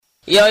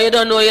Yo, you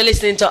don't know you're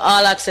listening to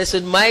All Access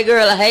with my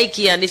girl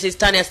Heike, and this is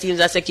Tanya Steams.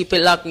 I say keep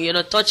it locked. You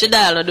know, touch the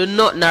dial, no do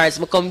nothing, or else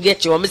I come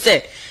get you. What me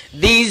say?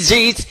 These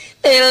streets,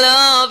 they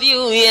love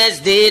you, yes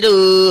they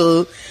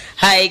do.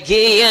 Heike,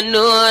 you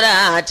know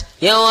that.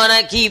 You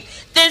wanna keep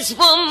this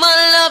woman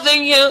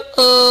loving you.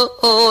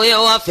 Oh, you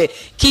want to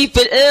keep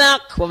it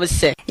locked. What me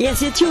say?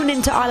 Yes, you're tuned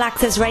into All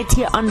Access right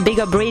here on Big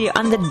Up Radio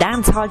on the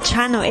Dancehall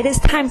channel. It is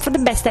time for the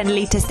best and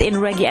latest in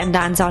reggae and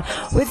dancehall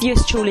with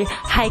yours truly,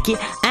 Heike.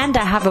 And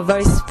I have a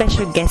very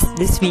special guest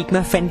this week,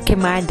 my friend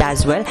Kemar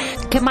Daswell.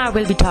 Kemar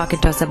will be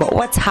talking to us about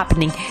what's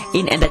happening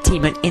in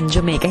entertainment in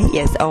Jamaica. He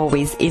is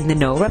always in the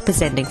know,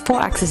 representing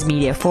 4Access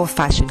Media, 4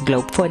 Fashion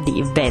Globe, for the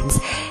events.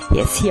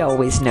 Yes, he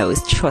always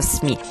knows,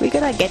 trust me. We're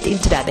gonna get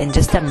into that in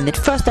just a minute.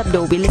 First up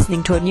though, we're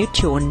listening to a new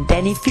tune,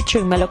 Denny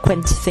featuring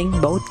Meloquent sing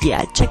both.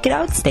 Yeah, check it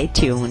out, stay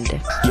tuned.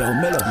 Yo,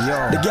 Melo,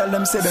 the girl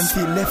them say them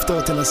feel left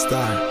out in a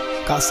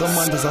star, cause some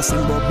man does a sing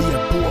about be a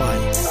boy.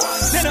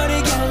 They know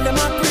the girl them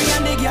a pray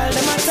and the girl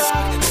them a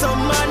talk. Some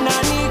man a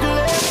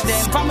neglect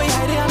them. From me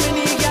hide how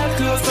many girl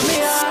close to me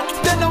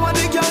heart. They know what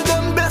the girl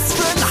them best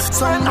friend.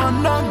 Some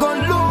man not gon'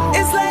 lose.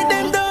 It's like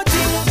them don't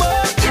think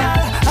about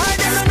girl. I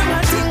them don't know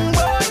a thing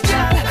about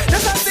girl.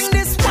 Just a sing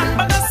this one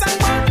but a song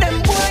about them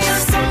boy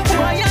and some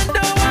boy and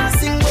don't want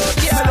sing about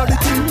girl. Melody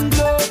thing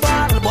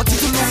global, but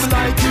it look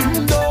like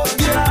him though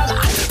girl.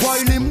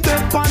 While him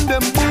dead on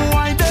them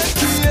boy they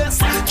kiss.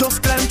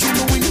 Just climb through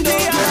the window.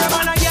 Yeah,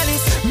 man a girl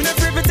is me no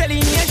free for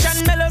telling nation.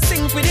 Melo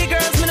sing for the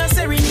girls, me no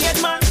serenade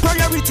man.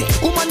 Priority,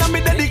 woman and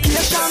me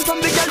dedication.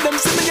 From the girl them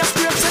see me a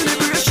straight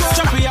celebration.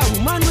 Chop with a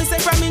woman we say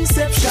from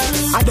inception.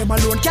 And them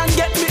alone can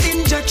get me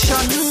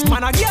injection.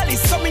 Man a girl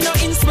is so me no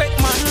inspect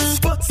man.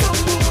 But some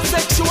boy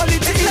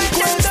sexuality in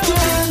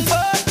question.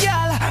 But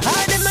girl,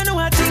 I them know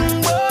a thing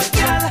but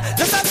girl.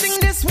 Just a sing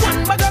this one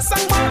bag of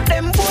song about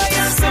them boy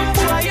and some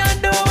boy and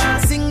don't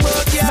want sing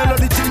but girl.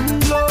 Melody thing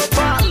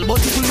global,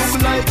 but it look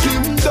like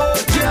him though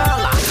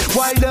girl.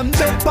 While them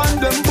dead on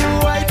them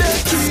boy they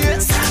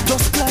kiss.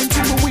 Just climb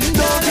to the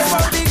window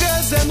girl. The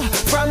girls them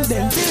from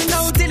them till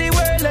now till the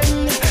world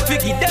end.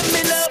 Figgy them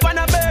me love and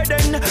a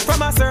burden.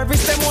 From a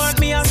service them want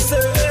me a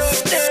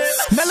serve them.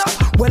 Melo,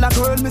 well a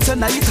girl me say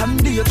night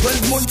and day.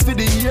 12 months for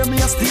the year me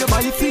a stay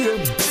by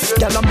fame.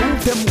 Girl I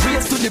move them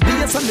waist to the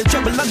bass and the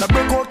treble and I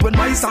break out when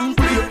my song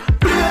play.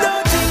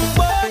 Don't think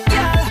but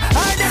girl,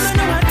 I them don't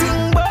know a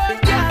thing but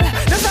girl.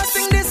 Just a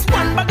sing this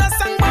one bag of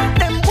song about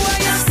them boy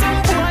and some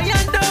boy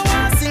and don't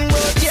want sing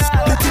but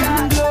girl. The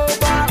thing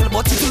global,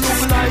 but it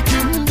look like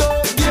him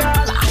though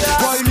girl.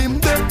 While him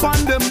dead on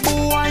them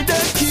boy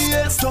they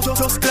kiss.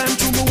 Just climb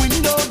through the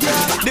window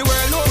girl. The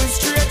world always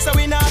straight so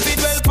we not be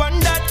dwell on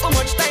that. How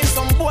much time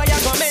some boy I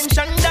go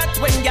mention that.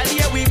 When girl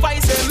here we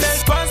vice them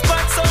melt pass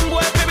but some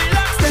boy we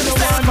relax. They don't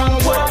want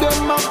to what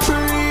them a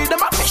free.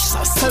 Them a fish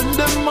so send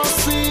them a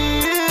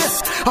see.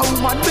 A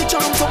woman be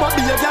charmed so a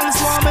be a girl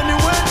swarm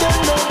anywhere them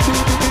don't be.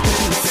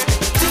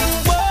 Thing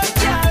but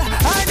girl,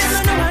 I them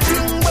don't know a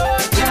thing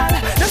but girl.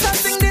 Just a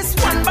sing this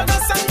one bag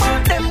of song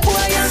about them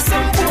boy and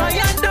some boy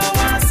and don't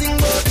want sing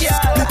but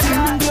girl. The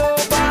thing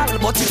global,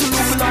 but it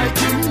look like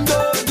him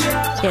though.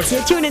 Yes,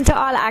 you're tuned into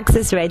All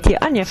Access right here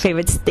on your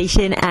favorite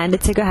station, and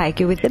it's a go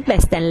Heike with the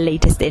best and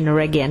latest in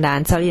reggae and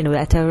dancehall. You know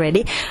that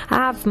already. I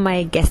have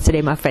my guest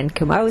today, my friend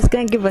Kumar, who's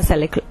going to give us a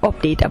little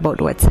update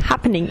about what's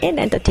happening in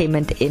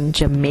entertainment in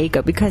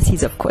Jamaica, because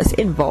he's of course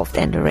involved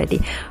and already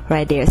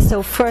right there.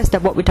 So first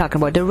up, what we're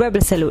talking about, the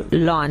Rebel Salute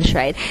launch,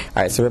 right?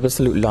 Alright, so Rebel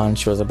Salute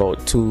launch was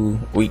about 2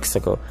 weeks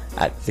ago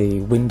at the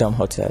Wyndham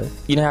Hotel.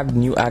 You know, have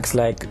new acts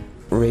like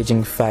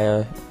Raging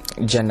Fire,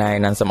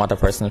 Janine and some other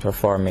person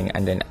performing,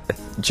 and then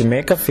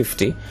Jamaica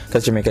 50,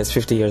 because Jamaica is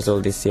 50 years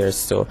old this year,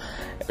 so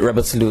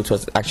Rebel Salute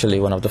was actually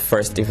one of the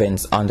first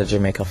events on the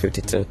Jamaica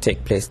 50 to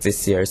take place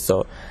this year,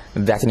 so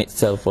that in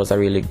itself was a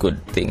really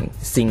good thing,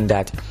 seeing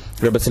that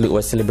Rebel Salute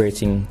was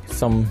celebrating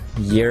some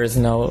years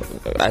now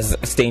as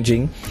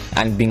staging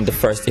and being the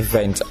first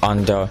event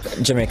on the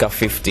Jamaica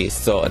 50.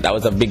 So that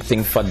was a big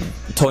thing for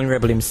Tony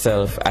Rebel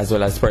himself as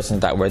well as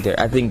persons that were there.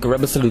 I think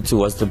Rebel Salute 2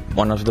 was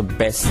one of the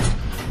best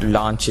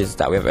launches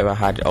that we've ever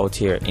had out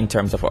here in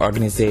terms of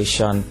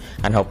organization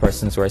and how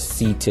persons were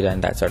seated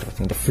and that sort of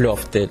thing, the flow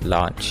of the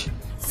launch.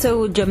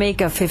 So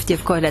Jamaica 50,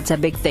 of course, that's a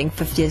big thing,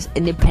 50th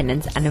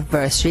independence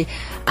anniversary.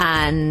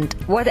 And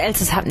what else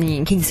is happening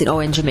in Kingston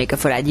or in Jamaica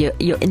for that?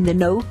 You're in the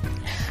know?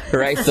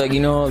 Right, so you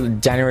know,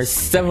 January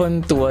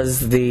 7th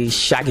was the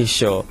Shaggy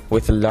Show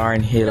with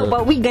Lauryn Hill. No,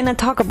 but we're going to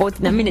talk about it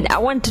in a minute. I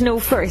want to know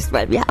first,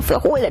 but we have to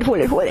hold it.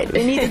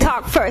 We need to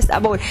talk first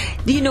about,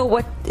 do you know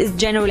what is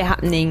generally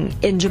happening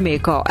in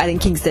Jamaica and in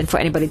Kingston for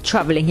anybody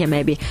traveling here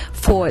maybe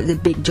for the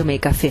big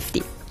Jamaica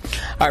 50?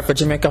 Alright, for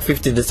Jamaica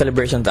 50, the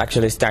celebration's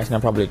actually starting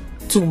on probably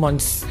 2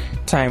 months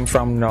time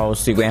from now,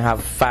 so you're going to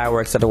have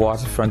fireworks at the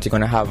waterfront, you're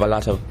going to have a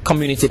lot of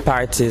community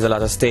parties, a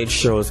lot of stage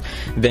shows.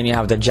 Then you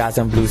have the Jazz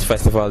and Blues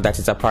Festival that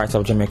is a part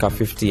of Jamaica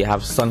 50. You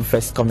have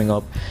Sunfest coming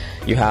up.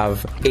 You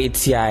have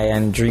ATI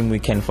and Dream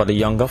Weekend for the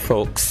younger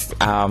folks.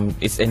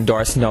 It's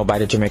endorsed now by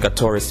the Jamaica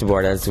Tourist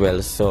Board as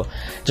well. So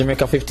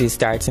Jamaica 50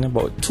 starts in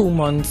about 2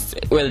 months.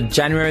 Well,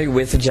 January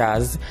with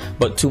jazz,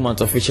 but 2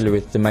 months officially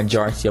with the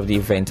majority of the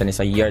event, and it's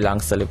a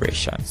year-long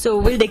celebration. So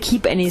will they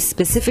keep any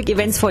specific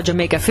events for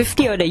Jamaica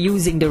 50, or they're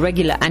using the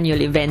regular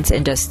annual events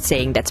and just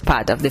saying that's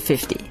part of the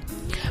 50?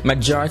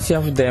 Majority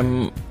of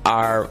them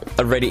are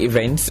already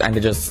events, and they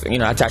just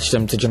attach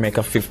them to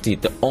Jamaica 50.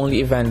 The only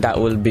event that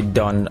will be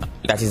done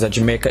that is a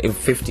Jamaica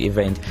 50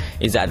 event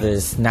is at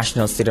this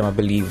National Stadium, I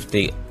believe,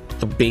 the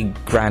big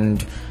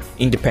grand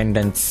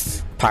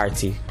Independence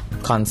Party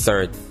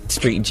concert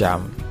street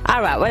jam.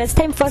 Alright, well, it's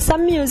time for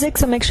some music,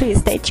 so make sure you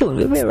stay tuned.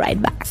 We'll be right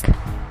back.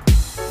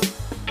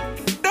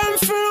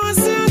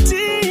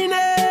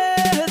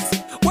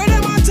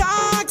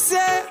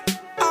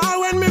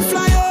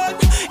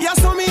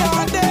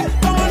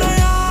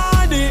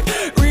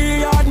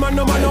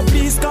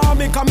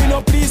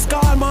 Please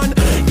call man,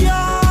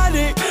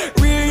 yardy,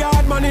 real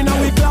yard man in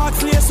a we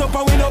clocks lace up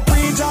and we no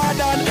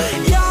pre-Jordan.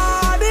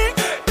 Yardy,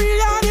 real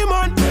yardy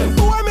man,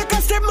 who I make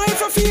a step man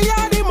if I feel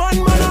yardy man,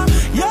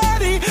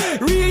 yardy,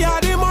 real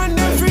yardy man,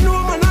 them fi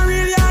know man a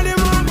real yardy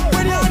man.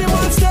 When yardy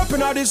man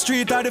stepping out the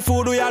street at the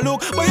food we a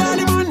look, but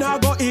yardy man now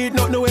go eat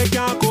nothing we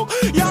can cook.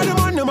 Yardy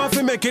man them have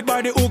to make it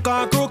by the hook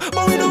and crook,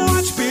 but we don't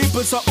watch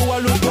people so who a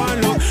look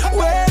one look.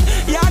 Well,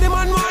 yardy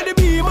man want the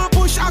beam a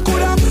push, I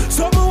could have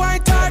some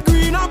white or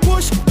green a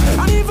push.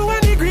 And even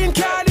when the green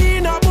card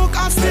in a book,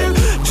 I still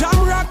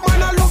jam rock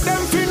man, I look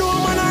them fi know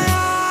man a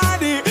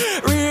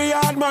yardy. Real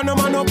yard man, no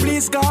man no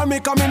please call me,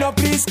 come in no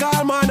please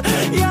call man.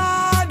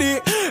 Yardy,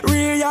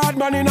 real yard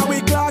man in a we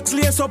clocks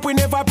lace up, we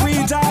never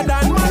pre-Jordan.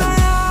 Man a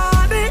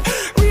yardy,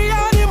 real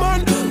yardy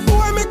man, who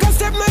I make a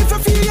step knife for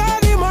feel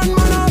yardy man,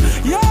 man a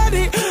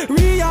yardy,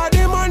 real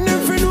yardy man, them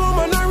fi know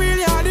man a real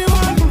yardy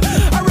man.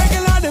 A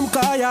regular them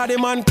call yardy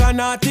man can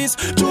artist.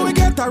 True we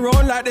get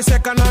around like the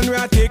second hand we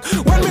a tick.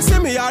 When me see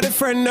me a the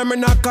friend, them me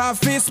knock off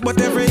fist, but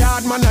every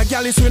hard man a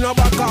gal is we no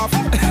back off.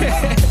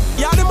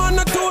 Yeah, the man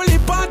no too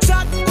lip and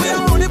chat. We a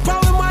money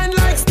power mind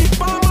like stick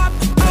palm up.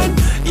 And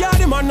yeah,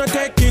 the man no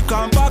take kick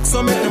and back,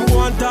 so make them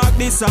go and talk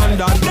this and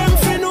that. Them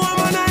fi know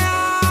man a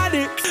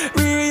yardy.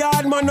 Real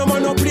yard man, no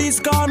man no please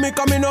call me,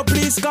 come in no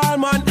please call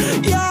man.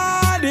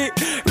 Yardy,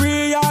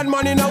 real yard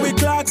man in a we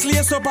clocks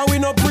lace up and we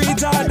no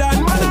pre-Jordan.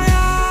 Man a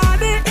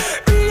yardy,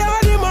 real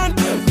yardy man,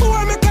 who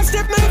I make a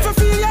step now if I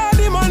feel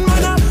yardy man,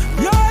 man a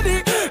yardy,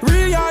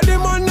 real yardy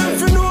man, them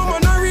fi know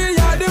man a real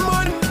yardy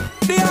man.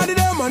 The yardy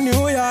them a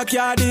New York,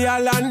 yardy a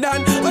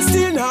London, but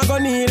still not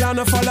gonna kneel and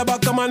a follow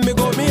back a man. Me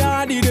go me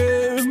yardy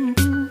them,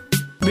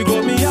 me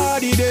go me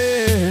yardy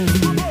them,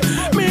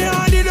 me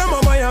yardy them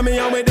a Miami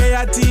and where they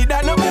a tea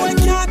that no boy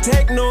can't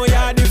take no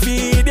yardy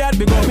feed that.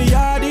 Me go me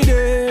yardy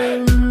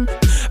them,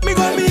 me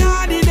go me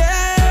yardy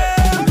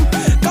them.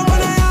 Come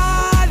on a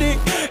yardy,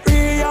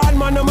 real yard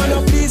man, no man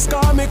no please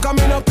call me, come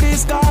in no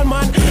please call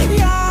man.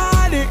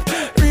 Yardy,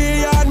 real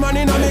yard man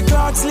in a me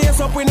clocks lace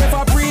up, we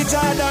never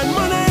pre-Jordan.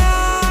 Man a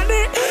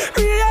yardy,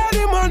 real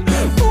yardy man,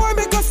 who I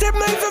make a step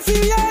now if I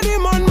feel yardy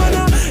man, man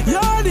a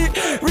yardy,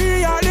 real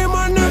yardy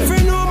man, them fi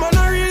know man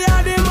a real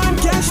yardy man.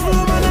 Cash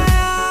flow man a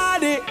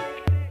yardy,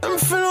 them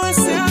fi know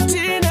say a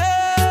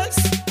genius.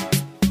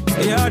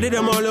 Yardy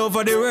them all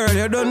over the world,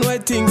 you don't know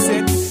what things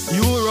said.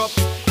 Europe,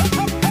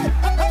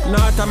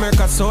 North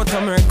America, South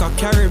America,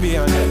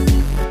 Caribbean.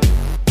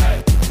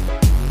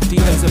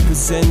 Dealers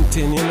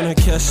representing, you know,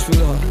 cash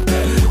flow.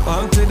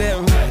 On to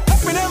them.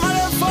 Me them a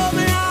left for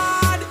me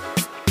yard.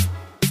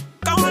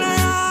 Come on a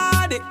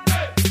yard.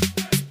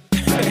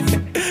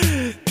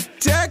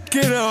 Check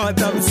it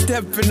out, I'm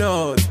stepping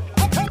out.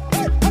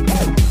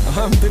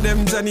 I'm to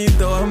them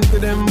Janito, I'm to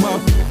them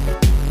Bob.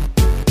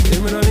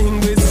 Them in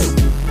English.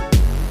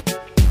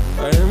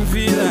 I don't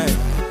feel like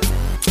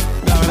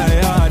down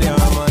a yard, yeah,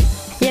 man.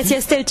 Yes,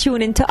 you're still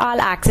tuned into All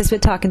Access. We're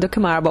talking to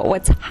Kamara about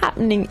what's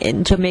happening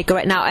in Jamaica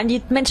right now. And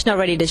you mentioned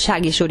already the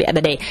Shaggy show the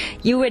other day.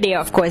 You were there,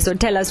 of course, so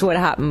tell us what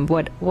happened.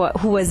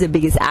 Who was the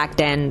biggest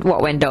act and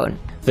what went down?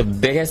 The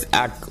biggest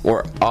act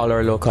were all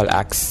our local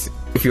acts.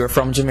 If you were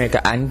from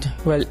Jamaica, and,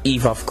 well,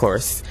 Eve, of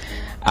course,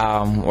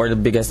 were the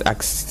biggest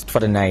acts for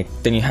the night.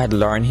 Then you had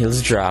Lauryn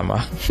Hill's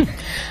drama.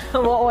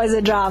 What was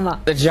the drama?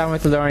 The drama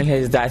with Lauryn Hill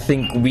is that I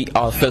think we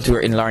all felt we were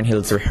in Lauryn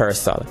Hill's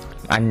rehearsal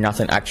and not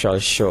an actual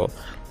show.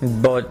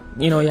 But,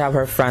 you have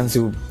her fans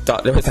who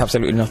thought there was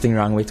absolutely nothing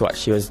wrong with what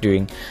she was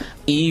doing.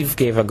 Eve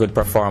gave a good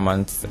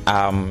performance.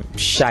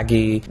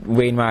 Shaggy,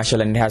 Wayne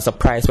Marshall, and they had a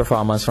surprise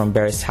performance from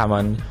Beres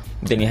Hammond.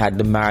 Then you had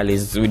the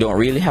Marleys. We don't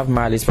really have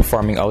Marleys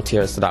performing out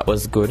here, so that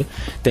was good.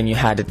 Then you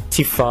had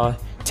Tifa,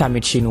 Tammy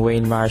Chin,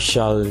 Wayne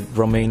Marshall,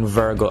 Romaine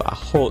Virgo, a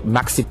whole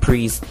Maxi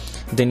Priest,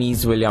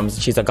 Denise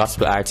Williams, she's a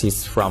gospel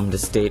artist from the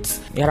States.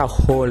 You had a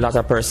whole lot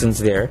of persons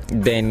there.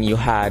 Then you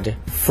had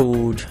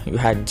food, you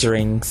had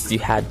drinks, you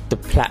had the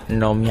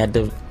platinum, you had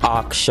the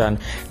auction.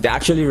 They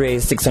actually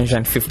raised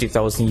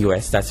 650,000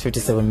 US, that's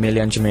 57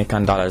 million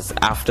Jamaican dollars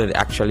after the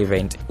actual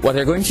event. What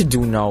they're going to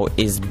do now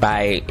is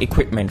buy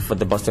equipment for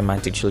the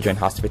Bustamante Children's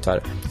Hospital.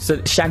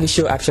 So Shaggy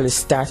Show actually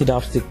started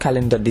off the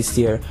calendar this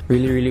year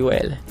really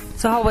well.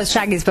 So how was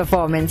Shaggy's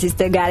performance? You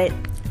still got it?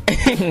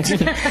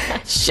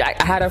 I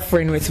had a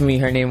friend with me,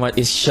 her name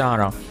is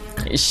Shauna.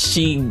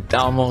 She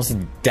almost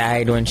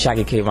died when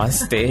Shaggy came on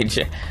stage.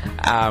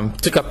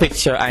 Took a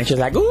picture and she was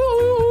like,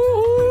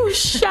 ooh,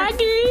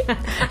 Shaggy.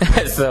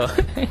 So,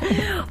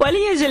 well,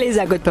 he usually is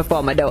a good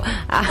performer though.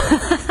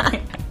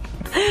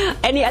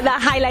 Any other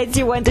highlights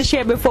you want to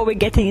share before we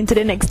get into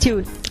the next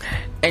tune?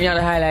 Any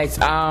other highlights?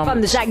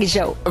 From the Shaggy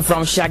Show.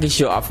 From Shaggy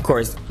Show, of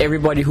course.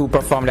 Everybody who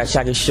performed at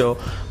Shaggy Show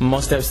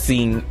must have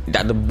seen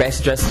that the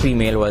best dressed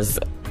female was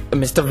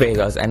Mr.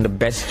 Vegas, and the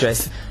best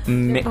dressed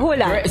Hold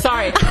on.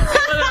 Sorry.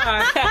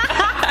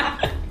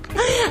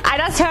 I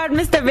just heard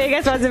Mr.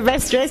 Vegas was the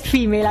best dressed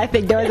female. I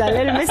think there was a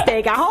little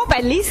mistake. I hope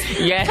at least.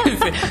 Yes,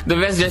 the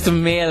best dressed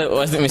male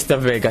was Mr.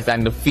 Vegas,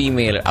 and the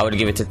female, I would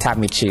give it to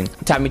Tammy Chin.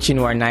 Tammy Chin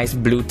wore a nice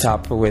blue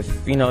top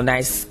with,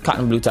 nice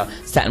cotton blue top,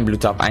 satin blue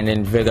top, and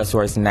then Vegas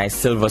wore a nice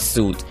silver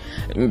suit.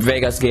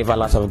 Vegas gave a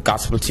lot of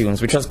gospel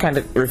tunes, which was kind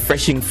of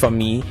refreshing for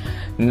me,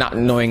 not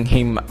knowing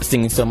him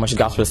singing so much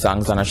gospel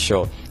songs on a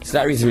show. So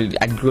that is really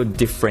a good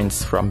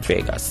difference from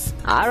Vegas.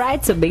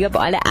 Alright, so big up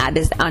all the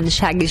artists on the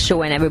Shaggy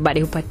Show and everybody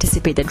who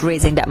participated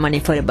raising that money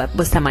for the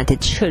Bustamante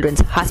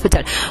Children's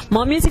Hospital.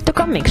 More music to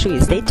come, make sure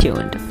you stay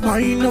tuned.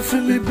 Wine up for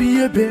me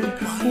baby,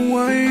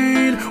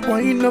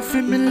 wine up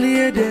for me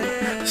lady,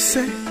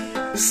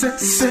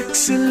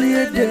 sexy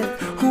lady,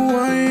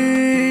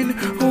 wine.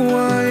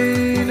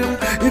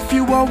 If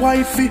you are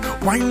wifey,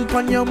 wine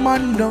pon your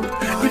man now.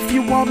 If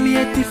you want me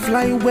to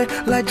fly away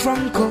like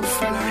drunk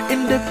off,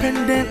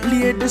 independent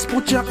ladies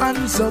put your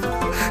hands up.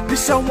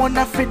 This I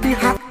wanna fit the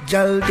hot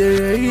girl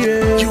day,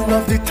 yeah. You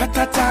have the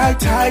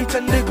tight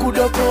and the good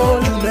of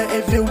gold. You know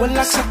everyone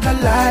like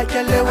satellite,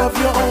 girl you have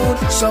your own.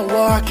 So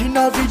walk in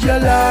a video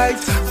light,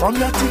 from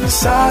your thing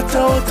start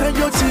out and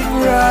your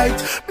thing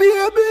right.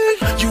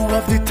 Baby, you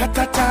have the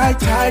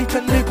tight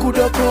and the good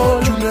of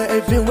gold. You know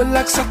everyone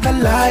like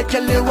satellite,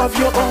 girl you have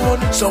your own.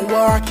 So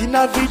walk in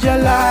a video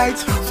light,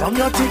 from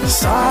your thing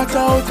start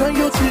out and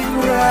your thing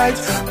right.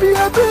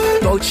 Baby,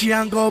 Dolce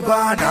and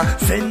Gabbana,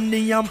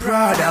 Fendi and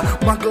Prada,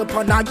 muggle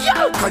upon a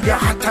girl, cause you're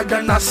hotter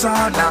than a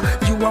sauna.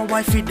 You and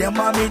wifey, them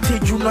mommy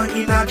take you not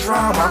in a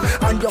drama.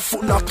 And your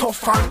foot not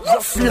tough and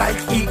rough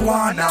like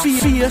iguana.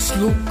 Face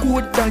look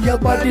good and your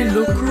body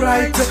look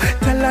right.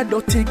 Tell a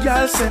dirty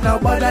girl, say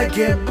nobody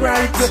get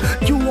bright.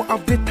 You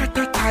have the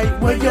tight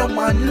where your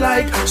man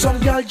like. Some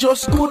girl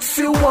just good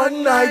for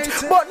one night,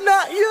 but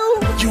not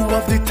you. You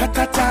have the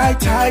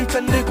tight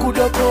and the good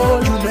of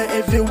gold. You know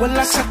everyone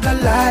like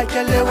satellite,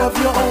 girl you have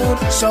your own.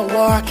 So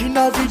walk in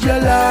a video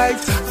light,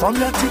 from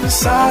your thing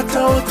start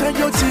out and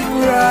your thing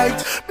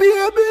right.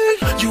 Baby,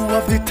 you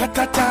have the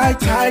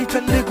tight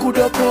and the good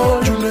of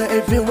gold. You know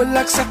everyone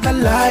like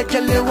satellite,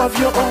 girl you have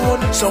your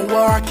own. So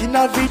walk in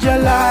a video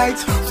light,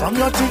 from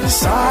your thing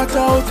start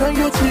out and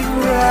your thing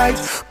right.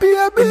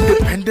 Baby,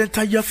 independent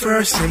of your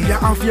first name, you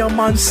have your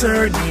man's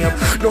surname.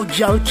 No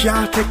girl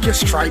can't take your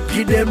stripe,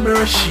 give them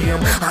her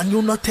shame. And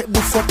you not take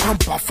before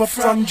pamper for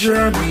from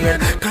Germany,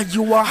 cause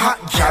you a hot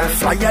girl,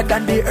 flyer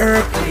than the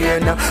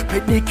airplane.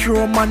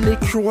 Pedicure,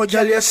 manicure,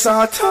 girl you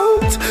sort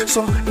out.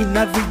 So in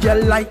a video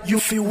like you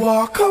feel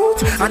walk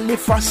out. And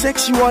if for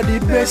sex you are the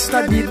best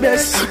of the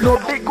best, no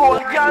big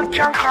old girl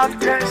can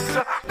contest.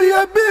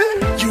 Baby,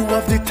 you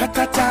have the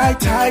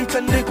tight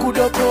and the good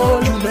of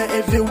gold. You know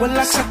everyone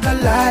like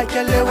satellite,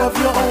 girl you have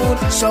your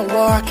own. So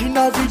walk in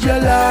a video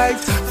light,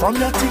 from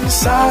your thing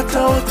start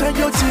out and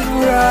your thing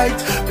right.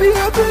 Baby,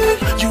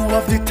 you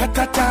have the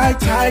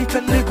tight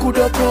and the good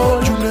of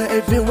gold. You know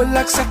everyone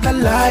like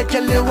satellite,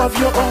 girl you have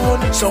your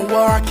own. So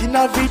walk in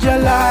a video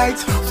light,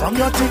 from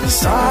your thing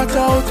start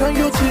out and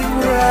your thing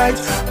right.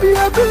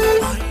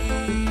 Baby,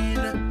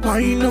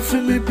 wine up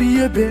for me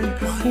baby,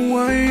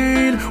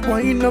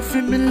 wine up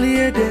for me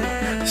lady,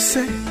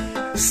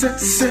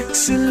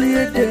 sexy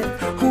lady,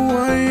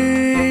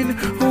 wine.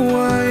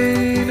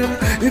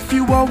 If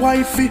you are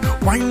wifey,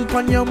 wine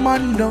pon your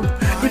man now.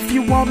 If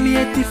you want me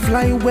to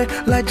fly away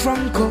like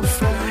drunk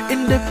off,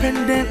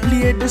 independent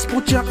ladies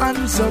put your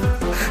hands up.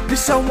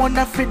 This I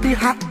wanna fit the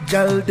hot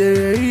girl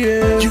day,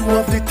 yeah. You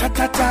have the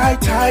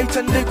tight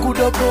and the good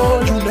of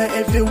gold. You know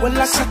everyone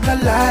like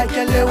satellite,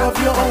 girl you have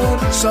your own.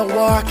 So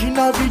walk in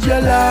a video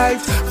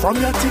light, from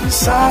your thing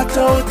start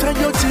out and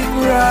your thing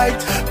right.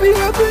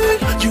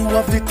 Baby, you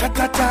have the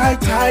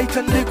tight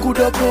and the good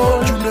of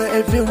gold. You know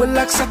everyone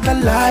like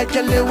satellite,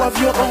 girl you have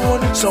your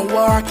own. So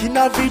walk in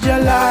a video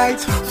light,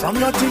 from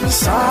your thing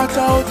start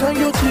out and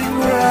your thing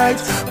right.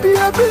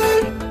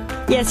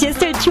 Baby, Yes, you're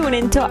still tuned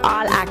into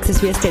All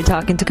Access. We're still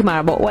talking to Kamara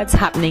about what's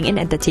happening in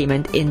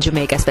entertainment in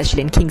Jamaica,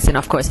 especially in Kingston,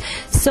 of course.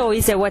 So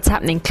you said, what's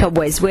happening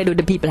club-wise? Where do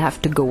the people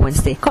have to go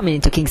once they come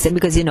into Kingston?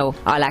 Because, you know,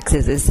 All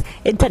Access is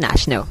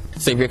international.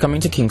 So if you're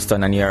coming to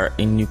Kingston and you're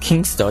in New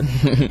Kingston,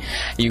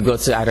 you go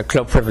to either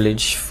Club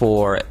Privilege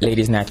for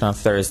Ladies' Night on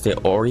Thursday,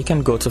 or you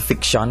can go to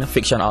Fiction.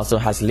 Fiction also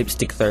has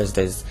Lipstick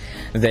Thursdays.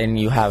 Then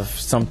you have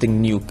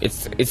something new.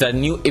 It's a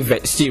new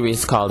event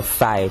series called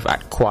 5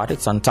 at Quad.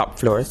 It's on top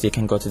floor, so you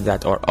can go to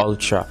that, or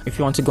Ultra. If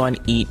you want to go and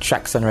eat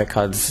Tracks and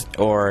Records,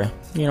 or,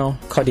 you know,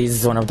 Cuddy's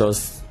is one of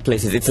those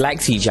places. It's like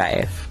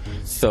TGIF.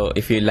 So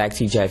if you like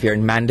TGIF, if you're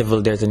in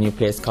Mandeville, there's a new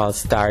place called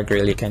Star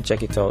Grill. You can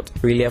check it out.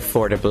 Really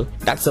affordable.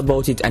 That's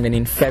about it. And then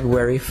in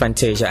February,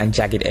 Fantasia and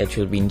Jagged Edge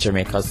will be in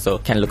Jamaica, so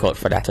can look out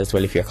for that as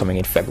well if you're coming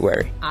in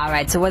February.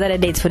 Alright, so what are the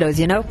dates for those,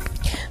 you know?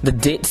 The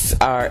dates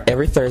are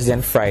every Thursday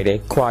and Friday,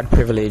 Quad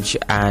Privilege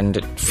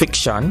and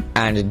Fiction,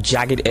 and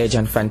Jagged Edge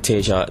and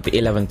Fantasia, the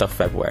 11th of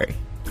February.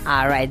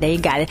 Alright, there you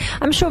got it.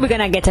 I'm sure we're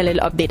gonna get a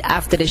little update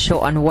after the show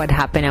on what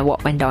happened and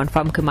what went down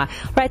from Kumar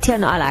right here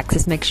on All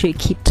Access. Make sure you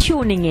keep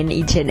tuning in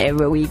each and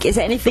every week. Is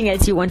there anything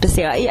else you want to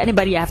say, or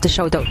anybody you have to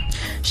shout out?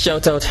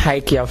 Shout out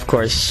Heike, of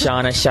course.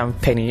 Shauna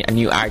Champagne, a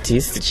new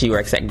artist. She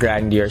works at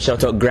Grandeur.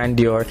 Shout out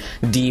Grandeur,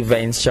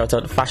 D-Vents. Shout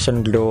out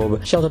Fashion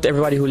Globe. Shout out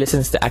everybody who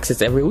listens to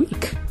Access every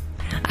week.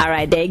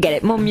 Alright, there you get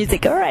it. More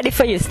music ready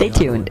for you. Stay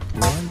tuned.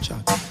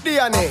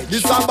 DNA,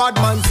 this a bad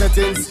man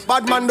settings.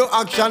 Bad man do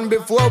action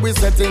before we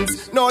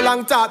settings. No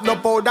long talk, no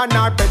powder,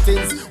 nor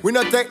pettings. We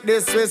no take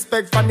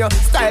disrespect from your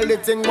style the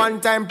thing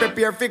one time,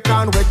 prepare for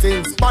can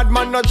wettings. Bad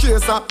man no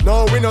chaser,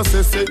 no we no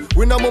sissy.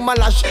 We no mama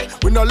lashy,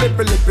 we no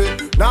lippy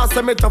lippy. Now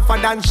say me tougher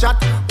than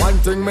shot. One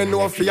thing me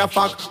know for your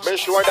fact, make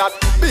sure that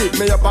beat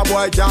me up a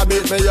boy can't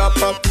beat me up.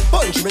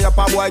 Punch me up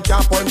a boy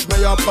can't punch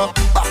me up.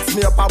 Box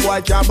me up a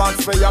boy can't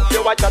box me up.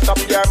 You watch that up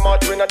your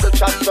mouth, we no do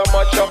chat so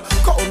much.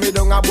 Call me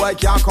down a boy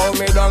can't call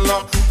me down.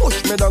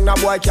 Push me down, a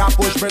boy can't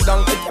push me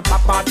down. If you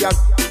pop out your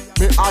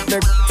me have me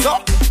so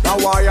now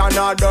why you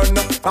not done?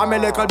 From a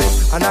little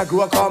bit and I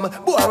grow come.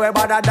 Boy we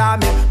better than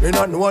me. We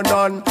not know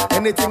none.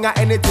 Anything or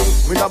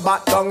anything. We no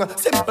back down.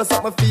 Simple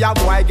something for your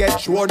boy get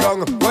show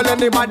down. Well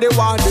anybody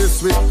want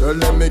this with tell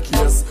them me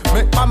case.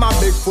 Make mama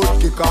big foot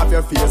kick off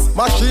your face.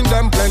 Machine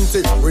them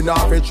plenty. We not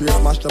have a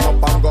trace. Mash them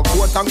up and go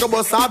coat and go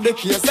bust off the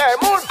case. Hey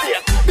moon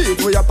face.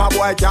 Beat we up a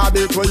boy can't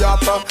beat we up.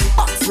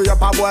 Box we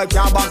up a boy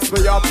can't box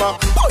we up.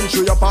 Punch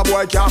we up a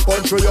boy can't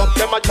punch we up.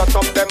 Them a chat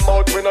up them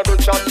mouth. We no do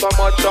chat so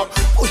much.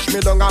 Push me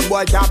down, a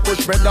boy can't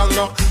push me down.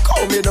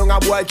 Call me down, a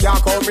boy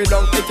can't call me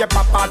down. Take your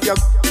papa out your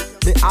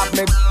me have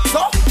me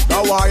so.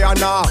 Now why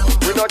you now?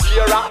 We not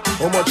care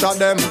how much of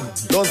them,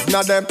 dozen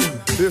of them,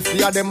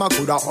 50 of them, I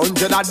coulda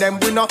 100 of them.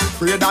 We not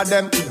afraid of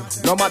them,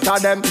 no matter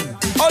them.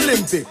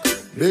 Olympic.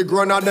 Big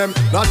run of them,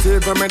 not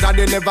even me that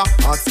they never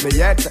ask me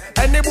yet.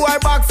 Any boy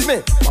box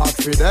me,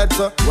 box me that.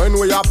 When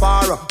we are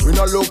par, we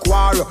no look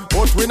war,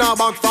 but we not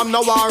back from the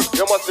war.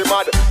 You must be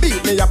mad.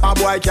 Beat me up, a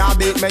boy can't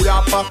beat me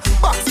up.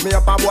 Box me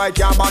up, a boy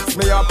can't box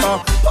me up.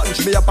 Punch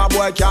me up, a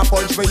boy can't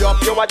punch me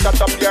up. You watch chat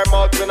up your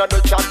mouth, we no do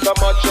chat so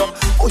much.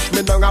 Push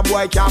me down, a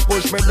boy can't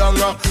push me down.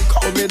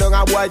 Call me down,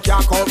 a boy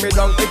can't call me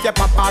down. If you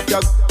pop out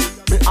your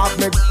me have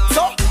me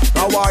so.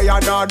 Now why you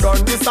not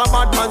done? This a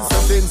bad man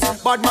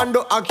settings. Bad man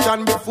do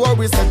action before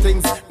we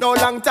settings. No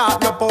long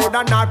talk, no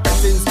powder, nor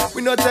pettings.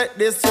 We no take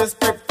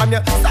disrespect from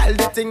your style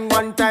the thing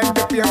one time,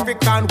 prepare for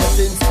can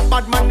wettings.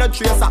 Bad man no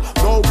chaser,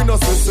 no we no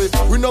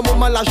sissy. We no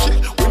mama lashy,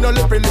 we no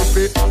lippy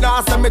lippy.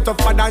 Now say me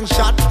tougher than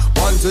shot.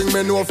 One thing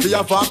me know for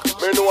your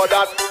fact, me know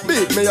that.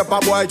 Beat me up a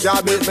boy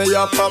can't beat me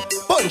up.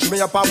 Punch me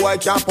up a boy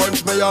can't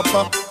punch me up.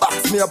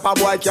 Box me up a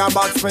boy can't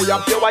box me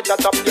up. You watch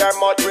that up your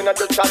mouth, we no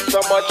do chat so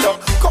much.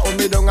 Call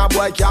me down, a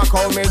boy can't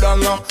call me down.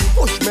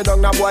 Push me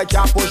down, a boy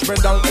can't push me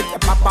down. If you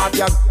pop out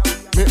your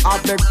me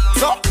have me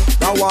so.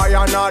 Now why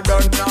you not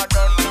done?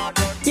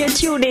 You're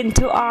tuned in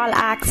to All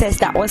Access.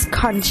 That was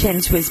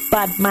Conscience with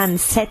Badman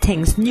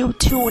Settings. New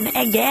tune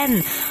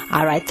again.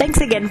 Alright,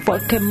 thanks again for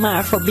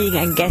Kamar for being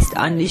a guest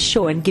on the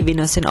show and giving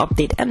us an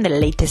update on the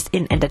latest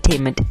in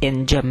entertainment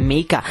in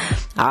Jamaica.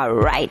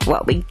 Alright,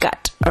 what we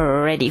got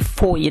ready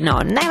for you now.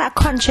 Now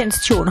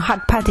Conscience tune,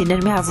 Hot Party.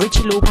 Then we have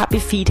Richie Loop, Happy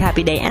Feet,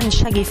 Happy Day, and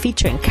Shaggy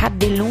featuring Cat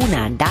De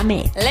Luna.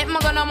 Dame. Let me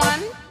go no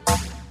man.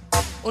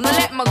 Uno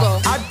let me go.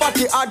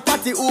 Hot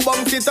party, who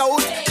bounce it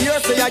out? Here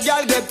say a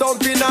girl get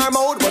thump in her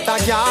mouth, but I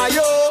can't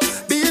yo.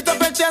 Beat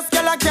up your chest,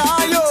 girl, I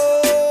can't yo.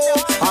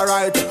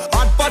 Alright,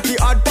 hot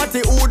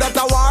party, who that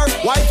a war?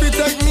 Why you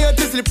take me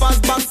to slippers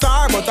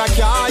boxer, but I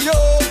can't yo.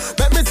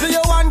 Let me see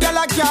you one girl,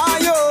 I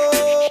can't yo.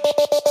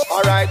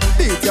 Alright,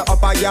 beat you up,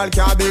 a girl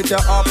can't beat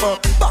you up.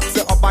 Box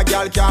you up, a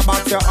girl can't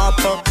box you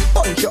up.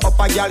 Punch you up,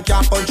 a girl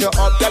can't punch you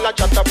up. Girl a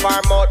chat up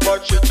her mouth,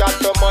 but she chat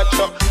too much.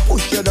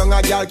 Push you down,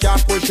 a girl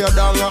can't push you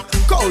down.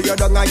 Cow you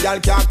down, a girl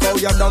can't cow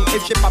you down.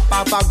 If she pop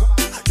off a gun,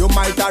 you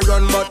might a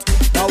run, but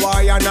Now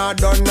why you not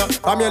done?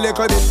 From your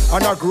little bit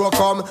and a grow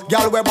come.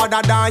 Girl, we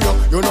better than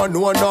you. You don't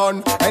know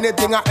none.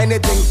 Anything or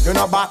anything, you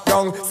no back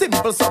down.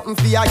 Simple something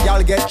for your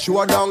girl get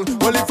show down.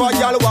 Well, if a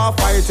girl want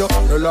fight you,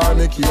 you learn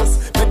me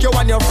case. Make you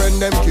and your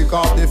friend them kick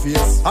off the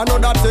face. I know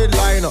that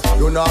headline,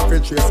 you know if you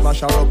trace.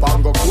 Smash her up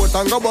and go quote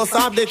and go bust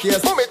off the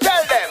case. Let me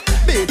tell them.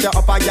 Beat you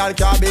up, a girl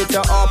can't beat you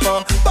up.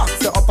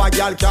 Box you up, a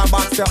girl can't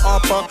box you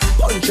up.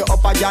 Punch you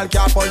up, a girl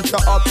can't punch you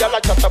up. Girl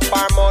a chat up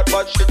her mouth,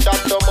 but she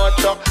chat too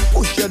much.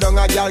 Push you down,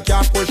 a girl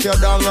can't push you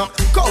down.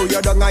 Cow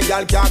you down, a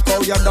girl can't cow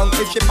you down.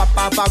 If she pop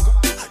off a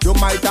you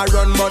might a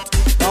run, but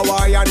now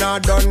why you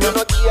not done? You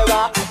no care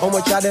how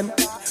much of them,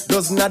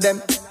 dozen of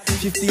them,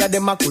 50 of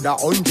them, I coulda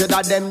 100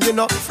 of them. You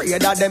know,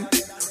 afraid of them,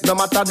 no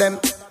matter them.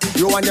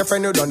 You and your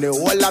friend, you done the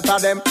whole lot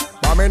of them.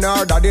 But me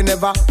know daddy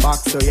never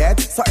box you yet.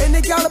 So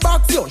any girl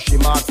box you, she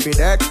mark for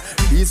that.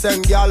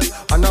 Decent girl,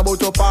 and about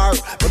to par.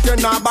 But you're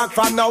not back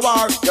from the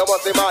war. You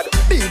must be mad.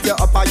 Beat you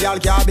up, a girl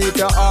can't beat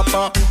you up.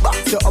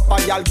 Box you up, a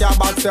girl can't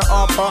box you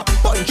up.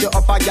 Punch you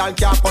up, a girl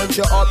can't punch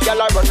you up.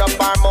 Girl a run up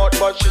her mouth,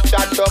 but she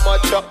chat too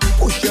much.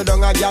 Push you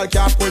down, a girl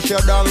can't push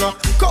you down.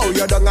 Cow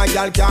you down, a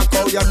girl can't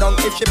cow you down.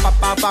 If she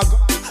pop off a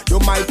you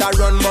might a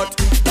run, but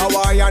now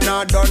why you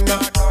not done?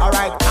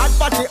 Alright,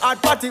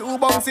 hot party, who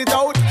bounce it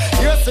out?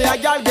 You say a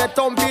girl get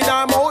thump in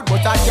her mouth,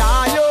 but I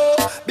can't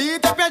you.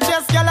 Beat up your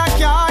chest, girl, I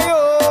can't you.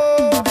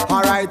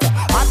 Alright,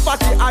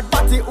 hot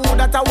party, who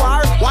that a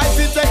war? Why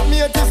she take me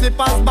to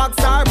slippers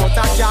backstar, but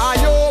I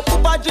can't you.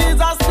 Papa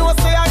Jesus no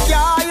say I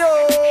can't you.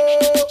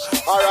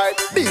 Alright,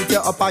 beat you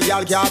up, a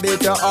girl can't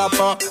beat you up.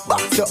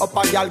 Box you up,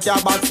 a girl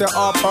can't box you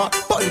up.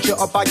 Punch you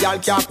up, a girl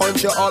can't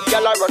punch you up.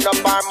 Girl a run up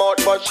her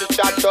mouth, but she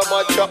chat too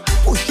much.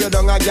 Push you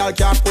down, a girl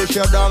can't push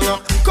you down.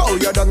 Cow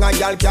you down, a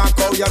girl can't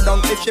cow you down.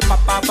 If she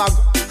pop off a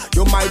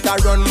you might a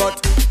run,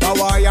 but now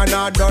why you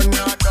not done?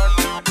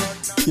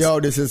 Yo,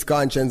 this is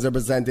Conscience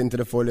representing to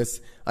the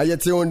fullest, and you're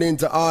tuned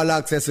into All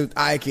Access with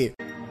Heike.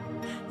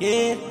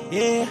 Yeah.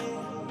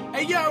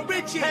 Hey yo,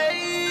 Richie.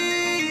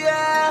 Hey,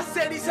 yeah.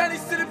 Send these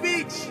honeys to the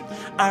beach.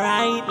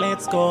 Alright,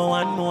 let's go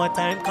one more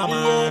time, come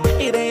on.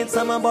 It ain't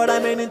summer, but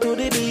I'm heading to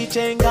the beach.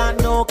 Ain't got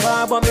no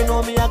car, but me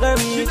know me I go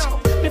reach.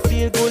 Me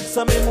feel good,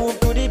 so me move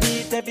to the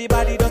beat.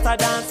 Everybody does a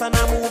dance and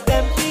I move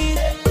them feet.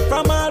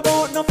 From all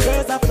boat, no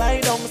girls I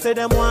fly down. Say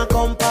them want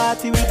come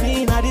party with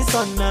me in the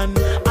sun. And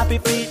happy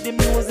feet, the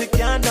music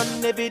can't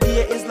done. Every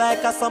day is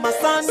like a summer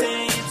sun.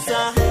 Say it's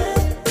a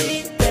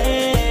happy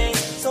day,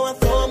 so I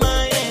throw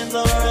my hands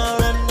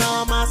around and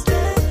all my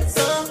stress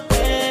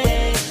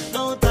away.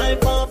 No time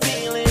for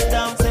feeling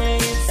down. Say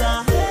it's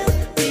a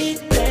happy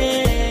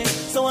day,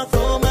 so I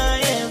throw my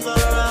hands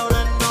around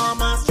and all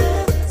my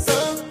stress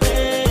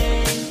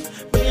away.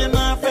 Me and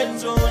my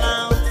friends roll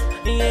out.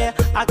 Yeah,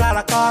 I got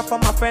a call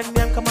from my friend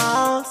named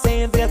Kamal,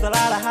 saying there's a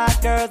lot of hot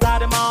girls at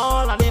the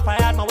mall, and if I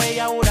had my way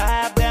I would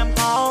have them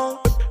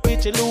all.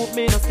 Richie loop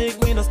me no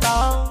stick me no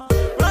star.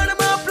 Run them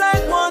up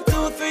like 1,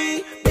 2,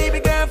 3. Baby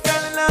girl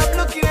fell in love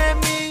looking at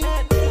me.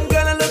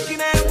 Girl I'm looking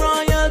at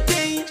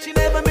royalty. She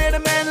never met a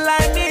man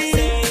like me.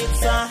 Say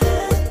it's a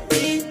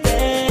happy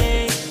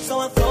day, so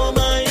I throw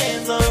my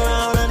hands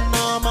around and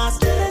all my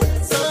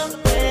stress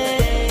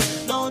away.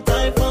 No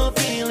time for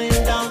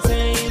feeling down.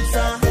 Say it's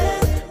a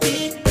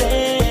happy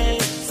day,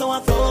 so I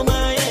throw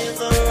my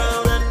hands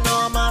around and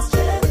all my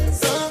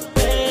stress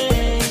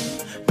away.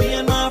 Me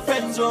and my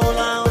friends roll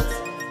out.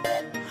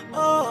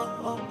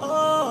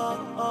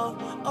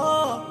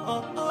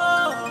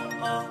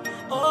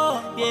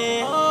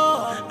 Yeah.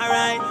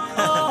 Alright,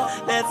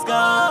 let's go.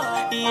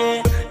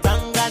 Yeah,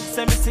 thank God,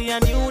 say me see a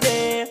new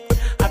day.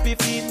 Happy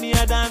feet, me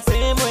a dance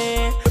same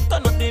way.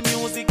 Turn up the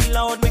music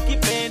loud, make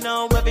it play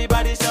now.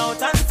 Everybody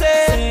shout and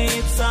say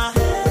it's a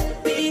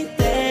happy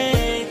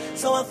day,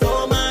 so I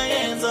throw my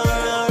hands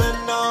around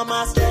and all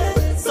my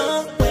stress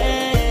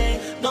away.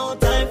 No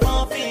time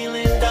for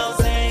feeling down.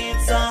 Say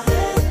it's a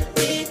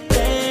happy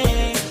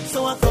day,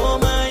 so I throw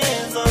my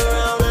hands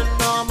around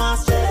and all my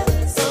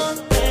stress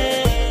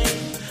away.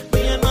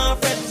 Me and my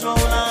friends roll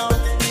out.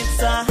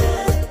 It's a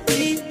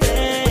happy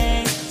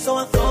day, so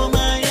I throw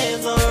my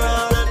hands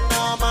around and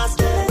all my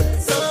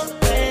stress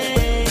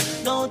away.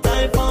 No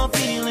time for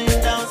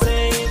feeling down.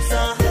 Say it's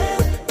a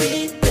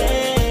happy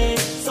day,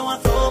 so I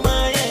throw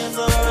my hands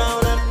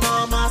around and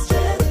all my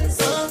stress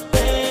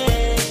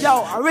away.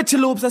 Yo, Richie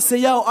Loops, I say,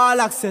 yo,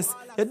 All Access.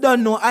 You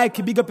don't know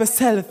Heike, big up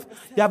yourself.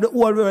 You have the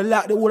whole world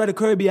like the whole of the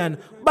Caribbean.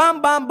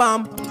 Bam, bam,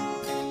 bam.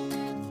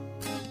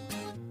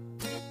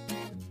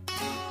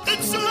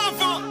 It's a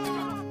lover.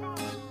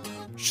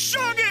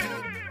 Shaggy.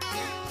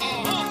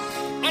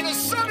 On a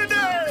sunny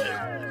day.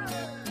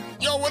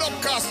 Yo, what up,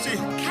 Costi?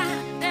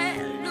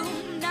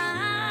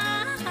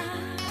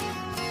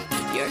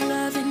 Your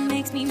loving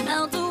makes me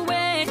melt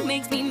away,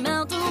 makes me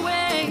melt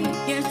away.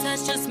 Your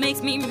touch just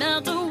makes me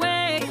melt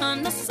away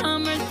on the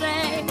summer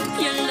day.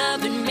 Your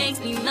loving makes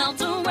me melt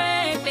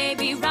away,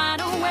 baby,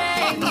 right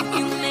away.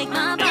 You make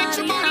my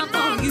body hop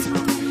for you.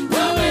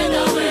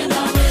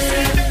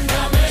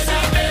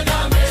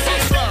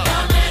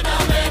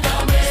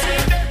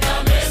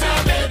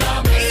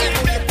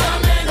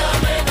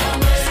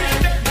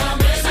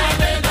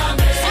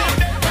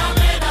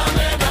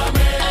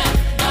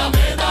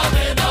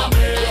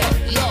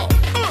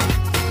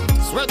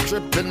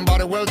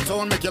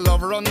 your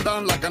love run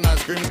down like an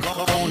ice cream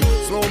cone.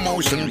 Slow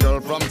motion, girl,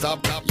 from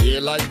top. Yeah,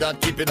 like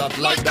that, keep it up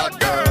like that,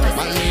 girl.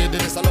 My lady,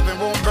 this I love it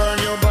won't burn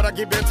you, but I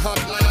keep it hot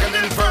like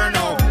an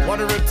inferno.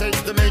 Whatever it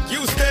takes to make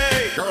you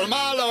stay. Girl,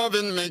 my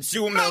loving makes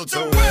you melt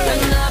away.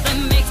 Your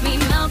loving makes me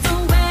melt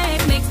away,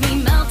 makes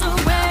me melt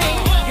away.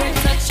 Your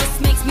touch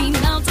just makes me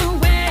melt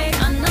away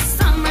on a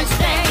summer's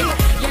day.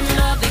 Your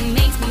loving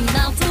makes me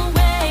melt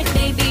away,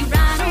 baby,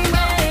 right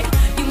away.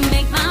 You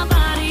make my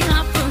body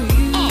hot for you.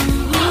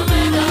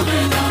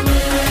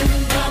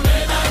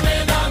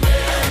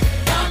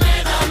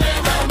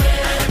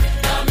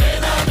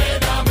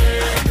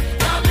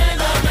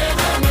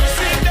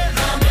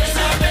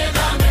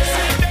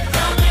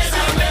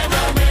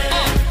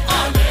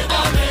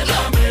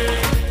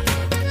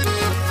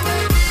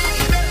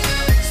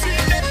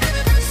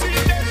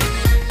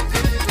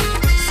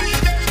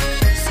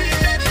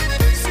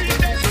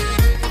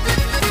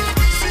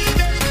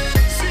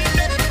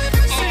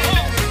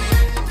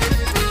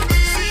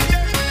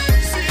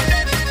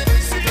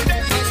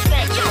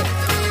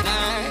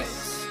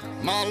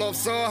 My love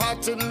so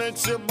hot it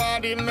makes your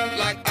body melt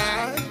like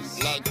ice.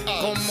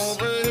 Come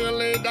over here,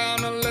 lay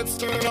down and let's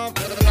turn off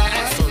the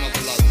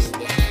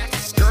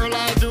lights. Girl,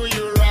 I'll do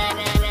you right.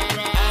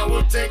 I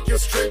will take you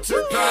straight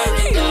to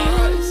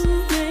paradise.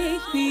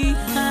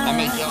 I'll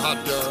make you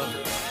hot, girl.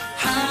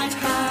 Hot,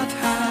 hot,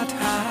 hot,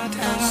 hot,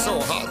 hot. So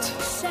hot.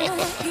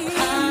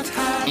 Hot,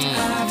 hot,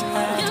 hot,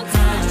 hot. Your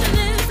touch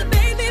is a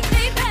baby,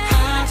 baby.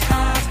 Hot,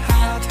 hot,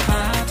 hot,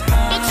 hot,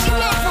 hot. It's your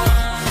love.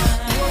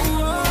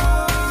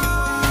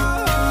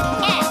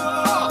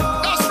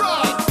 That's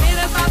right.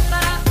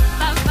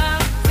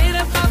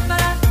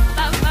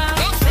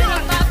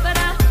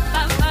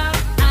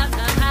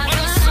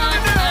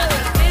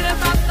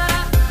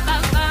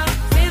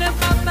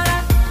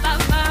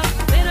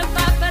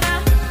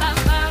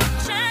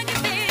 Shaggy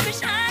baby,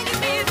 shaggy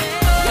baby.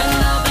 Your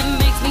loving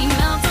makes me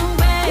melt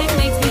away,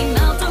 makes me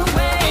melt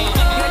away.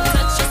 Your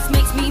touch just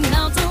makes me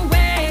melt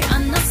away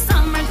on a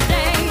summer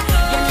day.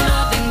 Your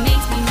loving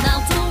makes me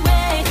melt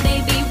away,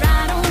 baby,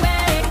 right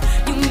away.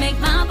 You make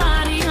my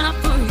body hot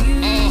for you.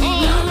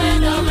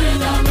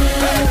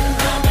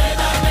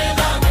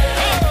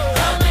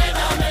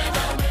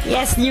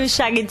 Yes, new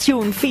Shaggy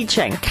tune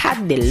featuring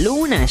Cat De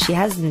Luna. She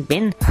hasn't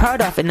been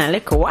heard of in a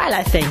little while,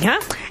 I think,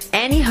 huh?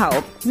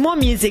 Anyhow, more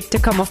music to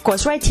come, of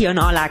course, right here on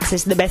All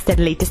Access, the best and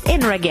latest in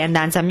reggae and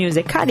dancer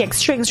music. Cardiac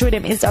Strings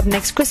Rhythm is up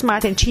next. Chris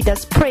Martin,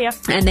 Cheetah's Prayer,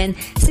 and then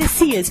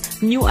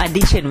Cecile's new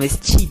addition with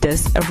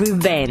Cheetah's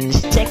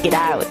Revenge. Check it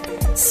out.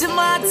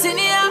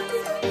 Martinia,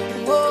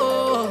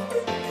 whoa,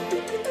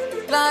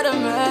 Lord of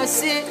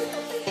mercy,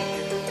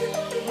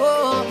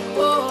 whoa,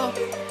 whoa,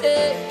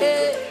 hey,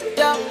 hey,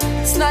 yeah.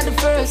 It's not the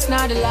first,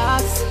 not the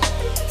last.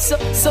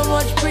 So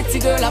much pretty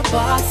girl I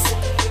pass,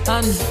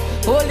 and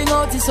holding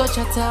out is such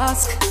a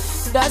task.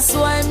 That's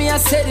why me I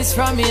say this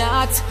from my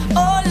heart.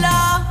 Oh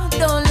Lord,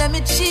 don't let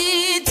me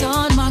cheat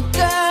on my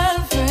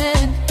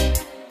girlfriend,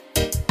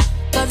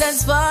 'cause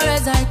as far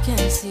as I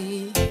can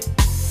see,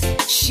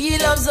 she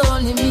loves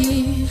only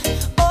me.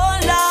 Oh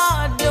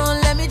Lord,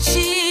 don't let me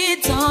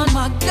cheat on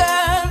my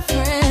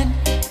girlfriend.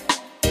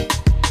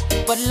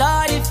 But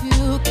Lord, if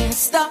you can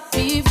stop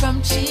me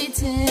from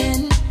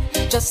cheating,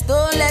 just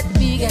don't let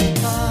me get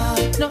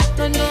caught. No,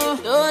 no, no,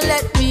 don't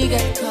let me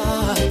get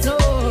caught. No,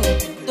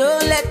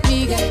 don't let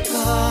me get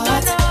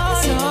caught.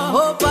 So I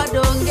hope I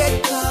don't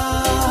get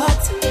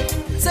caught.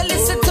 So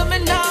listen to me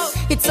now.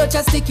 It's such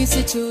a sticky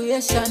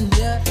situation,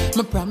 yeah.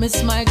 Me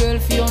promise my girl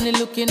if you only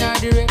look in her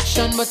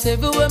direction, but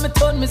everywhere me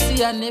turn me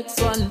see her next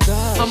one.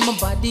 And my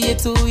body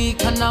is too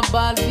weak and I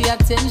ball for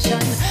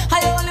attention.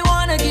 I only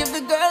wanna give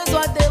the girls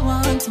what they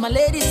want. My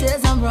lady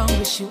says I'm wrong,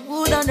 but she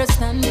would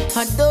understand.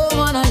 I don't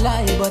wanna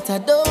lie, but I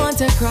don't want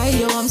to cry.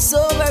 Yo, I'm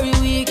so very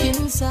weak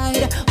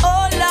inside.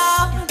 Oh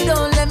Lord,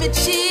 don't let me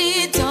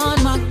cheat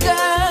on my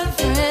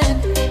girlfriend,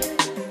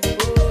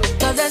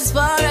 'cause as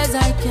far as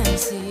I can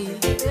see,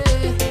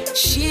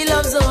 she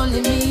loves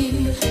only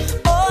me.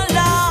 Oh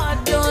Lord,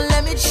 don't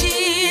let me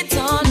cheat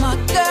on my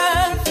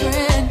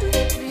girlfriend.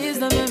 Please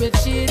don't let me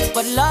cheat.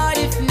 But Lord,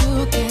 if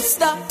you can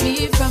stop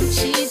me from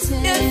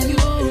cheating, if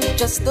you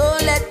just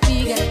don't let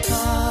me get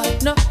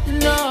caught. No,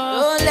 no,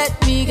 don't let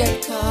me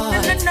get caught.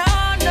 No, no,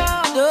 no,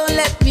 don't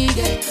let me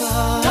get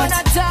caught. No,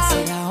 not time.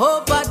 Say I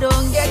hope I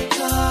don't get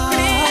caught.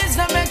 Please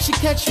don't make she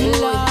catch me,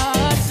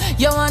 Lord.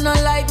 You wanna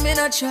like me,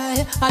 not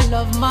try. I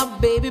love my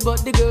baby,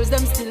 but the girls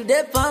them still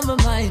deep on my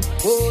mind.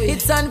 Oh,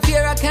 it's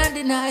unfair, I can't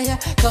deny,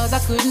 'cause I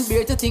couldn't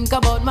bear to think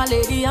about my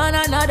lady and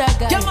another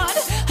guy. Come on,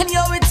 and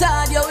yo it's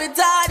hard, yo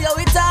it's hard, yo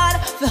it's hard.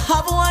 To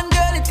have one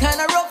girl, it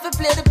kinda rough to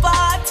play the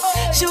part.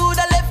 She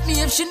woulda left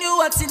me if she knew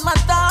what's in my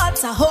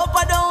thoughts. I hope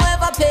I don't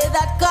ever pay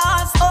that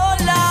cost. Oh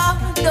Lord,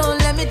 don't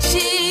let me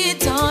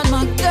cheat on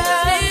my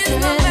girl. Please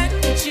don't make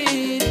me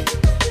cheat,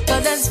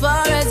 'cause as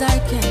far as I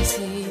can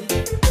see,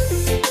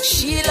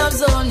 she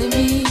loves only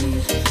me.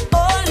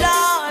 Oh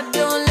Lord,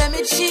 don't let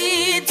me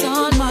cheat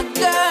on my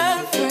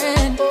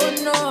girlfriend. Oh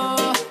no,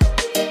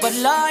 but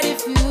Lord,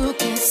 if you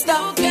can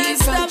stop me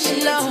from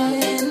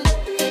cheating,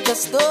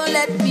 just don't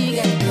let me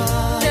get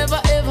caught.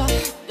 Never ever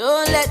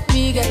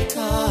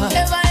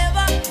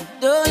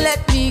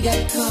me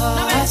get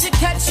caught. She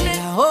catch me.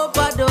 I hope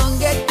I don't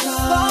get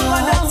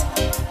caught.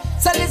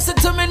 So listen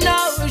to me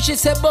now. She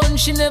say bun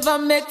she never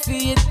make for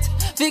it.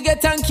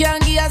 Forget and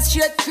can't give her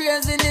straight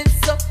crazy in it.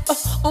 So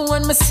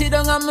when me sit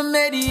down and me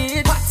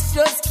meditate,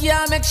 just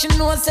can't make she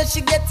know that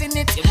she getting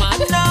it.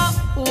 Now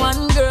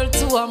one girl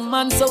to a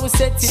man, so we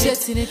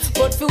setting it.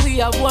 But for we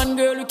have one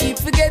girl who keep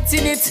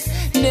forgetting it.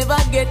 Never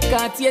get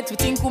caught yet, we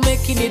think we're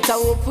making it. I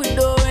hope we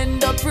don't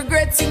end up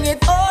regretting it.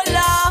 Oh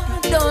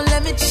Lord, don't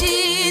let me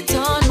cheat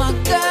on my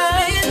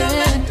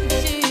girlfriend.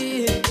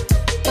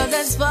 Cause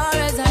as far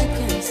as I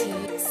can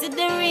see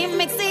the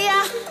remix,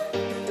 yeah.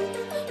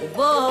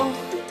 Whoa,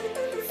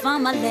 for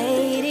my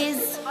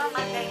ladies.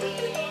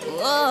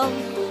 Whoa,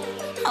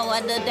 how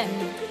I do them?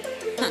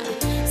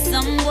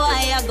 Some boy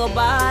I go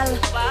ball.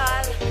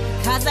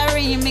 Cause I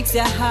remix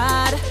your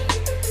heart.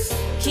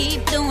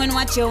 Keep doing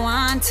what you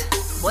want.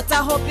 But I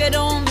hope you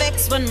don't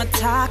vex when I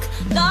talk.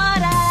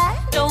 Lord, I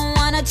don't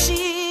wanna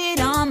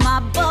cheat on my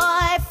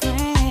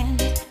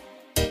boyfriend.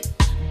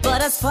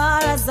 But as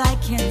far as I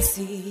can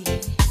see,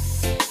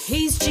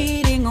 he's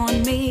cheating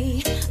on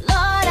me.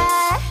 Lord,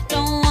 I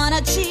don't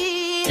wanna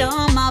cheat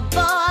on my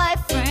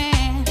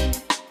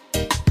boyfriend.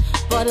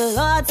 But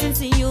Lord,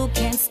 since you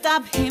can't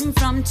stop him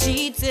from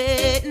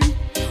cheating,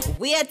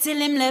 wait till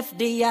him left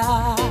the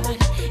yard.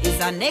 Is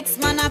our next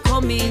man a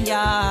coming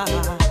yard?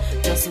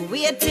 Just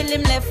wait till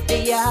him left the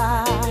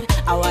yard.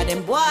 I want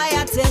them boy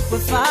I take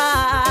with far.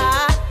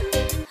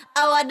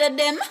 I want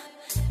them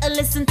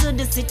listen to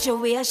the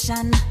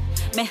situation.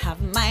 May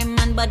have my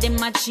man, but him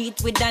a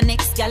cheat with the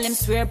next gal. Him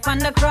swear upon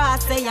the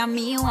cross, say I'm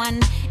me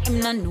one. Him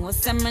no know,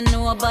 say me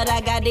know, but I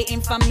got the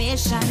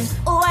information.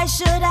 Oh, why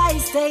should I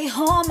stay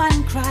home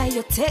and cry?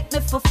 You take me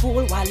for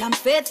fool while I'm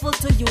faithful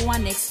to you.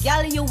 And next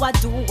gal you a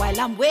do while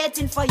I'm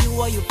waiting for you.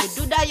 Or you could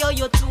do that, yo,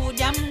 you too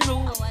damn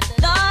rude.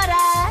 Lord,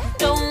 I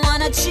don't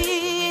wanna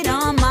cheat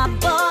on my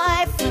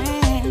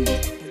boyfriend.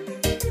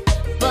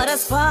 But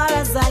as far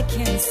as I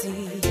can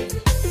see,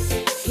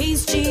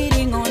 he's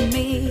cheating on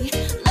me.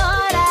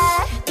 Lord,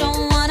 I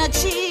don't wanna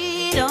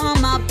cheat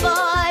on my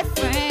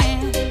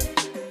boyfriend.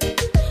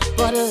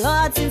 But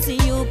Lord, since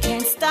you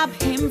can't stop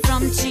him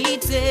from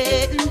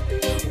cheating,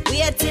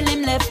 wait till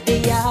him left the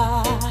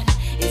yard.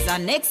 Is our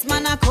next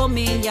man a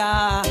coming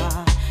yard?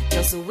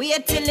 Just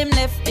wait till him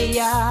left the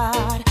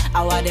yard.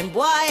 I want them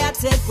boy I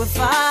take with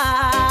far.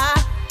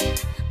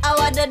 I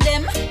want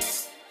them.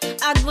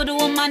 A good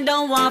woman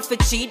don't want to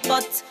cheat,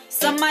 but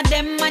some of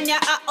them man ya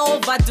are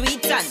overdo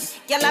it. And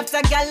girl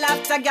after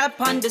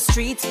girl on the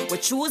street. We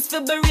choose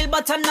to be real,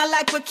 but I'm not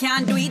like we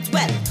can't do it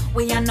well.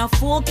 We are no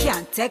fool,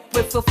 can't take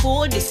we for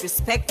fool.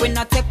 Disrespect we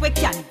not take, we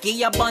can't give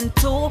you bun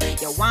too.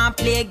 You want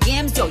play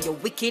games, yo, you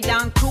wicked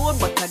and cruel,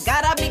 but I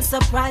got a big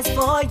surprise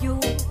for you.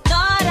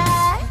 Lord,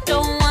 I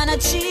don't wanna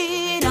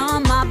cheat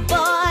on my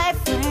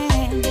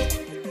boyfriend,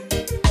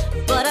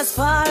 but as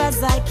far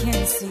as I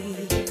can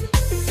see,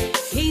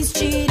 he's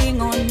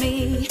cheating on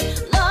me.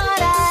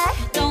 Lord, I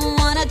don't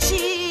wanna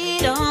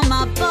cheat on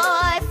my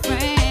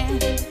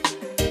boyfriend.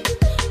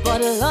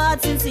 But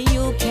Lord, since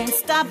you can't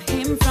stop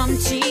him from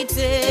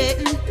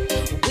cheating,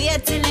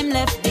 wait till him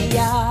left the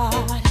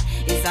yard.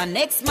 Is our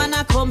next man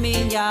a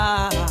coming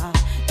yard?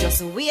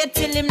 Just wait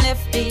till him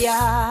left the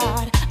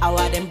yard. I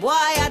want them boy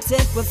I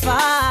take with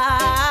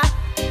far.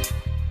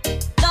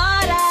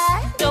 Lord,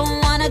 I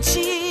don't wanna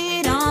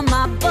cheat on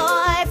my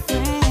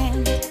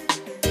boyfriend.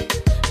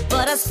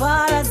 But as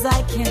far as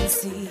I can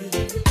see,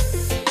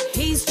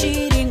 he's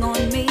cheating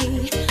on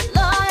me.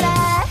 Lord,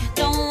 I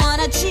don't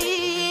wanna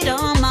cheat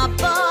on my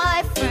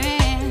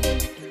boyfriend.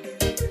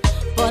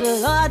 But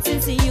Lord,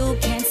 since you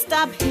can't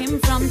stop him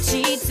from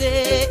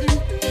cheating,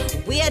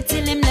 wait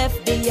till him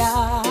left the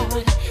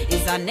yard.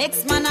 Is our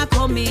next man a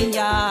coming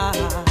yard?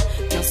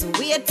 Just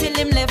wait till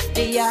him left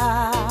the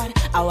yard.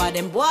 I want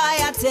them boy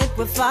I take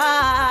with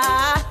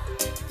far.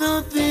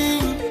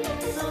 Nothing.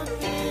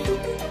 Yeah.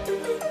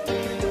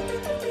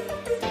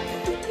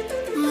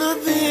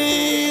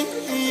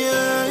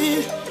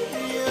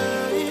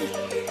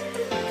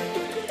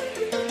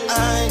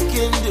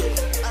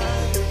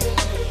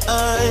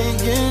 I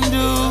can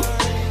do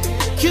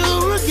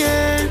cure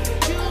again.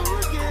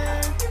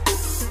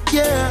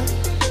 Yeah,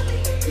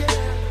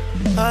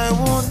 I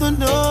want to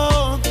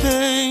know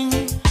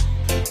things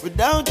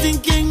without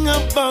thinking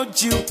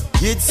about you.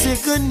 It's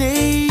second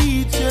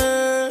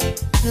nature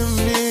to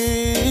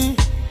me.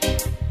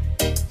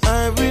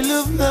 I will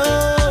love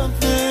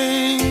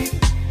nothing.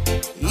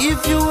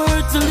 If you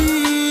were to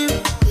leave,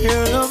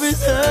 your love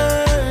is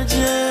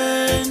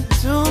urgent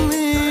to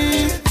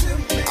me.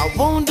 I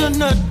won't do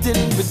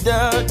nothing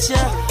without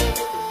you.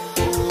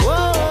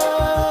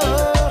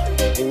 Whoa,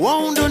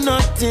 won't do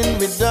nothing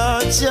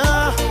without you.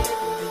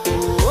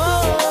 Whoa,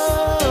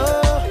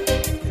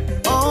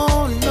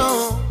 oh no.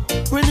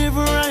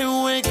 Whenever I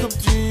wake up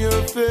to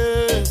your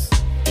face,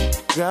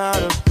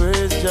 gotta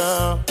praise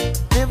you.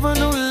 Never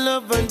knew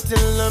love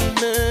until I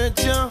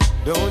met you.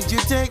 Don't you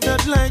take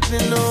that lightly,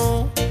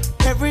 no.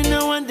 Every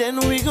now and then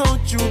we go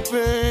through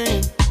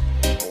pain.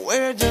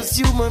 We're just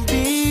human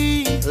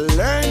beings,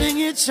 learning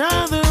each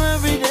other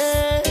every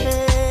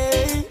day.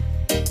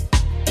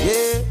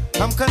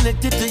 I'm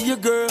connected to you,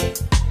 girl.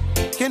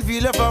 Can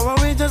feel your power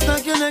away just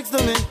like you're next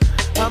to me.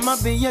 I'ma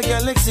be your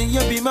galaxy, you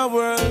be my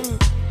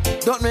world.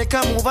 Don't make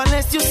a move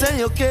unless you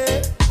say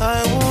okay.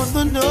 I want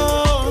to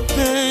know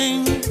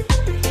things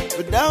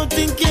without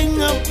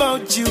thinking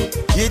about you.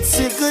 It's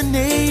second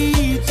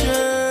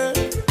nature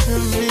to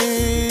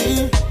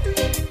me.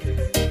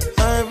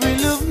 I will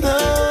love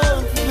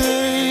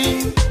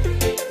nothing.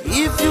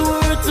 If you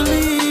were to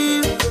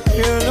leave,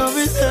 your love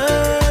is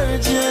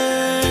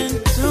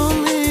urgent to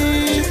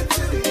me.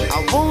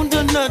 I won't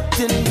do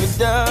nothing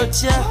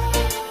without you.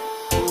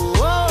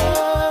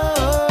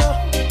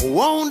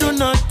 Won't do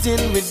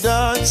nothing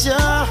without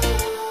ya.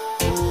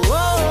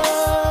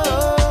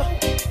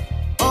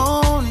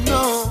 Oh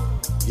no,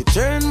 you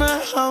turn my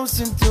house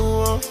into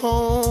a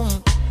home.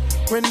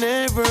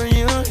 Whenever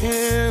you're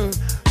here,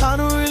 I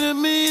don't really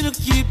mean to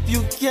keep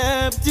you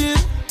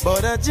captive,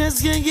 but I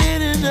just can't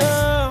get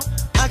enough.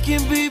 I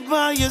can be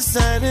by your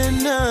side at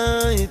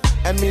night.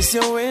 I miss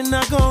you when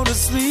I go to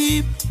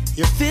sleep.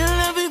 You fill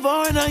every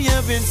void I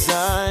have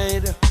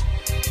inside.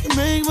 You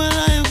make my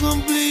life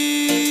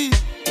complete.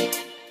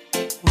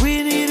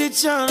 We need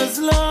each other's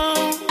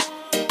love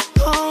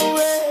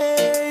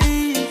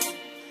always.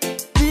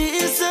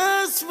 This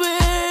us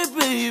way,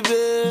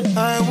 baby.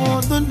 I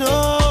want to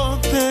know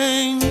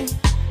things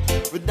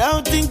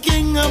without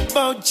thinking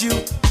about you.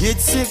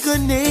 It's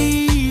second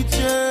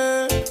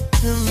nature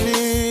to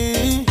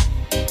me.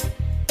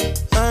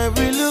 I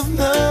will love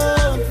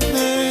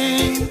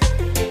nothing.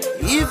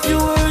 If you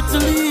were to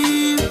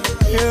leave,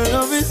 your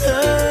love is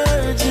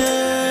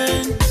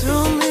urgent to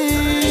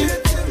me.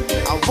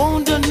 I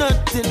won't do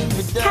nothing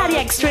without.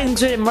 Cardiac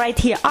Strings Rhythm right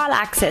here, all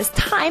access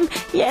time.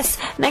 Yes,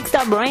 next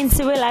up, Rain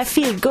Civil, I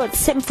Feel Good,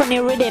 Symphony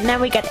Rhythm. Now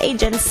we got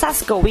Agent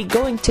Sasko, we're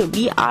going to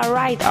be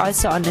alright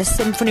also on the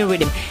Symphony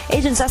Rhythm.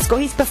 Agent Sasko,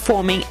 he's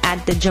performing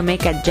at the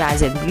Jamaica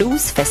Jazz and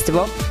Blues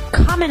Festival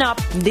coming up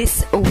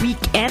this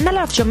weekend. A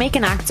lot of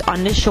Jamaican acts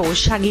on the show: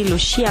 Shaggy,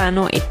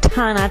 Luciano,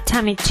 Etana,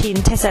 Tammy Chin,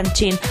 Tessan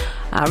Chin,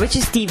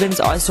 Richie Stevens,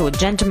 also a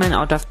gentleman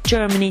out of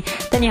Germany.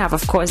 Then you have,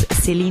 of course,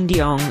 Celine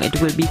Dion.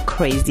 It will be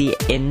crazy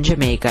in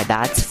Jamaica,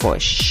 that's for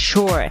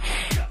sure.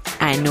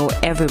 I know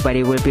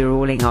everybody will be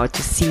rolling out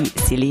to see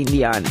Celine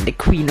Dion, the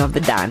queen of the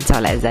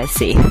dancehall, as I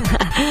say.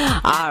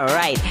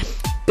 Alright,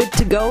 good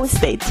to go.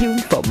 Stay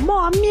tuned for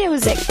more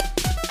music.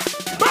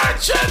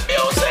 Merchant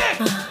music!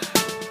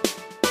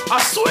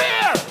 I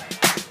swear!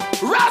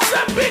 Ras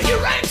and Biggie,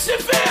 Rain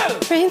Civil!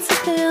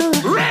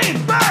 Rain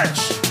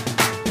Birch!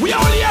 We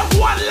only have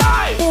one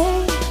life!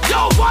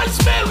 Yo,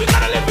 voicemail, we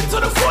gotta live it to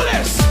the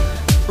fullest!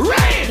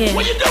 Rain,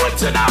 what you doing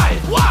tonight?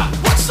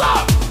 What's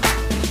up?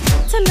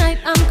 Tonight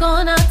I'm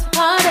going out to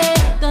party.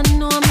 Don't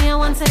know me, I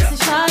want sexy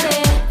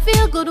shawty.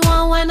 Feel good,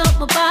 want wind up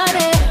my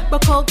body.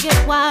 Broke out,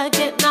 get wild,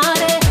 get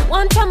naughty.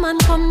 Want a man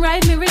come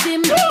ride me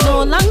rhythm.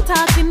 No long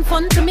talking,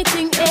 fun to me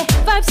thing, eh.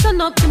 Vibes turn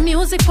up, the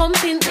music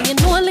pumping. And you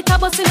know like a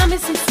bus in my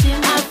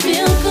system. I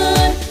feel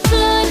good,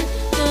 good,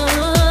 good.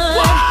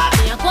 What?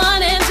 Me, I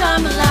wanna enjoy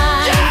my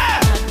life. Yeah.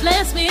 God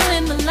bless me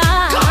in my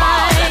life. Come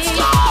on, let's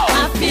go.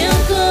 I feel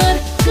good,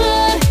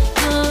 good,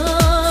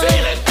 good.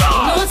 Feeling good.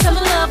 You know some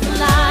love my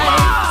life.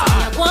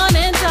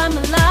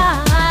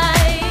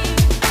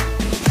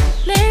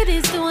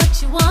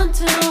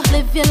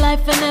 Live your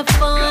life and have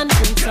fun.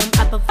 Drink some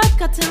apple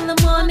vodka till the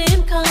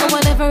morning comes. Or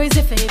whatever is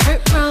your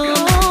favorite rum.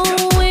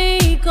 Oh,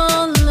 we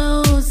gon'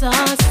 lose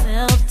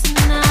ourselves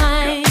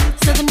tonight.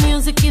 So the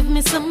music give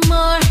me some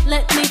more.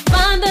 Let me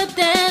find the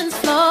dance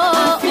floor.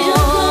 I feel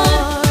good,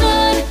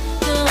 good,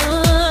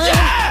 good.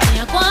 Yeah. Me,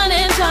 I wanna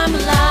enjoy my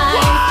life.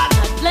 What?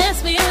 God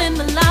bless me in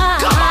my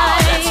life. Come on,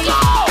 let's go.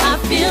 I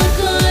feel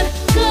good,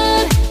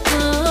 good,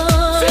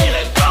 good.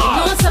 Feeling good. You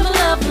know some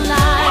love my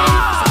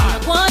life. So I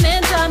wanna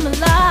enjoy my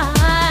life.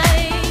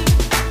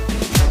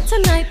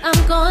 Tonight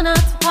I'm going out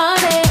to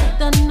party.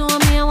 Don't know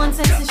me, I want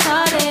sexy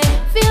shawty.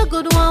 Feel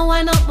good, want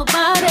wind up my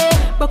body.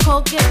 Broke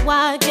out, get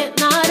wild, get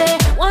naughty.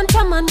 Want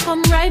a man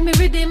come ride me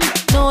rhythm.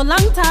 No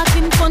long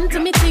talking, fun to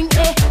me thing,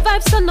 eh.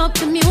 Vibes turn up,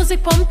 the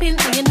music pumping.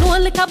 And you know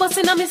like a bus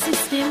in my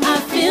system. I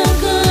feel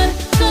good,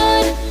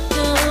 good,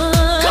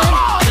 good. Come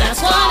on,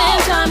 let's I wanna go.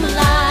 enjoy my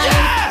life.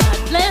 Yeah.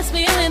 God bless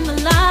me in my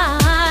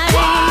life.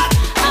 What?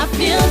 I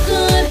feel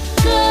good,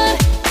 good,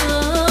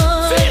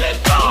 good. Feeling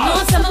good. You know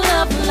some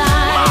love my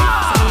life.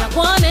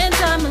 Wanna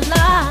enjoy my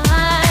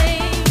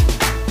life.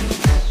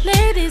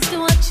 Ladies, do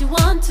what you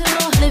want to.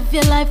 Live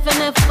your life and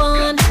have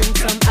fun. Drink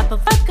some apple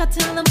vodka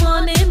till the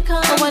morning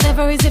comes. Or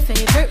whatever is your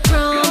favorite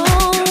rum.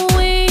 Oh,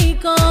 we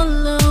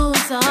gon'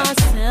 lose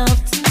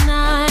ourselves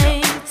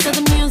tonight. So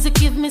the music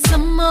give me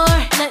some more.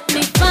 Let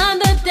me find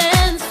the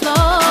dance floor.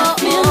 I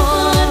feel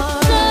good,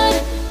 good,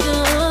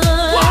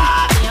 good. What?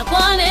 Me, I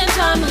wanna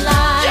enjoy my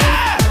life.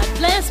 Yeah. God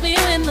bless me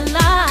in my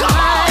life. Come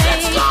on,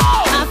 let's go.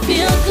 I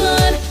feel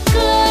good,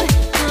 good.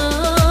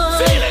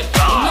 Feeling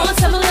good. You know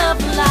some love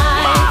my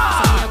life.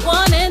 So I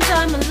wanna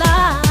enjoy my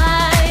life.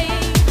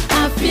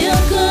 I feel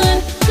good,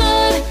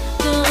 good,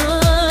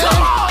 good.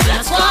 Come on,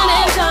 let's I wanna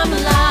go. enjoy my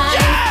life.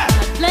 Yeah.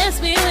 God bless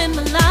me in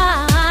my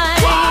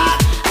life. What?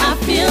 I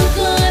feel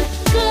good.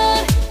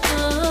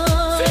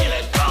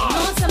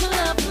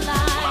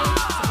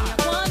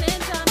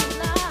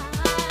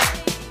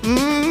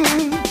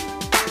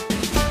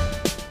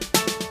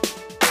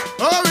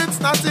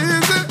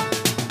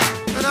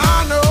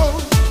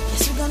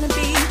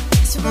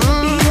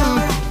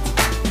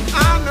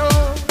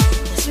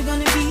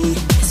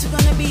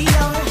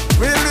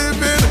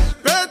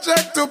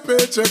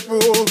 paycheck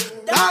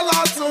move.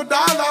 Dollar to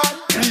dollar.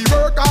 We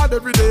work hard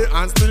every day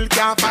and still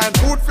can't find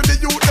food for the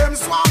youth them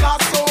swallow.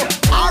 So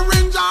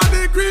orange or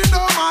the green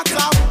no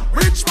matter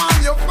which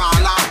man you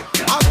follow.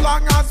 As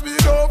long as we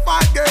don't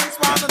fight against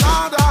one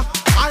another,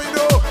 I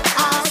know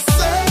I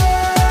say,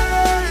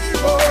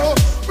 oh,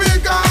 we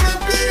gonna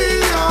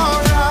be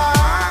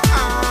alright.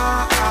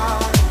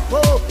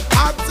 Oh,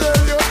 I tell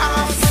you I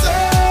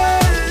say,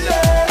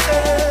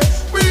 yeah,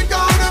 we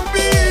gonna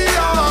be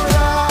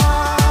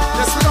alright.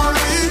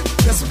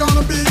 Yes, we're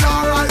gonna be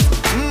alright.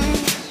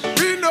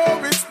 We know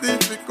it's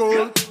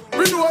difficult.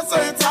 We know so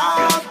it's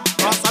hard.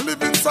 Cause I'm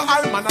living so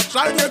high, man, I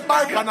try to get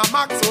back and I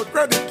max out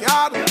credit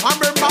card. I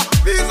remember,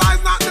 visa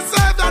is not the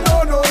savior,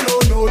 no,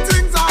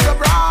 things are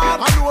abroad.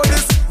 I know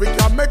this, we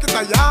can make it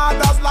a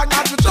yard as long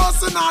as we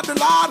trust in the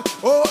Lord.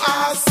 Oh,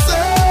 I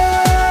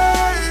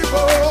say,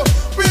 oh,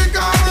 we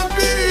gonna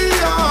be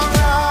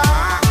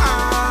alright.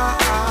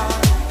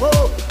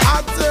 Oh,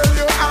 I tell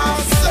you, I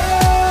say,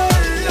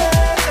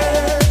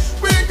 yeah,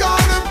 we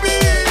gonna be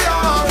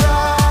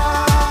alright.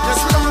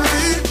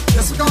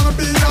 Yes, we're gonna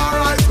be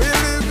alright. We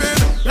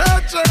living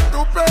paycheck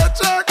to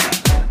paycheck,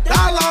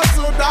 dollar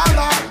to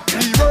dollar.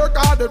 We work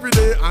hard every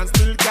day and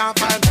still can't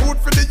find food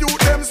for the youth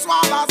them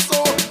swallow. So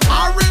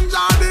orange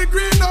or the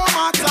green no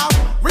matter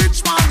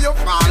which man you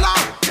follow.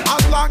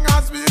 As long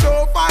as we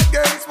don't fight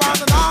against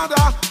one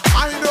another,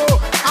 I know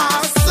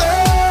I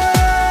say,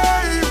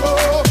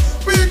 oh,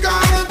 we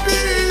gonna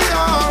be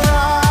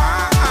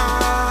alright.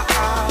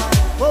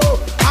 Oh,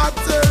 I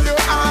tell you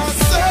I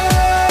say,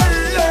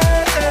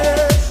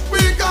 yeah,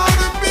 we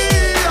gonna be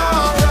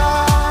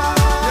alright.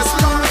 Yes,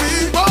 we're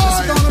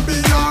gonna be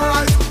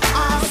alright.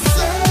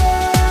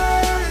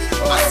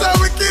 I say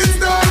we kids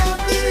gonna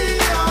be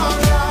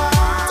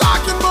alright.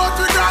 Talking about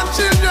we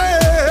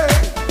grandchildren.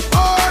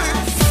 Oh,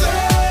 it's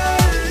say,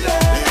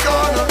 we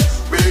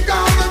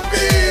gonna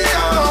be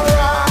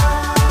alright.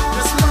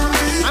 Yes, we're gonna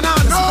be. And I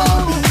know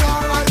we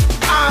alright.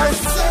 I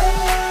say,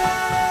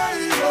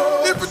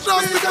 if we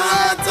trust the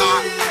Creator,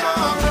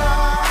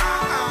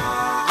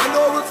 I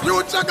know the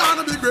future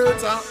gonna be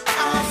greater. I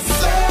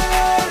say,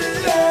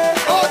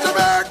 oh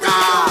Jamaica,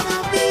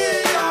 be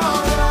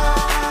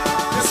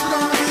alright. Yes, we're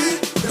gonna be.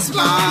 Yes, we're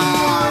gonna be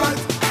alright.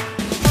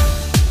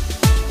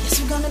 Yes,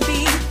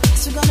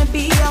 we're gonna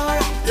be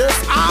alright. Yes,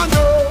 I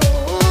know.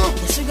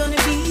 Yes,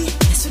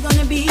 we're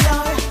gonna be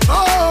alright.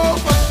 Oh,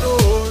 for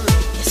sure.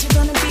 Yes,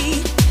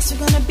 we're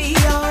gonna be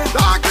alright.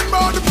 Talking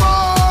about the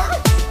poor.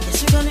 Yes,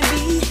 we're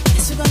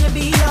gonna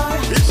be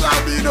alright. It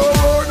shall be no.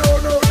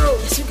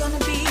 Yes, we're gonna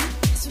be.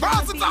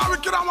 Pass the time, we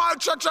can have my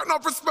check, no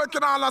respect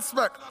in all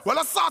aspect. Well,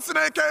 Assassin,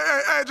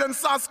 aka Agent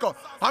Sasko,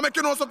 I'm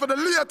making also for the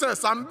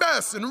latest and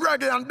best in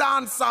reggae and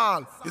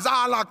dancehall. It's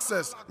all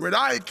access with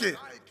Heike.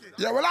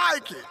 Yeah, we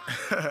like it.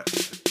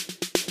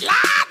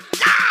 Lord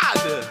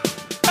God!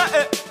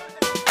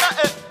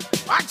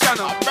 Watch out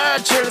now.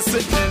 Bird chill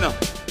sitting in.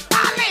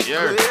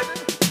 Yeah.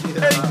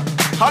 Hey,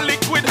 a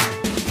liquid.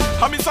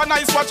 I miss a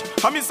nice watch.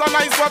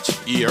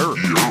 Here.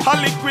 A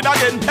liquid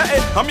again.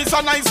 Hey, I miss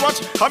a nice watch.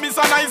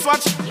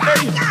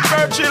 Hey,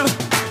 bird chill.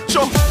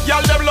 Show.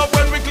 Y'all develop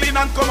when we clean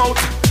and come out.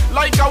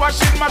 Like a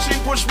washing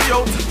machine push me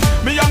out.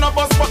 Me and a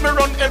bus but me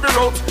run every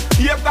road.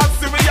 Here that's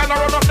the way and I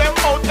run up them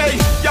out. Hey,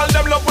 y'all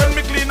develop when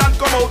we clean and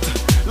come out.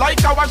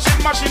 Like a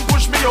washing machine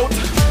push me out.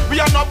 We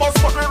are no bus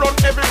but we run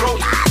every road.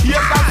 Here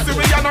that's the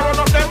way and I run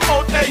up them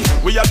out. Hey,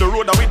 we are the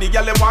road that with the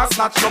girl them want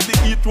snatch up the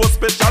heat was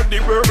special. The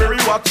Burberry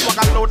watch swag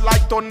a loud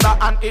like thunder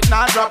and it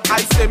not drop.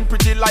 Ice them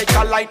pretty like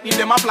a lightning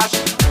them a flash.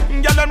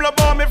 Girl them love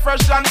how me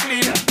fresh and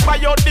clean.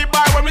 Buy out the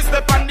bar when we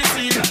step on the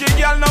scene. Give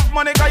girl enough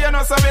money 'cause you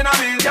know something I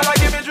mean. Girl I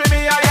give it to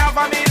me I have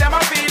a me them a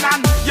feel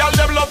and y'all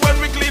develop when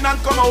we clean and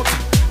come out.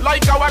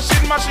 Like a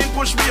washing machine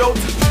push me out.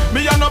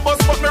 Me and no bus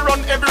but me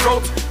run every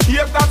road.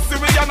 Here that's the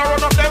way and I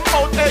run up them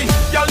out. Hey,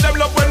 y'all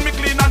develop when we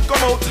clean and come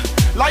out.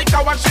 Like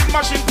a washing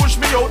machine push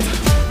me out.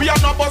 We are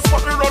no bus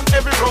but we run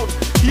every road.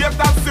 Here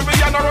that's the way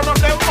and I run up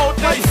them out.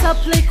 Hey, What's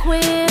up,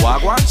 liquid?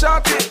 Wagwan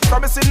shorty,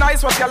 promising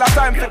nice what y'all have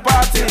time to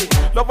party.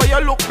 Love how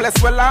you look,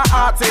 blessed well and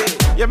hearty.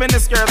 You mean the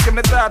skirts, give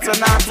me thoughts and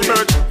naughty.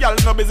 Y'all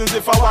no business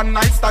if a one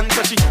night stand.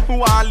 So she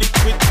want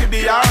liquid to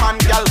be her man.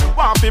 Y'all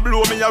want to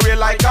blow me away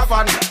like a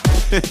fan.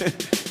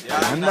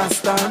 I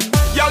understand.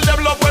 Y'all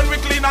develop when we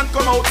clean and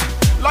come out.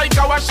 Like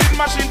a washing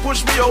machine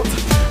push me out.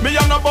 Me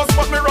and no bus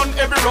but me run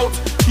every road.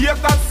 Here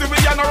that's the way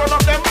and I run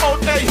up them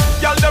out. Hey,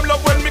 y'all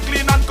develop when we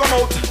clean and come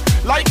out.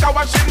 Like a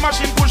washing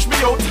machine push me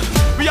out.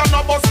 We are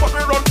no bus but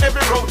we run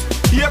every road.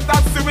 Here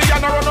that's the way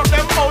and I run up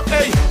them out.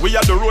 Hey, we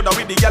are the road that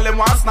with the girl them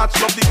want snatch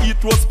up the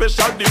heat was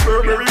special. The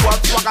Burberry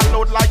watch swag a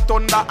loud like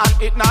thunder and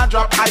it not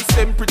drop. Ice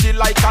them pretty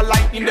like a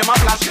lightning them a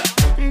flash.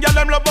 Girl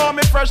them love how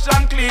me fresh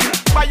and clean.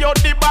 Buy out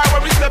the bar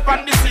when we step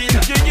on the scene.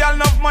 Give girl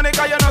enough money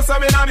 'cause you know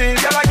something I mean.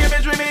 Girl I give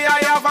it to me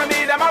I have a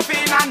me them a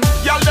feel and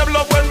y'all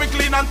develop when we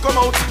clean and come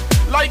out.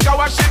 Like a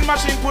washing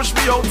machine push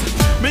me out.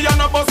 Me and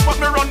no bus but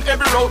me run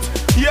every road.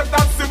 Here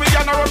that's the way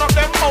and I run up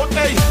them out.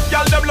 Hey,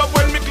 y'all develop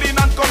when we clean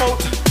and come out.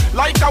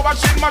 Like a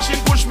washing machine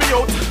push me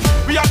out.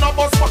 We are no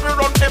bus but we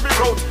run every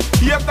road.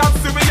 Yes, that's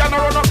the way and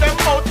run up them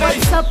out.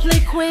 What's up,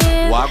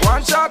 Liquid? Walk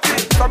one shorty.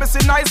 So me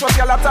see nice what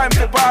y'all have time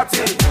to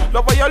party.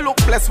 Love how you look,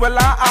 bless well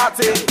and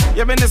hearty.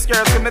 You mean the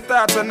skirt in the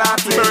thoughts and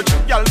naughty.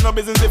 Y'all no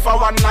business if I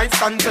one night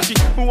stand. She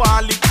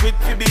want liquid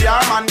to be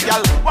our man.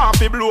 Y'all want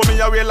to blow me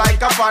away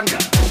like a fan.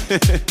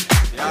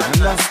 You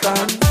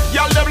understand?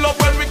 Y'all develop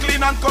when we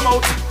clean and come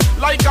out.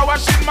 Like a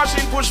washing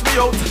machine push me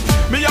out.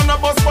 Me and a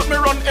bus but me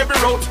run every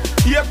route.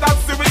 Yeah,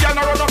 that's the way and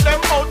I run up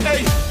them out.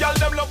 Hey, y'all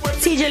develop when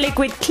CJ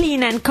Liquid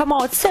clean and come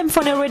out.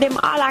 Symphony Rhythm,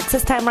 all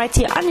access time right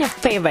here on your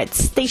favorite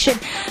station.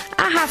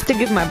 I have to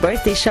give my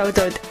birthday shout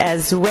out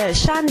as well.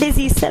 Sean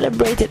Dizzy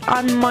celebrated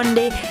on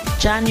Monday,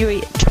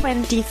 January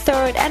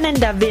 23rd, and in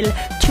Daville,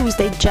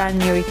 Tuesday,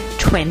 January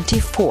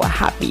 24th.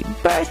 Happy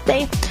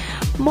birthday.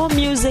 More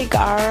music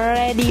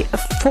already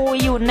for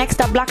you. Next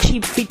up, Black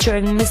Sheep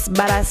featuring Miss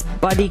Badass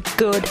Body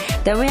Good.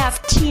 Then we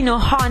have Tino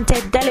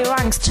Haunted, Deli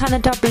Ranks, Turn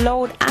It Up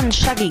Loud, and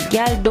Shaggy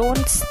Girl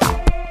Don't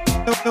Stop.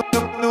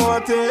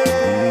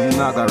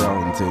 Not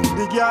around thing.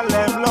 The girl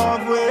them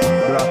love way.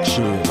 Black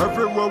Sheep.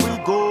 Everywhere we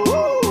go,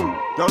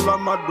 y'all are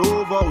mad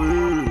over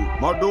way.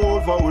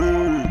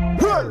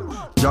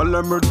 Y'all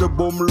let me the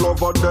bum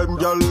lover them,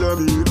 y'all let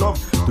me love.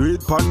 Do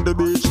it pon the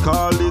beach,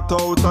 call it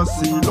out a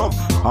sea love.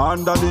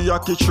 Under the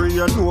yaki tree,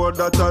 you know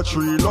that a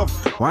tree love.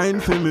 Wine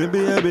for me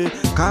baby,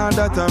 call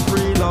that a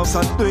free love.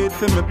 So do it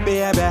for me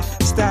baby,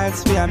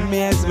 starts for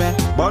amaze me.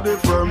 Body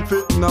firm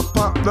fit, no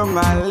pop down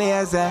and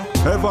lazy.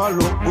 Ever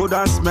look good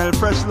and smell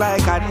fresh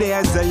like a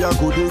daisy. You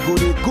goody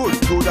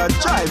good a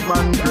drive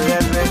man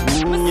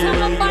crazy. Me say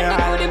my body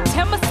good, him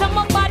tell me say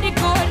my body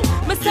good.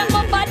 Me say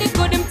my body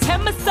good, him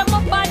tell me say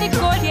my body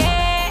good,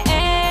 yeah.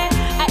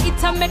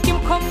 I make him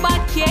come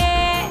back,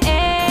 yeah.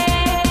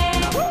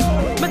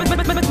 Me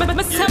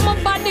say my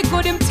body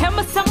good, him tell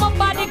me say my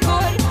body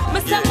good. Me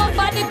say my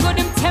body good,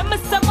 him tell me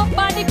say my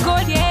body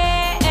good,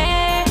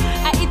 yeah.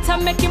 I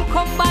make him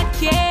come back,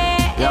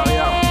 yeah.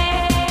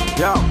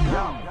 Yo.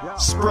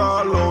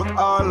 Sprawl out,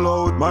 all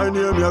out. My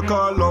name you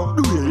call out.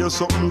 Do you hear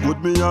something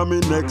good? Me and me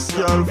next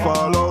girl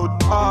fall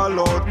out. All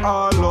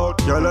out.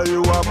 Girl,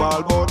 you a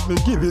ball, but me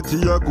give it to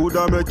you good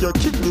and make you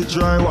kick the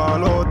dry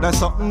wall out. There's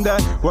something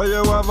there where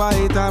you ever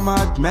hit a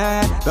mad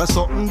man. There's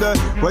something there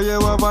where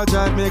you ever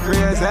drive me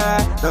crazy.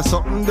 There's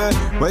something there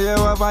where you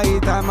ever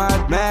hit a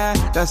mad man.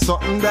 There's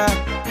something there,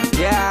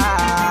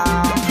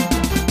 yeah.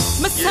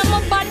 Me say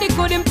my body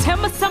good, him tell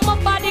me say my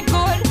body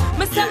good.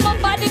 Me say my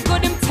body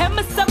good, him tell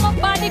me say my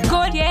body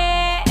good, yeah.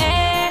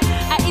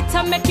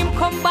 I make him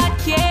come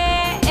back,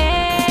 yeah.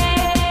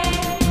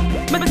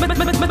 Me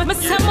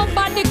say my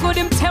body good,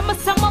 him tell me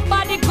say my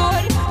body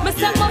good. Me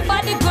say my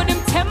body good, him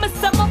tell me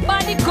say my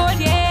body good,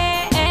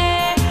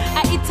 yeah.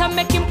 I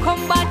make him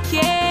come back,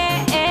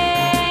 yeah.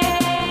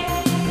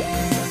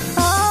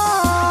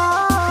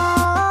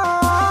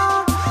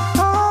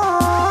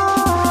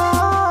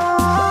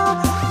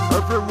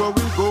 Everywhere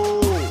we go,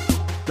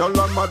 y'all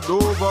are mad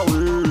over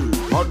way.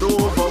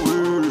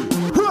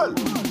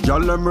 Y'all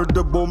let me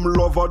the bum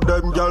lover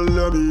them, y'all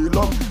let me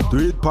love. Do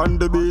it pon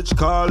the beach,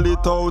 call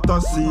it out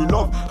a sea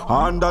love.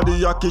 Under the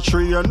yaki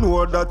tree, you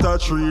know that a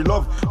tree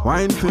love.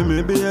 Wine for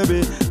me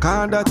baby,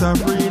 call that a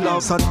free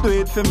love. So do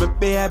it for me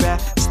baby,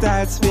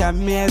 starts for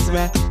amaze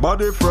me.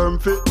 Body firm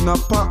fit, no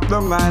pop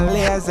down and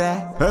lazy.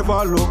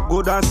 Ever look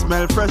good and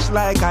smell fresh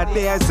like a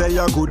daisy.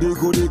 You goody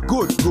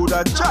good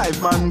a drive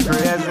man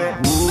crazy.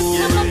 Me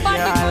say my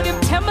body good,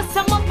 him tell me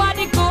say my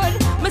body good.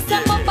 Me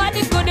say my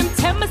body good, him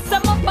tell me say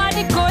my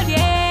body good,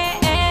 yeah.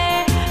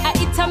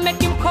 I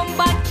make him come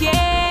back,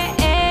 yeah.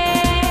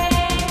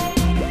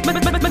 Me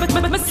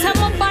say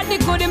my body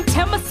good, him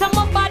tell me say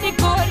my body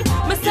good.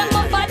 Me say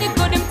my body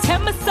good, him tell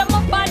me say my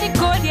body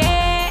good,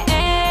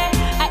 yeah.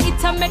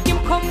 I make him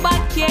come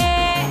back,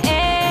 yeah.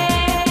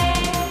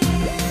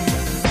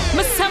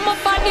 Me say my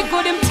body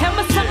good, him tell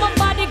me say my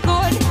body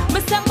good. Me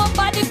say my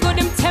body good,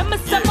 him tell me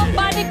say my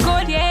body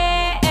good,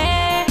 yeah.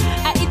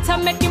 I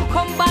make him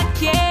come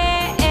back,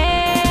 yeah.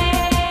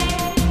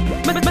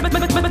 Me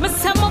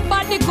say my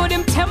body good,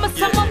 him tell me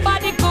say my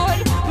body good.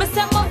 Me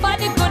say my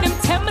body good, him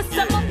tell me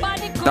say my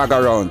body good. Tag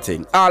around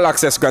thing. All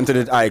access granted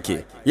it,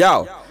 Heike.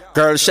 Yo,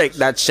 girl, shake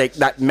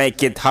that,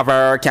 make it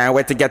hover. Can't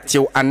wait to get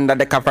you under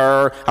the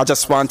cover. I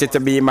just want it to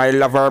be my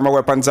lover. My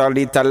weapons are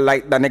little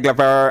light than a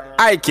glover.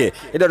 Heike, you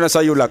don't know so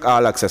you like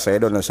all access. You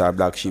don't know so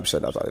Black Sheep so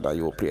that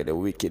you play the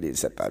wicked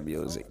set of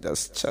music.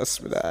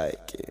 Just with the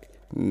Heike.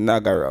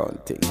 Nag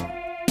around thing.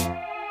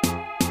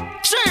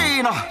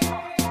 Gina!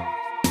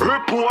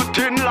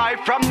 Reporting live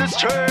from the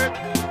street.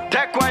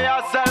 Take away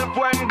yourself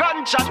when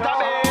gunshot a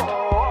beat.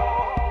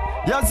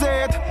 You see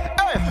it?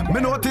 Hey,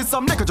 me notice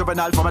some nigga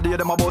juvenile from a day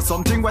them about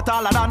something wet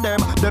taller than them.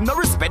 Them no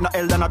respect no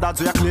elder no dad,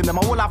 so you claim them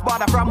a whole half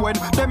border from when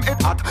them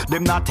it hot.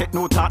 Them not take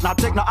no thought, not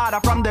take no order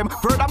from them.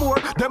 Furthermore,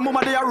 them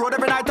mama they a road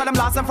every night and them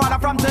last and father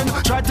from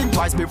 10. Try think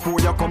twice before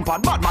you come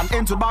on. Bad man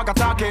into bag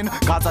attacking.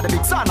 Cause of the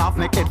big sun off,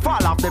 make it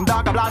fall off. Them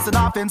dog a blasting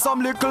off in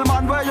some little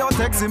man where you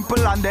take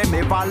simple and them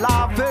never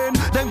laughing.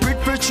 Them quick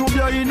fish shoot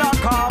you in a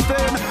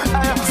coffin.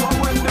 Hey, so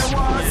when they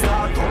want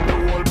start up, the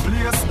whole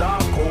place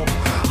dark up.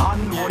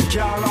 And one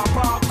car a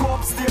park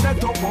up, stay the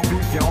top of it.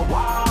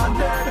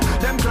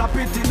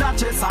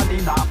 chest and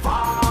in a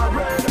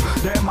forehead.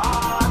 Them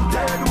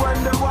haunted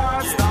when the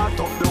war start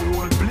up, the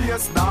whole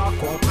place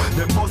dark up.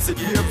 Them bust it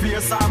their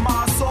face and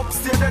mass up,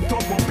 stay the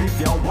top up if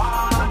you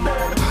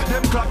wanted.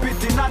 Them clap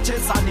it in a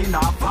chest and in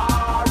a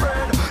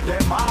forehead.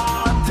 Them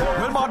haunted.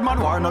 Well, bad man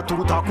war not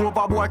to talk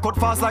over, boy cut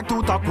fast like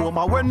to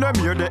Tacoma. When them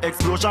hear the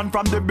explosion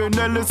from the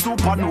Benelli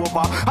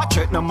supernova, I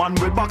check the man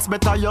with box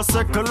better you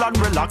circle and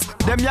relax.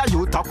 Them ya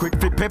youth a quick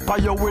fit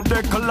pepper you with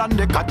the call and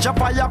they catch a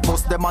fire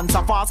bust them and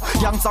so fast.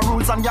 Gangsta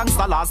rules and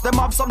gangsta laws, them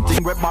have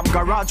something with Bob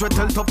Garage. We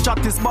tell tough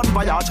chat is bon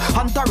voyage.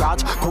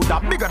 Entourage,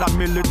 coulda bigger than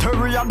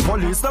military and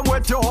police. Them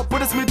wet you up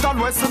with the Smith and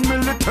Wesson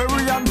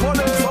military and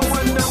police. So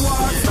when the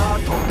war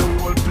start up, the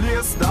whole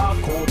place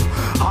dark up.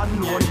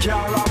 And no one care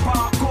a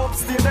park up,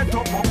 stay the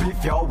top up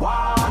if you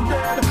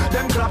wanted.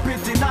 Them clap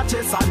it in a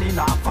chest and in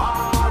a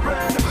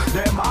forehead.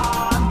 Them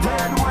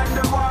haunted when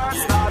the war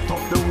start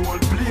up, the whole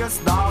place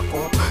dark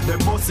up. Them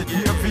bust it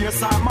their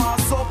face and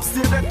mass up,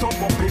 stay the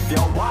top up if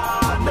you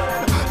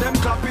wanted. Them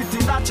clap it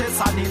in a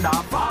chest and in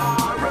a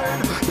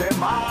forehead. Them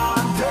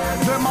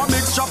haunted. Them a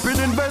big shopping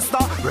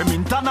investor,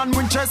 Remington and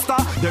Winchester.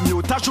 Them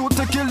youth a shoot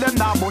to kill them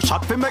now, but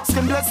shot for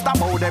Mexican blessed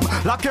about them.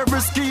 Like every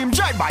scheme,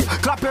 drive by,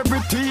 clap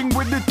everything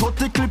with the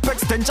 30 clip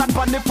extension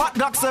pan the fat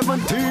Glock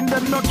 17.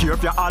 Them no care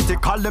if your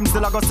article, them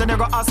still a go send you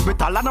go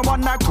hospital. And a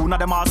one or two of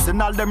them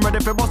arsenal, them ready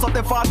for bust up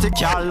the 40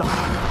 cal.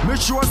 Me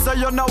sure say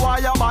you know why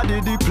your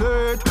body the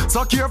plate.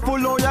 So careful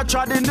how you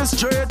tread in the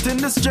straight, in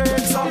the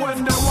straight. So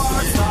when the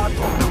war start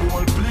up, the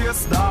whole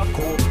place dark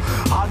up.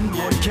 And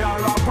no care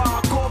a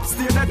park up,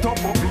 stay the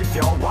top up if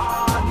you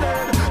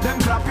wanted. Them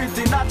clap it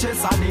in a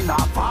chest and in a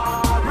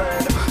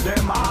forehead.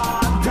 Them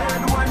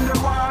haunted when the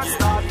war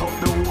start up,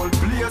 the whole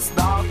place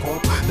dark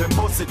up. Them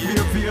bust it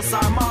their face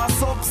and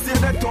mass up, stay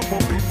the top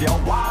up if you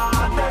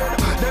wanted.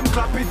 Them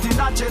clap it in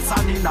a chest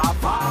and in a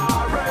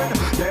forehead.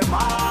 Them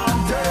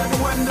haunted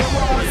when the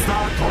war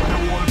start up, the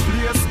whole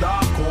place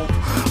dark up.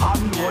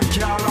 And no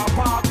care a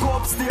park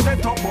up, stay the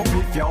top up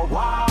if you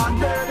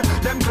wanted.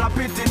 Them clap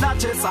it in a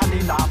chest and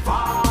in a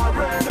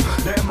forehead.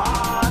 Them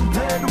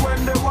haunted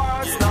when the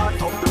war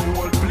start up, the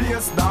whole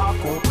place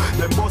dark up.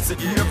 Them bust it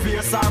their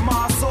face and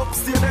mass up,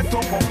 stay the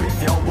top up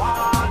if you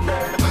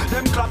wanted.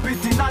 Them clap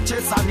it in a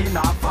chest and in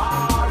a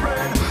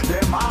forehead.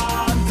 Them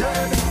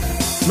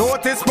haunted.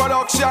 Notice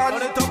production.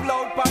 Turn it up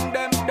loud pan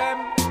them.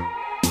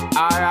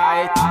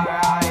 Alright.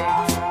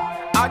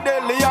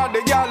 Adele and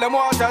the girl them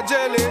want a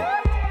jelly.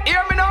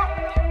 Hear me now?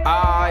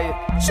 Aye.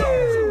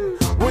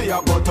 We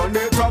are got on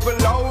the travel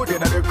loud in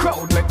the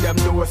crowd. Make them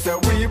know say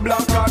we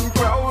black and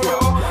proud.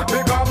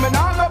 Because me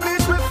nah go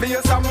bleach me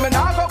face and me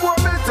nah go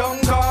burn me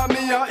tongue. Call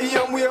me a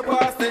ear way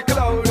past the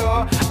cloud.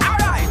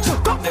 Alright,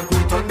 come them we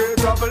on the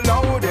travel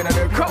loud in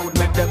the crowd.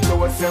 Make them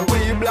know say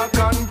we black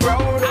and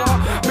proud.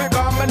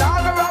 Because me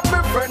nah go rob me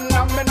friend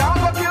and me nah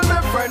go kill me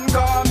friend.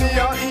 Call me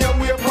a ear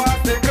way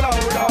past the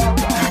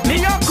cloud.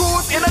 Me a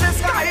cruise in the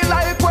sky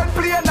like when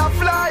plane a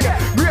fly.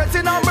 Great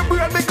in on me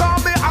brain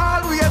because me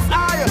always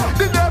high.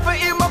 The devil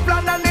in my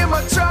plan and him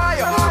a try.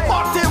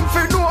 But him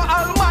fi know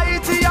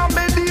almighty and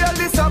me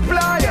daily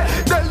supply.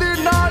 The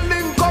lean all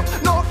link up,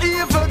 no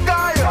evil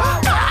guy.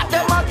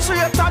 Them a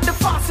traitor, the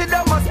fussy,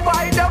 them a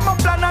spy. Them a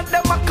plan and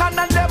them a con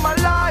and them a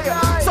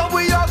lie. So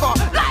we a go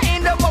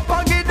line them up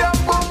and give them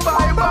boom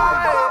bye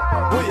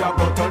bye. We a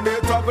go turn the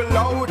travel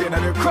loud in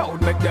the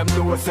crowd. Make them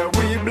know say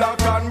we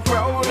black and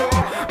proud.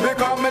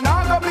 Because me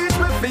nah go bleach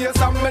me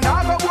face and me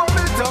nah go burn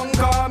me tongue.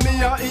 Call me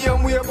a ear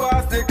way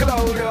past the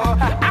cloud.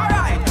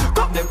 Alright,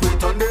 come them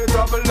quit on the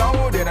travel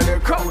loud in the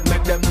crowd.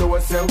 Make them know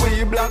say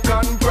we black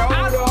and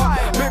proud.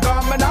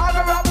 Because me nah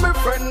go rob me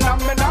friend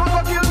and me nah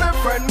go kill me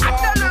friend.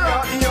 Call me a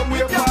ear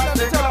way past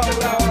the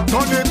cloud.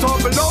 Turn it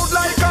up loud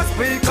like a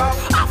speaker.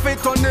 Half it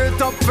turn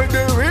it up for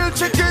the real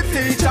tricky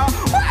teacher.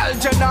 Well,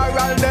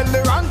 general then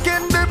the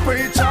ranking the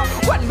preacher.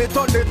 When me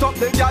turn it up,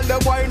 the gyal the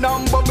wine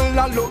and bubble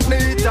and look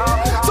neater.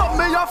 So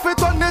me have to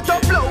turn it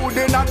up loud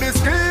in a the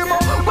scheme.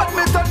 When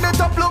me turn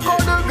it up, look how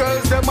the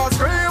girls them a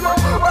scream.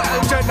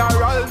 Well,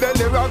 general the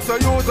lyrics so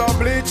use a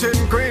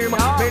bleaching cream.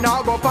 Me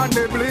now go on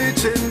the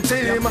bleaching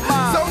team.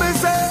 So me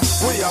say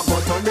we are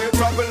got on the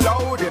travel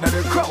loud in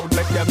the crowd.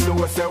 Make them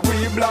know say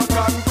we black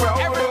and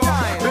proud.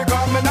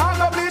 Because me now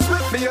go bleach me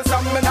face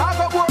and me now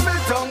go burn me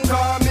tongue.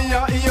 Call me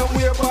a ear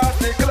way past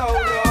the cloud.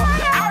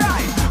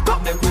 Alright,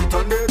 come them quit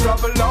on the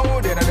travel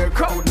loud in the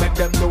crowd. Make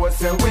them know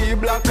say we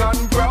black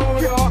and proud.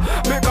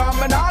 Because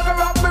me now go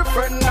rob me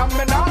friend and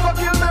me now go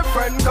kill me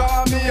friend.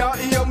 Call me a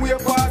ear way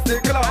past the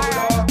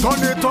cloud.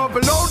 Turn it up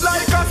loud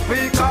like a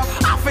speaker.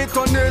 Half it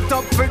turn it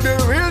up for the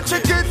real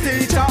tricky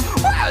teacher.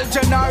 Well,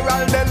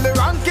 general then the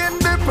ranking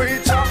the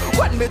preacher.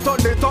 When me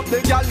turn it up,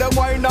 the gyal them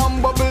wine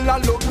and bubble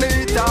and look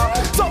neater.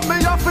 So me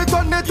have to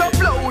turn it up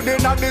loud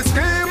in a the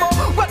scheme.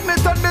 When me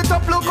turn it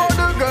up, look how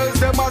the girls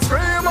them a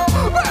scream.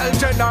 Well,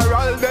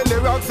 general the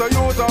lyrics so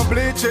use a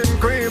bleaching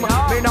cream.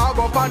 Me now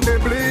go on the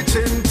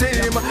bleaching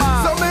team.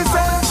 So me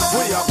say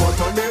we are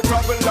got on the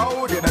travel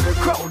loud in the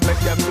crowd.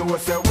 Make them know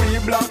say we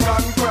black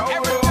and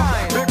proud.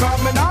 Because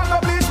me now go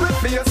bleach me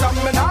face and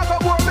me now go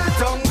burn me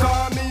tongue.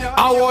 Call me a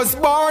I was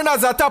born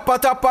as a tapper,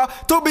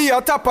 to be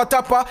a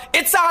tapper.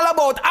 It's all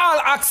about all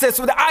access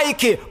with the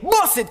Heike.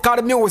 Boss it, cause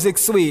the music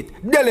sweet.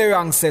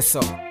 Delirang says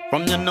so.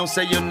 From you know,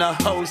 say you know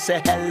how,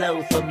 say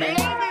hello for me.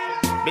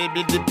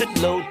 Baby, dip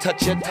it low,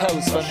 touch your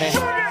toes for me.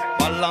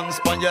 Balance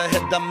on your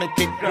head and make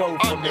it grow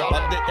for me.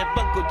 But the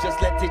ever good,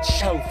 just let it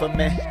show for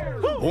me.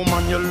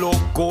 Woman, you look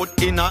good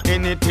in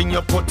anything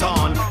you put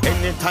on.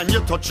 Anytime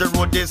you touch the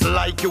road, it's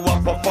like you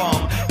are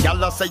perform.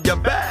 Y'all say you're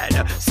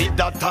bad, see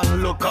that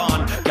and look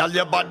on. Y'all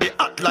your body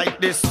act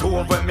like this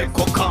stove when me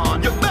cook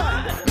on. You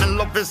bad, me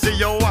love to see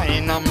you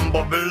wine and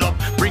bubble up.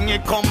 Bring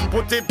it, come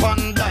put it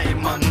on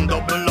diamond,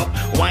 double up.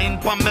 Wine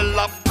pon me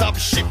laptop,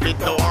 ship it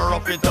or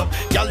up it up.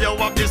 Y'all you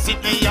have the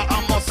city, yeah,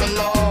 I muscle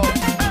up.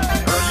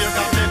 Girl, you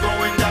got me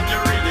going down, you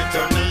really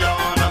turn me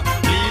on.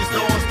 Please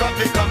don't stop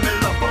it, cause me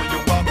love how you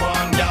walk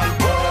on, girl.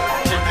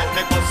 She make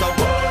me go so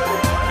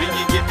good. Will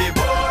you give me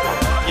boy?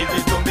 Give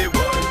it to me,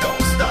 boy,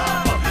 don't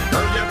stop.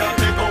 Girl, you got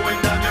me going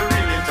down, you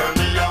really turn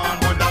me on.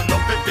 Would I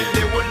love it, feel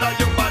the whole of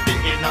your body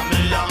in a me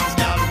arms,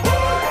 girl.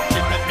 She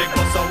make me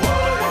go so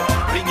good.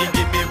 Will you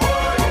give me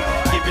boy?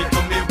 Give it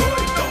to me,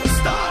 boy, don't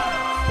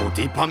stop. Put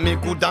it on me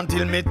good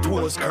until me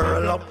toes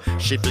curl up.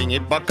 She fling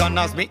it back and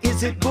ask me,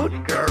 is it good,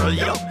 girl?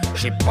 Yo.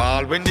 She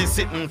ball when they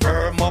sitting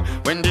firm up.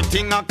 When the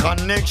thing a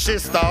connect, she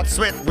start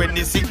sweat when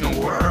they sitting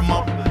warm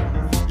up.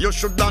 You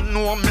shoulda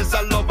know Miss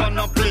a love and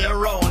a play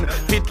around.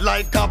 Fit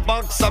like a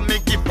box and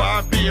make it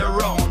her be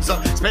rounds.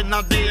 Spend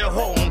a day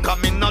home,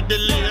 come in a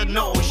delay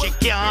no. She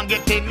can't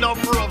get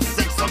enough rough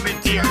sex so me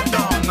tear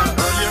down.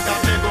 Girl, you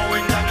got me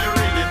going and you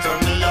really turn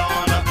me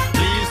on.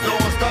 Please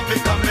don't stop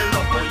it, cause me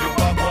love when you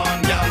walk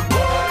on, girl.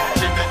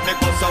 She make me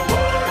go so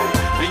hard.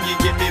 When you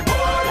give me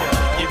boy,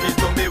 give it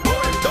to me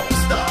boy, don't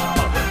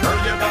stop. Girl,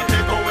 you got me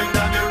going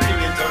and you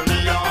really turn me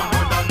on.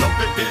 Would I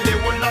love it, feel the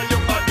whole of your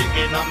body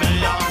in a me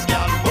arms,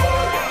 girl.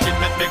 She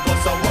make me go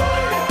so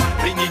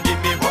hard. When you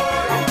give me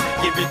boy,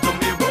 give it to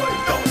me boy,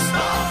 don't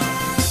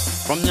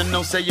stop. From you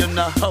know, say you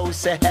know how,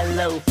 say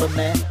hello for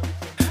me.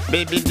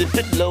 Baby, dip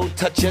it low,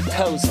 touch your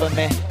toes for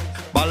me.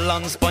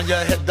 Balance on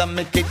your head and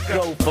make it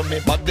grow for me.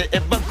 But the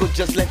ever good,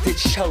 just let it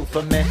show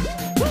for me.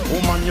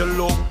 Woman, you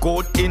look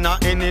good in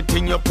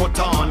anything you put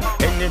on.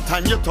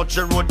 Anytime you touch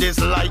the road, it's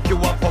like you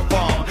are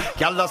perform.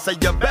 Y'all say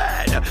you're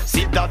bad,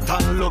 see that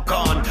and look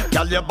on.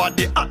 Y'all your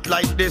body act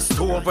like this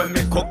stove when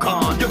me cook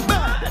on. You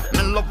bad,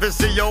 me love to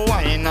see you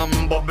wine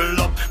and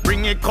bubble up.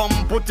 Bring it,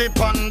 come put it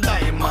on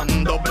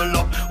diamond, double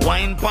up.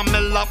 Wine pon me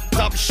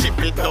laptop, ship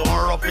it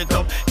or up it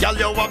up. Y'all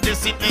you have the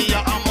city,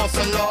 yeah, I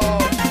muscle up.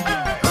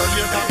 Girl,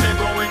 you got me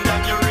going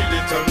down, you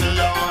really turn me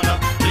on.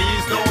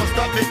 Please don't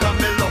stop it, cause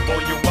me love how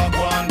you walk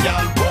on,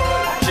 girl.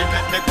 She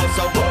make me go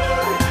so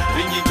good.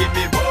 When you give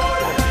me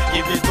boy,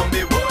 give it to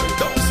me boy,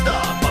 don't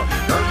stop.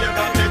 Girl, you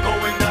got me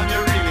going down, you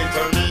really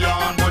turn me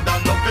on. Would I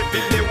love it,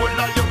 feel the whole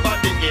of your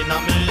body in a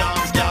me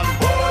arms, girl.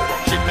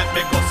 She make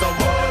me go so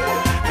good.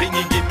 When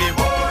you give me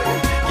boy,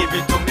 give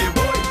it to me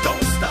boy,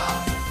 don't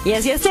stop.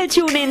 Yes, you're still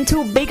tuned in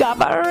to Big Up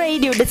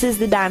Radio. This is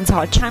the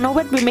Dancehall channel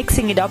where we're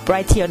mixing it up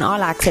right here on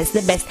All Access,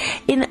 the best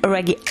in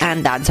reggae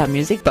and dancehall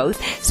music both.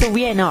 So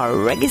we are in our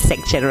reggae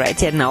section right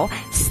here now,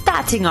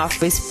 starting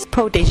off with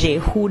Protege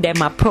Who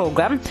Dem a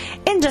program.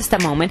 In just a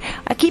moment,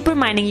 I keep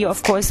reminding you,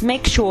 of course,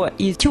 make sure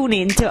you tune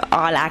in to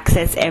All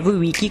Access every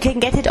week. You can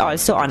get it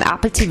also on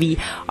Apple TV,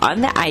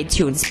 on the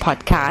iTunes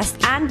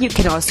podcast, and you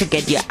can also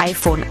get your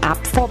iPhone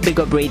app for Big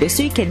Up Radio,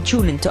 so you can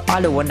tune into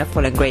all the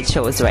wonderful and great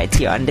shows right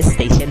here on the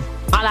station.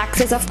 All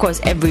Access, of course,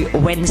 every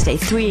Wednesday,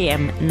 3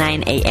 a.m.,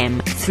 9 a.m.,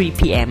 3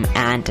 p.m.,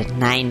 and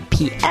 9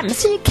 p.m.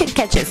 So you can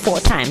catch it 4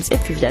 times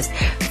if you just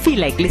feel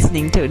like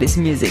listening to this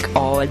music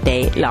all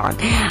day long.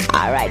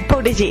 All right,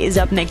 Protege is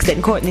up next,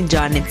 and Courtney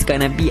John, it's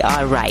gonna be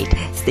all right.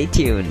 Stay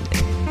tuned.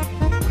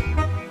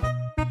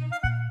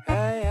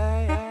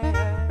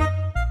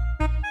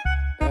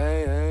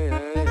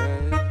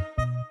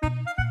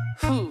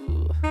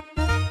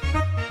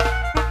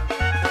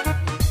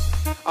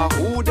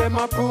 Who them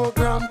a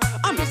program?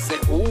 I me say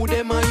who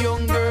them a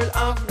young girl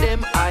of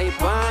them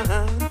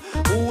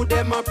iPad. Who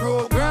them a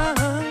program?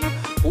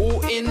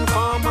 Who in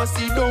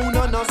pharmacy down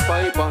on a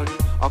spy band?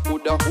 I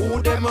coulda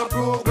who them a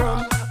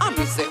program? I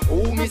me say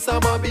who Miss a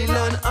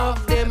Babylon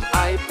of them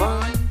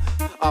iPad.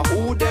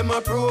 Who them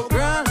a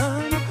program?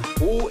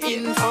 Who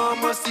in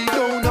pharmacy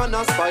down on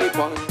a spy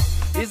band?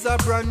 Is a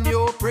brand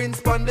new prince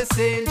pon the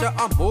scene.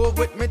 I move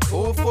with me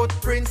 2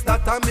 footprints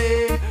that I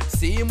made.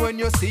 See him when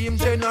you see him,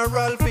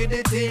 general for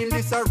the team.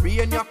 This a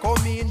rain, you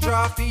come in,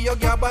 draw for your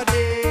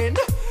gabardine.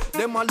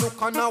 Them a look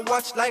and a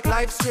watch like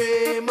live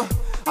stream.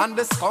 And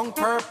the skunk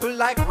purple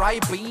like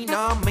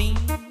Ribena me.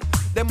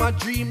 Them a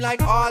dream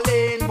like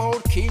Arlene.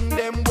 Bout king,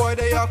 them boy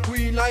they a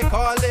queen like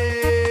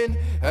Arlene.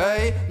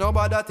 Hey,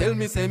 nobody tell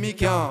me say me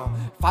can't.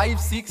 5,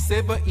 6,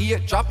 7,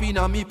 8 drop in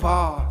a me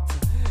part.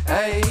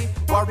 Hey,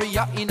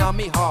 warrior in a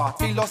me heart,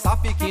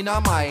 philosophic in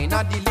a mind,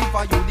 I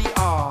deliver you the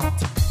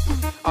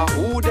art.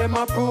 Who them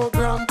a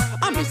program?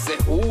 I me say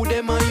who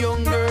them a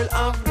young girl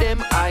of them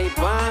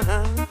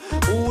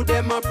iPad. Who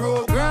them a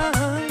program?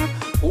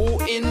 Who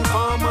in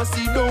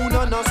pharmacy down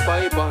on a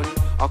spy band?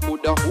 I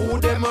coulda who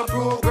them a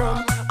program?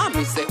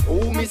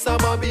 Miss a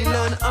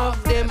Babylon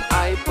of them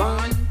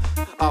iPhone.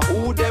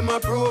 Who them a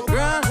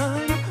program?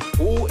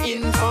 Who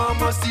in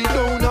pharmacy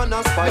down on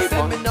a spy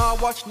pan? Me nah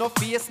watch no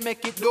face,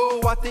 make it do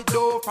what it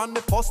do. From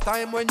the first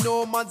time when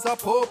no man's a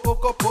po.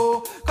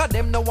 Cause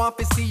them no want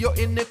to see you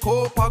in the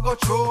cope. I go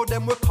through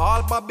them we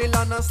call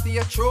Babylon and stay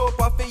trope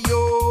for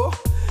you.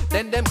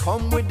 Then them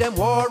come with them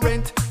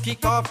warrant.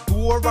 Kick off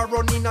door or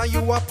run in a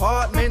you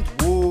apartment.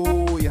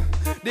 Whoa, yeah.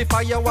 The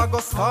fire wa go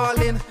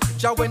stalling.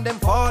 Ja when them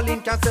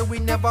falling, can't say we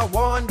never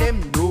warn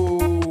them,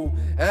 no.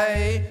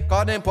 Hey,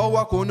 cause them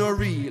power couldn't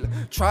real.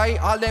 Try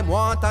all them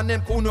want and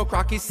them couldn't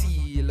crack a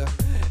seal.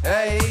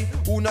 Hey,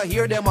 who not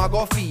hear them I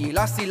go feel.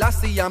 I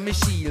see and me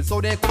shield, so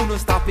they couldn't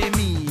stop a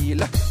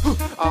meal.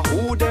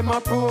 Who them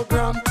a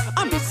program?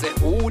 I me say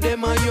who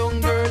them a young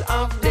girl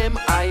of them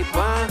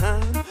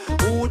iPhone.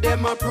 Who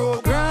them a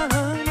program?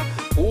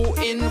 Who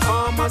in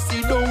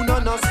pharmacy down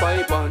on a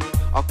spy pan?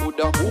 I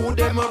coulda who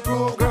them a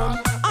program?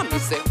 I me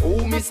say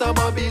who Miss a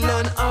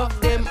Babylon of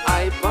them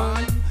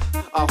iPhone.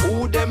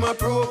 Who them a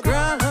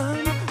program?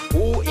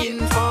 Who in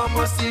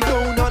pharmacy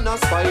down on a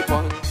spy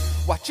pan?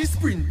 Watch his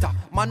sprinter,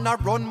 man a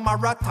run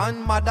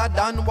marathon, madder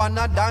than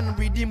wanna done,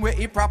 read him where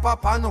he proper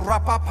pan,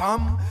 rapper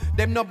pam.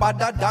 Them no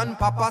badder than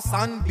Papa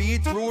San,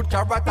 beetroot,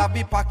 carrot, I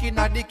be packing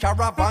at the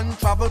caravan,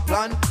 travel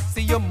plan.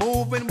 See you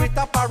moving with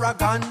a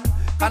paragon,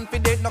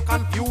 confident, no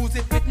confuse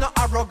it with no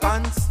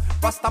arrogance.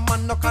 Rasta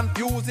man no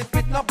confuse it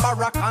with no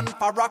Barakan,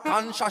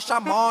 Parakan,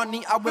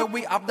 Shashamani, where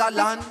we have the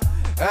land.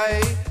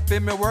 Hey, feel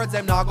me words,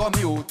 them not go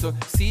mute.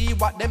 See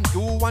what them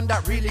do and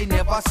that really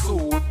never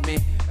suit me.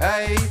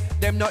 Hey,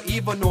 them not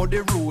even know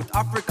the root.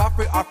 Africa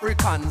for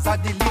Africans, I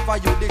deliver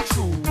you the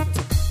truth.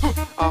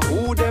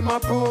 Who them a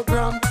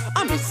program?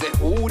 I me say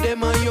who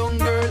them a young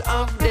girl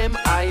of them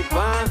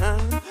iPhone.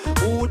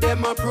 Who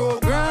them a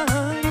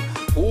program?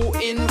 Who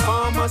in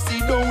pharmacy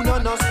down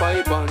on a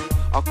spy pan?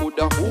 I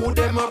coulda who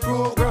them a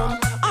program?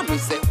 I me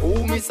say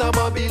who Miss a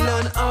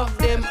Babylon of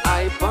them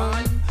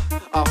iPhone.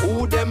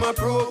 Who them a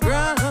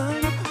program?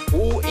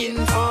 Who in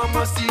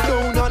pharmacy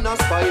down on a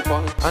spy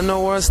pan? I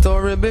know her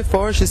story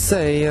before she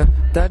say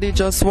Daddy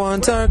just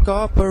want her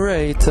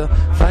corporate.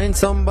 Find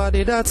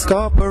somebody that's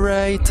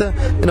corporate.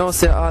 You know,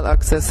 say all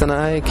access and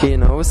Heike, you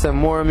know, we say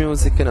more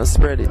music, you know,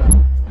 spread it.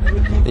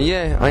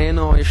 Yeah, and you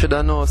know, you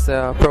shoulda know,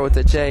 say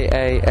protege,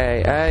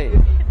 ay.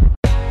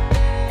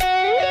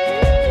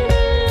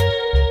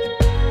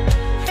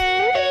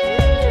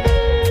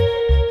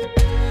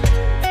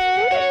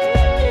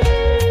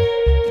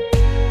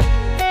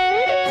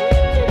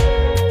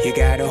 You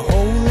got a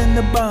hole in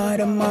the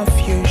bottom of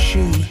your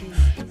shoe.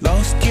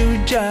 Lost your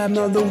job,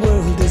 now the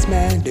world is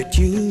mad at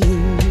you.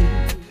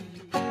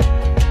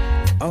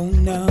 Oh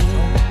no.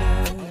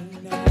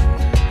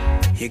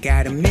 You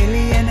got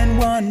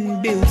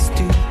 1,000,001 bills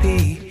to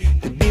pay.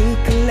 The bill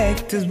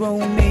collectors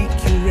won't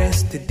make you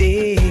rest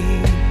today.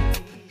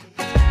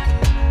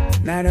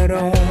 Not at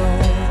all.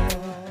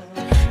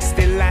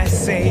 Still I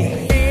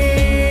say,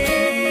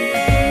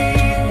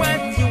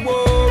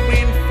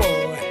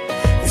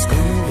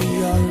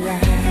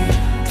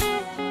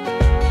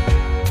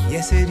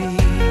 yes it is.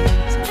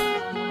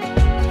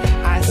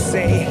 I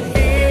say,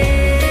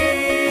 hey,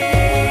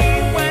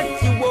 what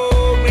you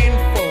worrying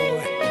for?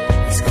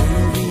 It's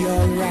gonna be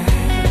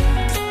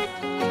alright.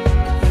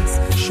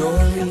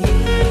 Sure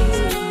is.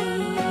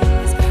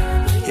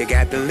 You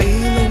got the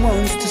little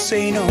ones to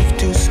send off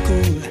to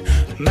school,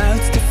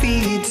 mouths to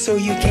feed so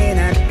you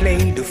cannot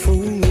play the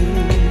fool.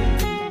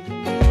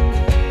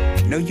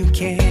 No you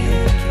can't.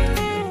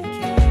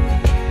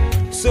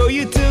 So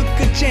you took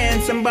a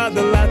chance and bought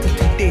the lotto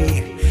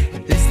today.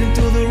 Listen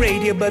to the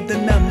radio, but the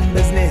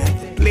numbers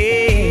never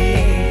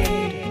play.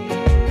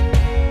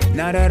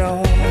 Not at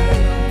all.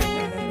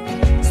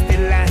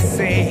 Still I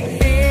say,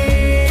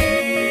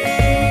 hey,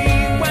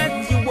 what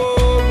you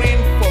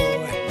worrying for?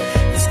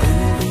 It's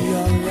gonna be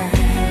alright.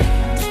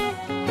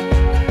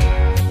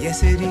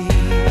 Yes it is.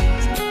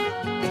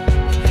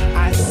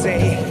 I say,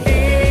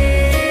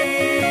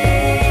 hey,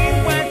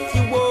 what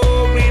you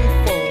worrying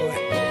for?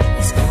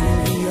 It's gonna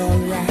be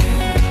alright.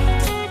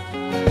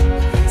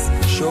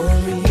 Sure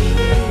is.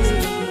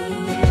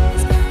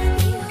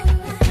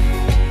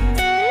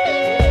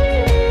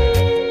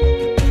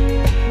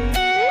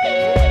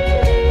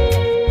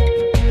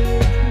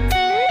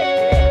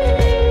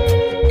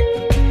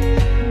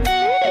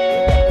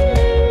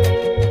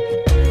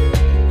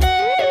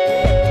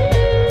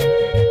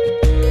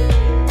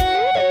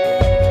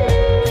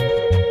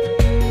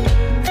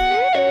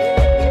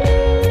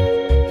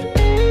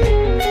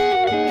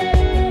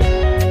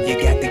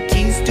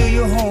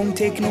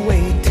 Taken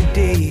away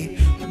today,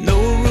 no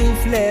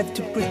roof left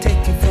to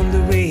protect you from the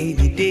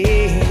rainy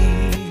day.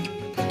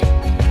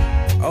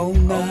 Oh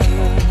no.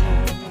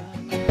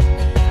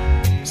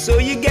 So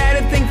you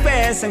gotta think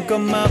fast and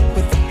come up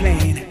with a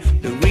plan.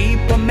 The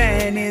Reaper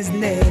Man is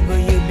never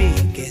your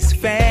biggest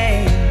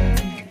fan.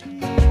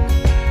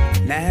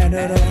 Not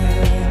at all.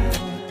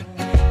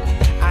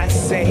 I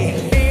say,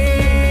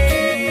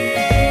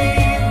 hey,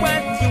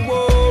 what you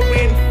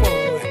worrying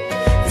for?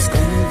 It's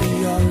gonna be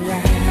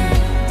alright.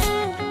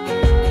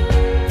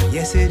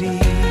 Yes, it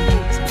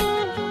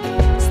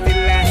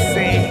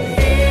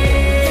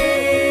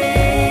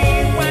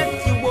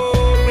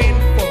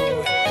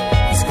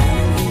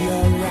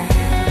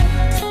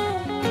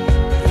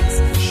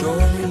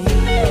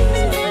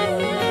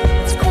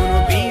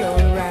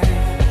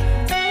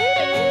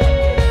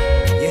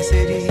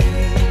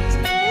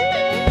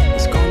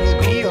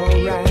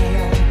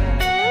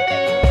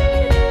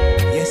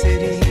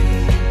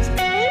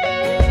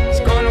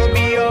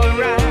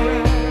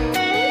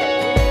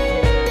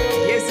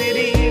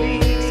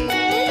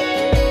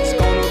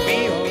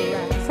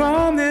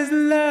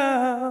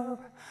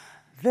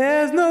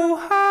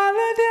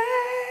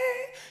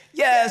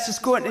Yes, it's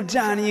Courtney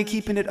Johnny. You're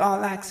keeping it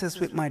all access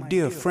with my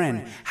dear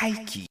friend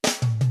Heike.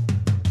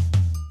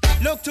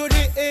 Look to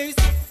the east,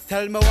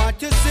 tell me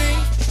what you see.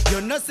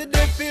 You know see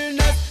the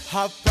fillness,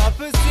 have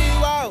prophecy,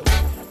 wow.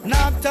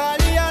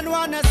 Naphtali and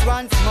oneness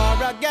once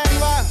more again,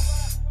 wow.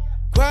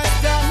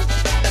 Question,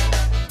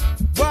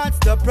 what's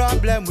the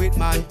problem with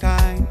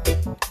mankind?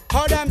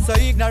 How them so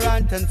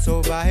ignorant and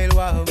so vile,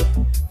 wow.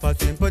 For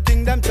simple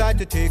thing them try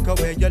to take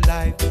away your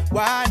life.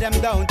 Why them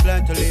don't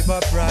learn to live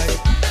upright?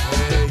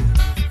 Hey,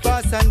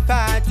 fuss and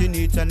fighting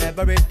each and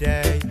every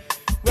day.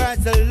 Where's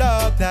the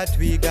love that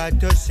we got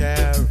to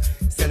share?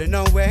 Selling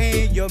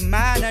away your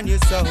mind and your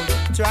soul,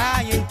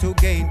 trying to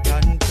gain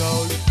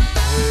control.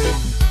 Hey,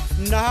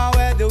 now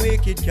where the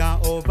wicked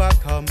can't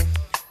overcome.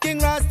 King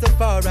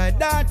Rastafari,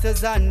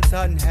 daughters and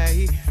son,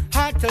 hey.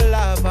 Heart to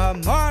love,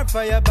 more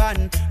for your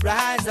band.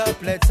 Rise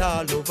up, let's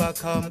all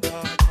overcome.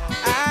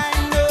 I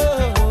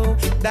know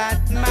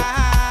that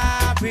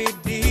my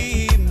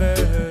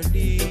Redeemer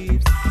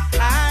lives.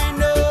 I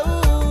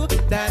know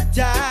that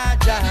Jah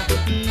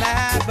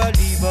never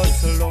leave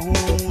us alone.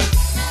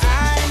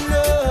 I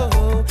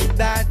know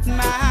that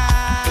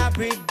my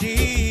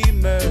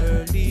Redeemer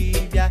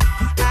lives. Yeah.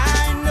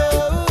 I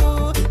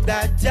know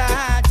that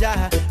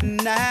Jah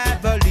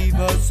never leave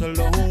us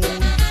alone.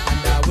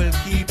 And I will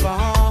keep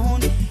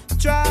on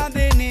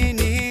traveling in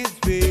his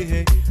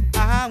way.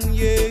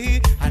 Yeah.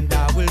 And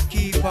I will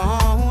keep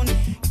on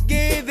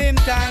give him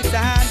thanks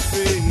and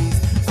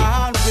praise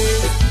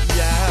always.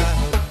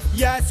 Yeah.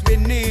 Yes, we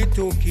need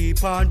to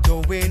keep on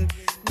doing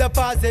the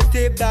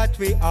positive that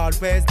we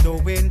always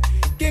doing.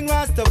 King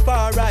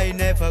Rastafari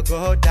never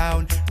go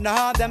down.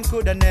 Now them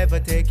coulda never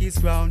take his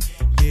crown.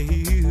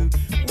 Yeah.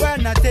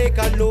 When I take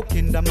a look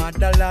in the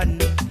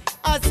motherland,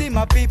 I see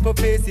my people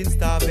facing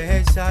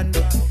starvation.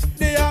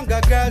 The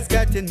younger girls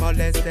getting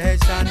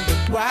molestation,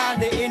 while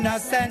the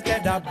innocent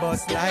get a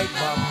bus like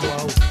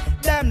bomb.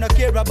 Them no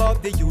care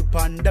about the youth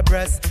on the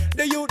breast.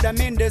 The youth them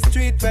in the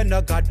street when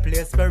no God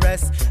place for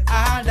rest.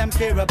 All them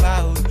care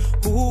about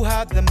who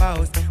have the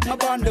mouse. My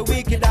born the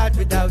wicked out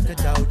without a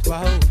doubt.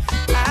 Wow.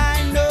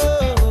 I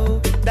know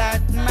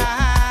that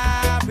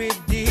my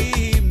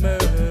Redeemer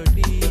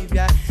live.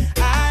 Yeah.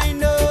 I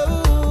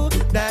know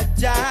that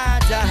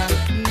Jah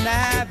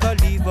never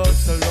leave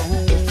us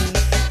alone.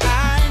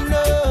 I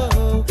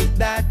know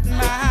that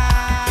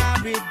my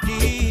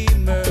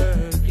Redeemer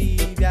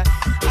live. Yeah.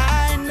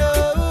 I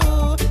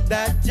know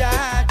that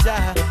Jah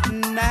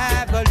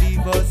never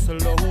leave us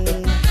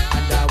alone.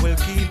 And I will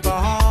keep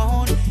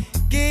on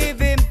give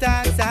him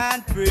thanks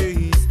and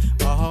praise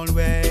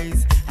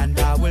always. And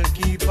I will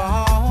keep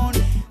on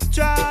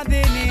trotting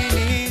in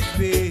his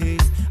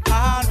ways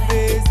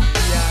always.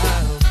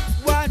 Yeah.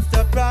 What's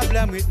the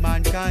problem with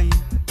mankind?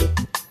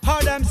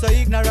 How them so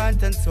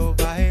ignorant and so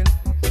vile?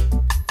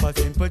 For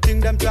simple thing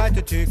them try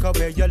to take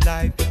away your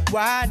life.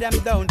 Why them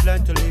don't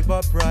learn to live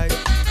upright?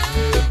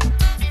 Yeah.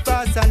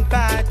 Fuss and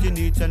fighting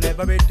each and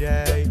every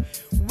day.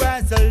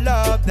 Where's the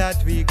love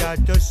that we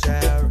got to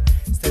share?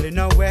 Stealing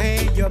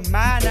away your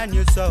mind and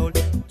your soul,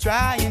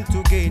 trying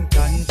to gain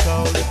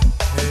control.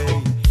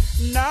 Hey,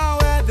 now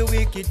where the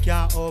wicked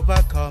can't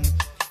overcome.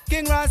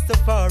 King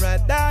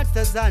Rastafari,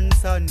 daughters and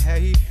son,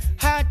 hey.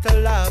 Heart to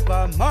love,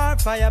 more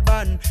fire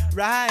burn.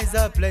 Rise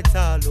up, let's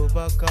all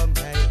overcome,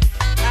 hey.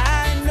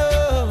 I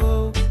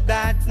know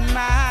that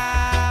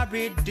my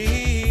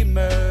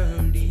Redeemer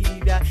live.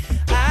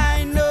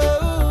 I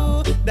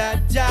know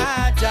that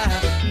Jah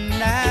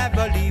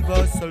never leave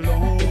us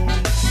alone.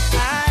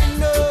 I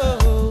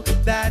know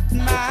that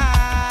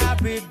my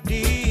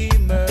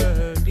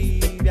Redeemer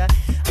live.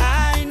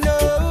 I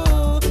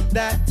know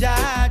that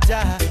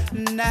Jah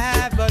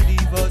never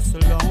leave us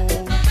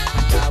alone.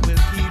 And I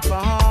will keep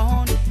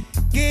on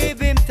give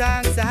him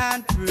thanks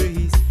and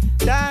praise,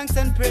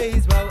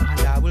 wow.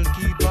 And I will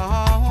keep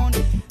on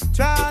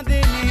trotting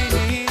in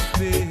his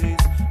ways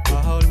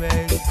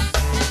always.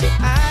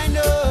 I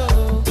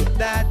know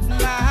that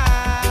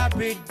my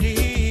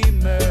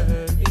Redeemer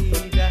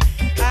lives.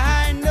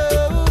 I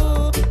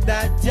know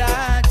that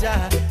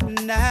Jah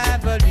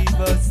never leave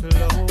us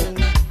alone.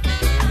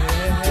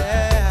 Yeah,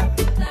 yeah.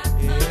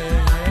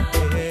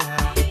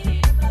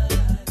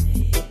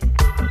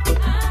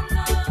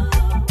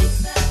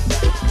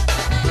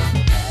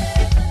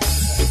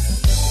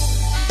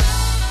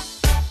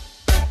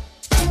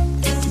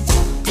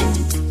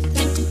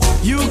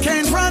 You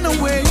can't run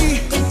away.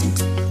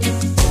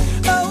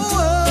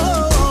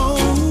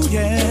 Oh,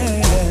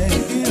 yeah.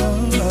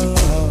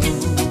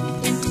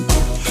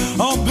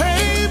 Oh,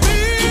 baby,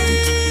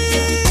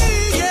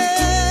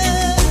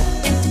 yeah.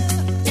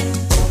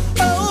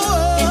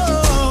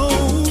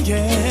 Oh,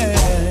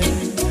 yeah.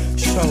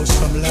 Show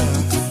some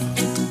love.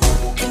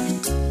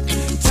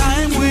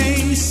 Time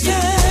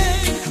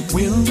wasted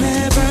will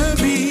never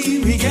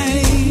be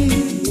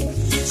regained.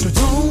 So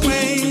don't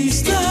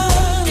waste the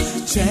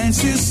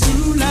chances to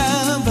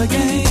love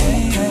again.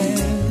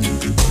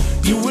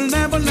 You will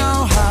never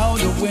know how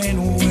the wind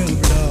will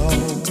blow.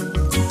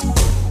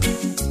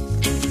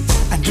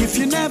 And if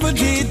you never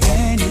did,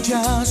 then you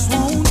just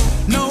won't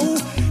know.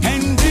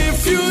 And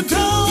if you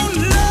don't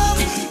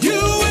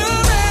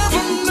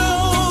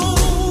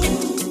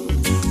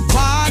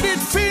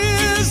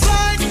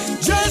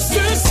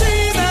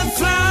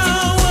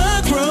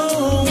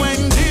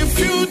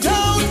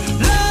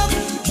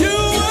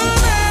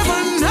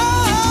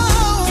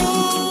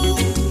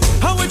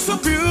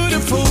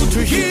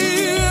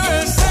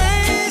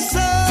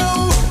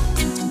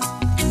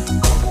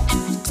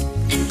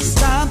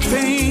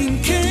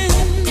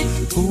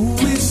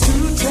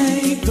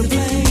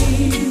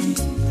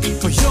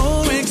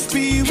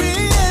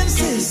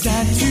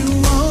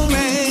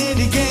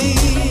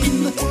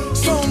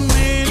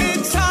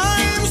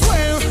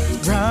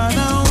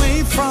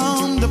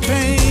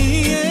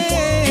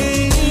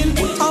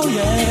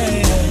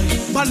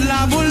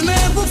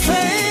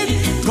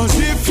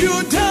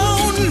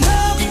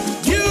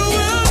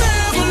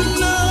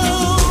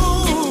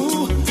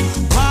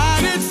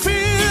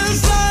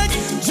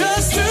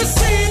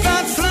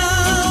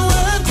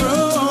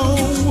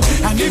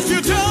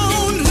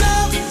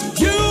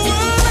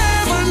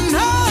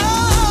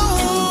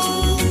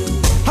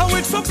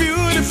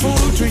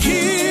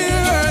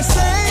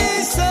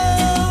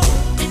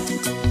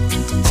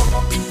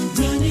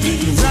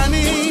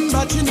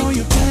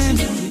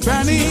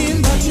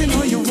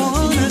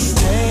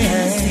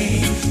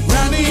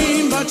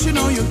but you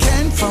know you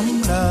can't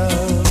from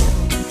love.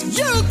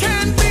 You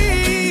can be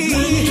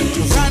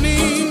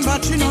running,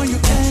 but you know you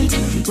can't.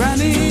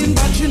 Running,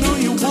 but you know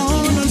you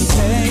wanna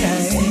stay.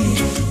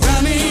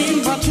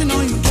 Running, but you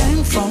know you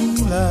can't from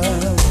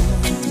love.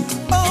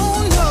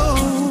 Oh no.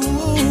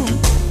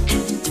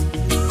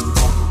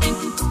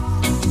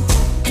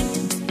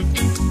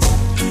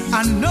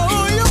 I know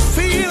you're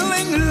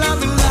feeling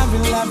love, love,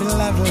 love,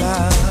 love,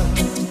 love.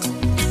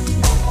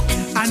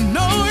 I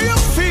know you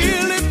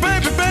feel it,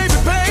 baby, baby,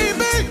 baby.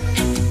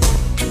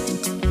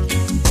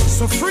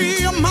 So free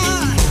your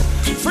mind,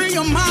 free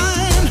your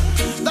mind.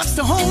 That's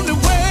the only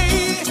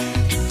way.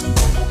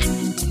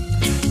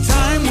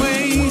 Time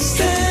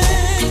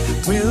wasted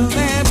will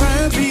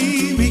never be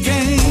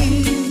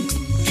regained.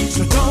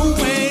 So don't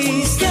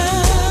waste the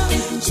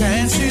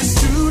chances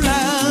to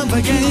love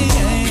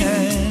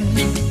again.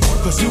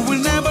 'Cause you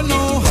will never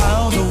know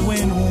how the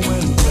wind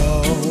will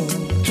blow.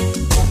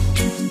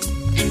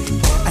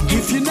 And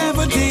if you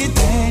never did,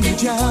 then you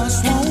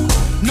just won't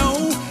know.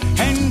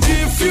 And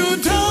if you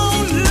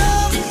don't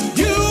love,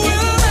 you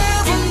will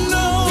never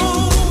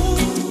know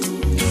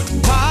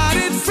what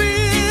it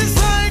feels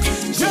like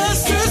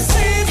just to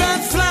see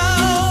that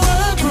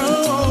flower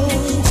grow.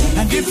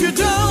 And if you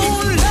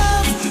don't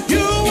love,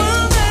 you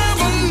will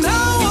never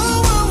know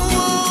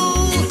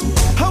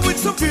how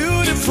it's so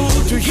beautiful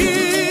to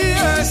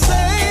hear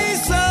say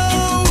so.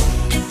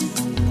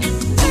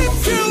 If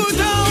you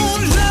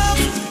don't love,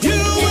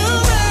 you will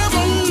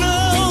never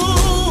know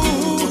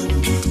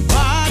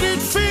what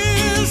it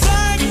feels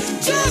like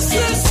just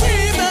to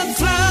see that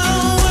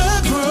flower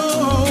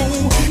grow.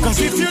 'Cause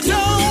if you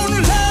don't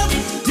love,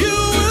 you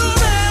will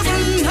never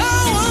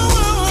know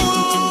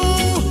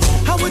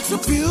how it's so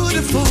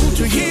beautiful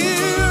to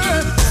hear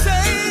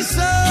say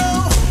so.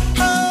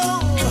 Oh,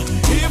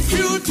 if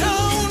you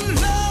don't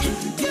love,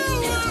 you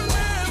will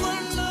never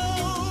know.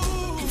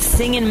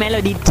 Singing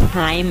melody,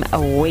 time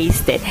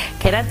wasted.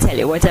 Can I tell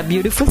you what a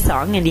beautiful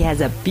song? And he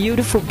has a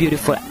beautiful,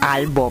 beautiful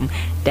album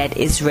that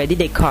is ready.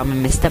 They call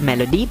him Mr.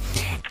 Melody.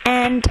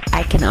 And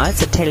I can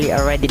also tell you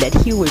already that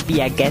he will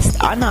be a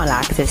guest on All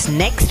Access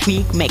next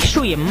week. Make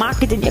sure you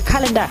mark it in your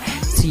calendar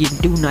so you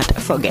do not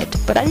forget.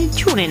 But I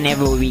tune in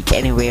every week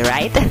anyway,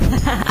 right?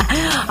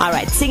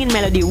 Alright, Singing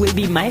Melody will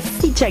be my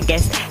feature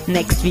guest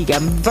next week.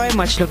 I'm very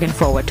much looking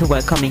forward to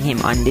welcoming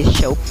him on this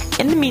show.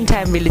 In the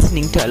meantime, we're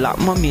listening to a lot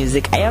more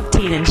music. I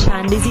obtain and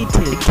Shandizi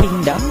till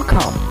Kingdom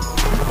Come.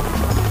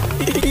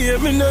 Hear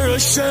me no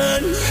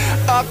Russian,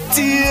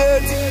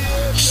 update,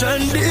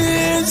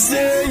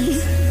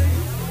 Shandizi.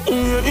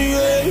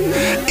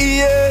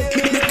 Yeah,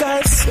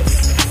 because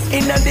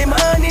in a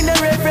demand, in a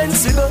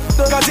reverence, we go.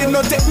 'Cause it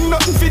no take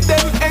nothing for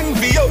them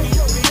envy you.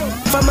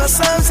 For my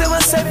sons, they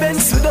was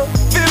sevens, we go.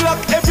 Feel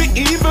like every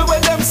evil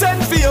when them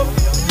send for you.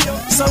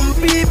 Some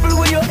people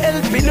will you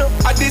helping you.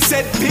 And they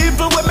said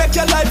people will make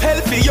your life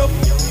healthy you.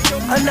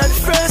 And at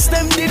first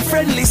them did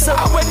friendly, so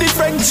when the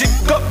friendship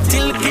go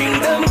till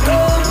kingdom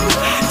come,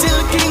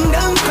 till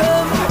kingdom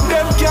come,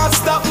 them can't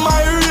stop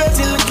my rate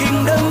till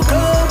kingdom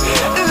come.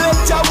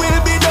 Let your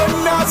will be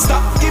done, not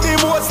stop. Give me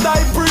most thy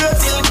praise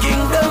till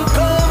kingdom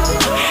come,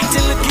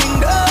 till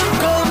kingdom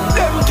come.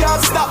 Them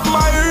can't stop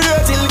my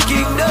rate till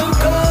kingdom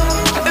come.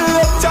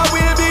 Let your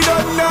will be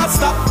done, not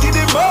stop. Give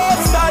me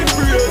most thy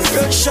praise.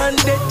 Russian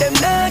dead them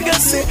naga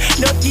say,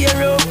 no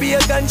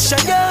European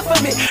sugar for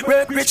me,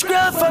 work rich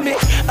grab for me.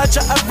 I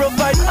try to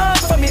provide all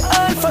for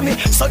me,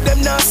 so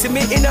them not see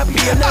me in a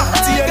pain.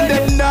 And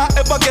them not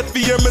ever get to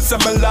hear me say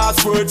my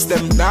last words.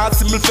 Them not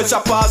see me fish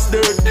up past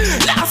dirt.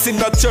 Last in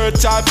the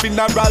church, I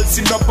funerals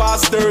in the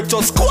pastor.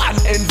 Just go and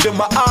envy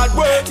my hard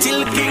work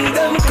till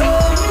kingdom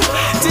come,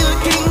 till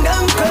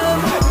kingdom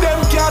come. Them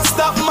can't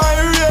stop my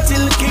rate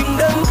till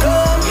kingdom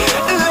come.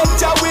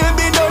 Let your will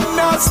be done,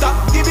 not stop.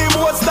 Give him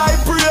what's thy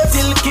praise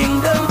till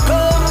kingdom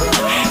come,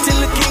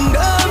 till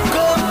kingdom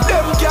come.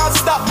 Them can't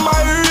stop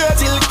my rate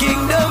till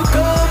kingdom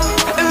come.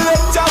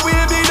 Let your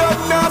will be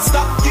done, not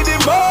stop. Give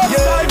him what's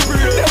thy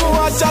praise. Them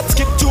want chat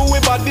skip through we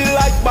body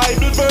like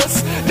Bible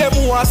verse. Them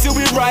want see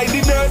we ride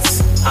the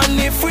nurse. And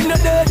if we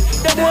not dead,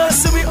 then want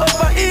see we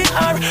over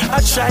ER. I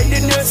try the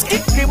nurse,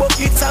 kick the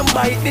bucket and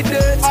bite the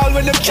dirt. All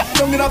when them chat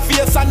down in a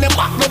face and them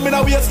back down in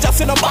a waist,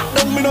 just in a back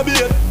down in a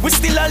beard. We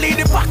still a lead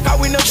the pack and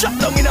we no shut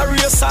down in a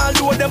race.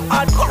 Although them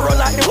hardcore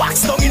like the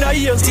wax down in a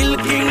ears. Till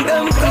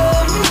kingdom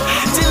come,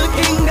 till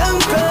kingdom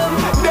come.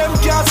 Them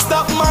can't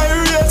stop my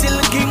rate till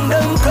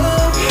kingdom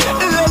come.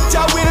 Let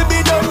your will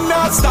be done,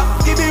 not stop.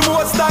 Give him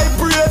what's thy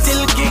praise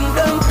till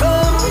kingdom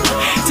come,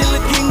 till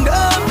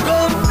kingdom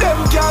come. Them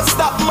can't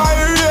stop my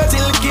rate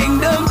till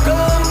kingdom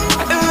come.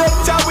 Let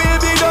your will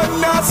be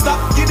done, not stop.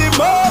 Give him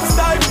what's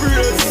thy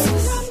praise.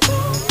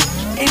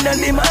 In a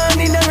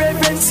demand, in a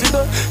reverence, you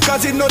go.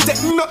 'Cause it no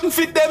take nothing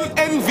for them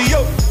envy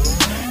you.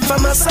 For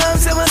my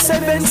sons, they was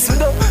sevens, you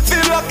know.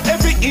 Feel like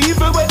every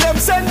evil when them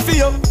send for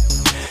you.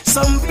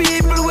 Some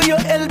people will you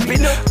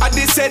helping you. And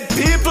they said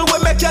people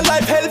will make your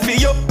life healthy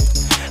you.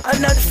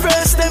 And at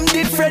first them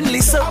did friendly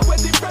so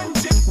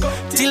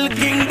till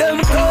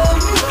kingdom come,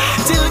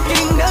 till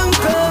kingdom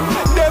come.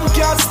 Them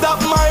can't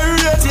stop my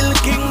rate till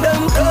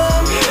kingdom come.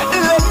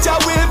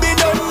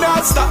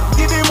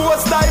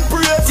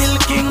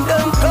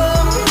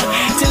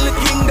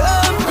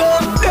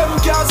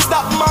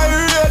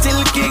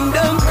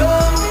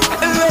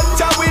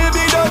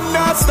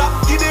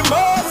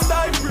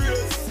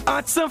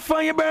 So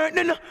fire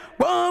burning,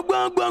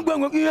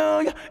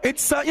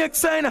 it's a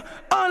sign.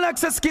 All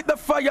access keep the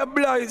fire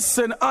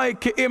blazing.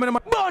 Heike aim in my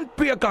born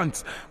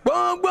pagans.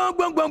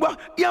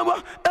 Yeah.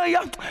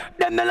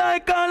 Them they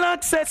like all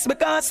access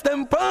because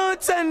them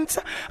potent.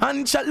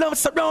 And shall love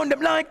surround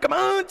them like a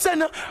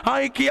mountain.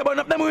 Heike burn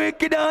up them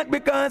wicked heart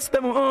because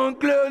them own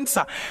clones.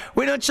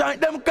 We don't try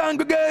them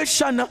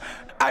congregation.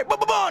 I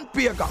born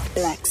pagan.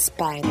 Black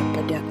Spider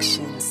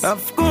Productions.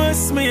 Of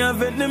course me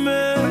have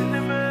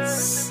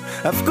enemies.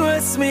 Of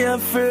course me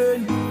have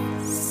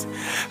friends.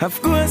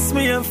 Of course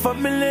me have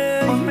family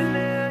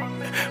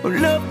who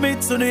love me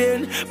to the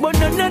end, but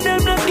none of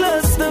them not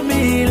close to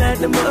me like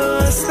the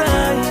most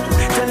high.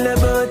 Tell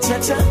about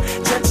cha-cha.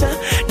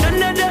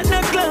 None of them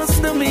not close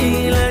to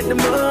me like the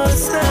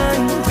most high.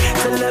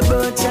 Tell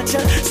about cha-cha.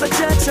 So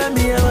cha-cha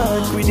me I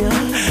walk with you,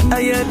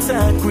 I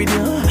attack with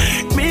you.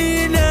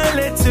 Me not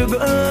let you go.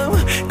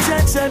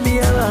 Cha-cha me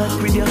I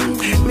walk with you,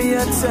 me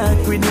attack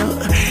with you.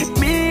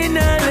 Me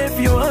not let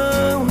you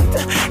out.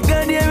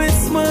 God here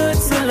is more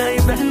to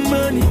life than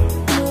money,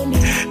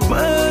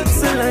 more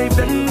to life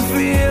than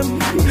fame.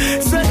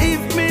 So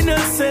if me not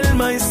sell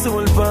my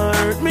soul for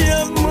earth, me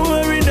have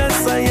more in a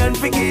science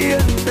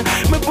forget.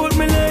 Me put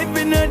my life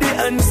in the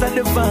hands of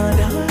the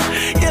Father.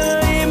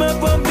 Yeah, him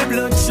up of the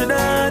blood should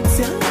heart,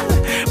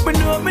 yeah. Me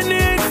know me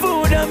need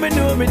food and me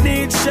know me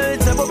need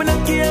shelter, but me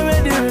not care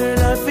where the world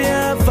have to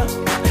offer.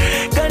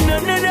 Cause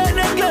none of that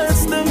not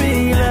close to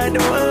me like the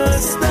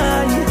worst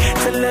time.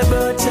 Tell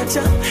about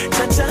cha-cha.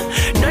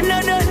 None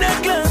of that not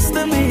close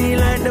to me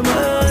like the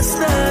most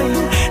time.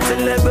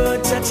 Tell about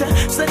cha-cha.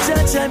 So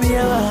cha-cha me I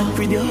walk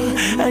with you,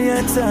 I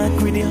talk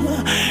with you.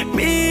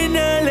 Me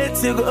not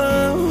let you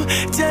go.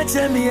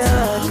 Cha-cha me I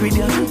walk with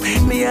you,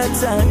 me I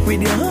talk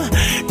with you.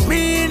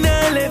 Me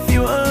not let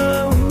you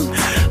out.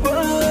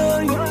 Oh,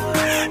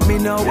 me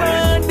no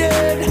want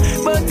dead,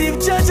 but if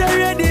cha-cha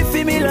ready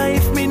for me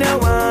life, me no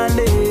want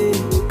it.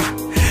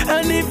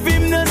 And if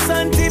him no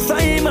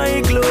sanctify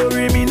my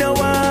glory, me no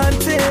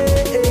want it.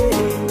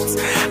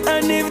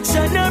 And if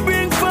China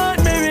bring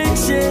forth my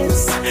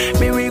riches,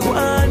 me we go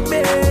and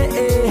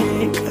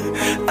beg.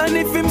 And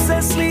if him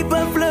say sleep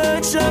and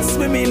flood, trust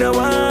me no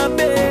want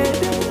bed.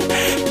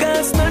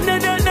 Cause none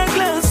of that not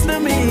close to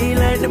me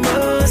like the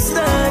most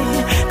high.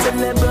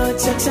 Tell about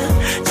cha-cha.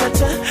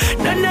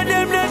 None of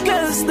them not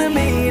close to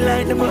me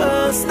like the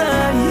most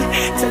high.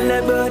 Tell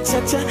about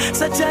cha-cha.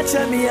 So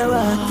cha-cha me I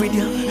walk with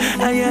you,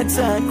 I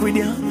talk with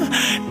you.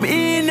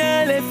 Me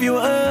not left you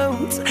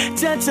out.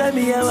 Cha-cha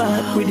me I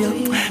walk with you,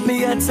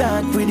 me I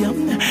talk with you.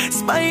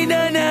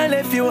 Spider not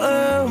left you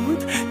out.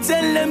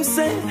 Tell them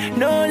say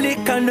no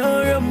liquor,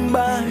 no rum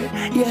bar,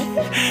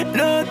 yeah.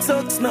 No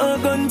talks, no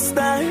gun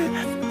style.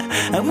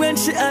 And when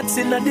she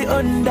acting at the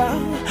under,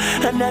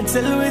 and I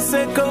tell we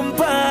say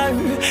compare,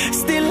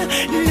 still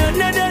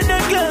none of them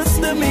not close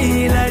to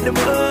me like the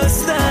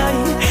most high.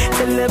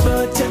 Tell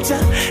about cha-cha.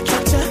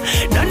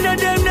 None of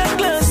them not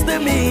close to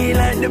me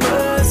like the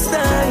most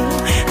high.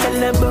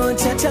 Tell about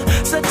cha-cha.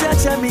 So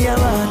cha-cha me I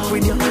walk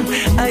with you,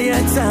 I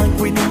talk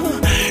with you.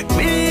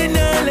 Me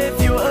not left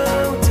you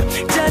out.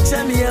 Cha-cha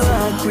me I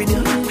walk with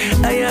you,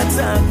 I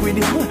talk with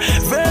you.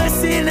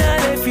 Verse in I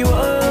left you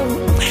out.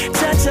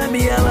 Cha-cha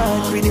me I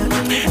walk with you,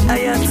 I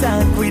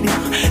talk with you.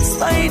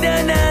 Spider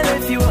now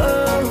left you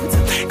out.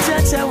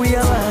 Cha-cha we I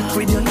walk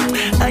with you,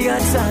 I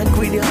talk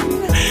with you.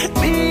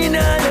 Me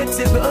now let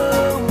you go.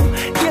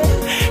 Yeah,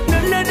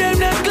 none of them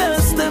not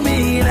close to me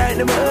like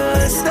the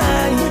most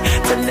high.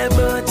 Tell them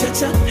about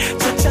cha-cha.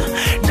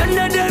 None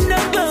of them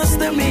not close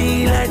to me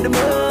like the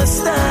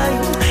most high.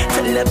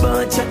 Tell them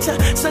about cha-cha.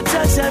 So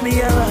cha-cha me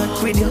I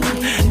walk with you,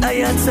 I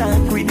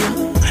talk with you.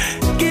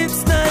 Kids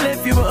now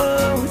left you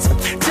out.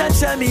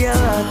 Cha-cha me I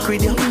walk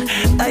with you,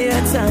 I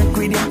talk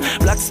with you.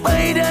 Black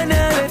Spider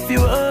now left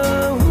you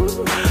out.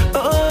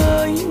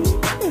 Oh,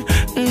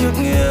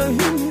 yeah.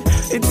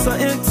 It's a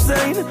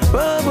exciting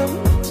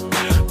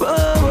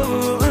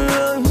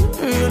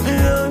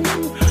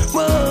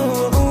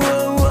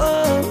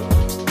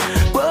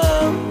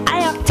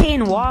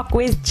Walk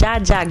with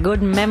Jaja,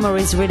 good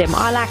memories rhythm,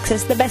 all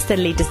access, the best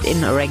and latest in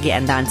reggae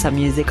and dancehall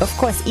music, of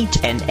course, each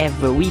and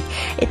every week.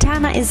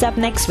 Etana is up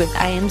next with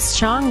I Am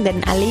Strong,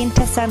 then Aline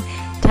Tessan,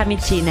 Tammy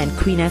Chin and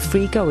Queen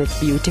Africa with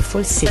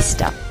Beautiful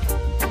Sister.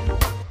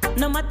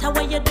 No matter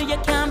what you do, you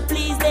can't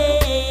please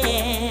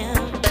them.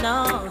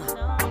 No,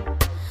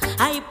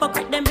 I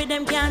hypocrite them, but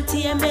them can't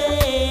hear me.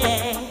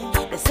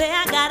 They say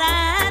I got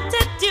an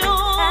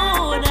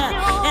attitude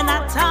and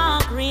I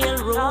talk real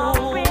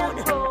rude.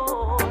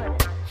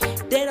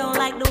 They don't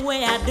like the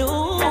way I do.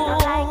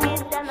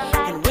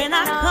 And when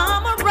I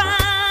come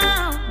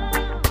around,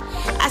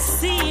 I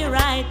see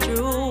right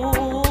through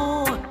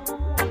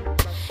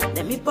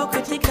them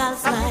hypocritical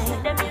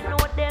side.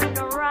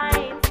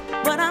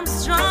 But I'm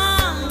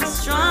strong.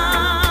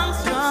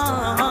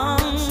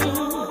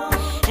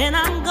 And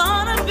I'm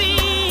gonna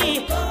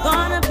be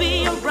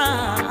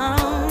around.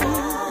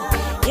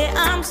 Yeah,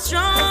 I'm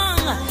strong.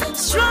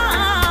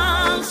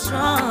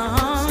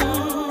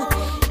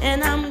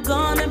 And I'm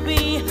gonna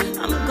be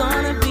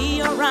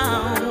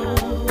around.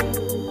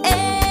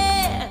 Hey.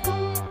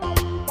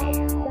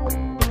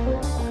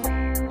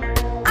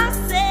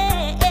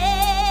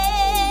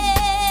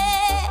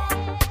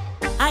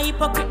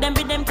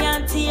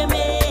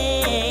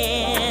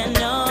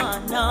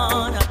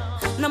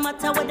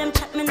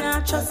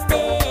 trust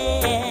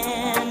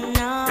them,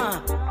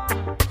 no.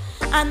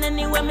 And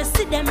anywhere me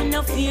see them, me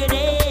no fear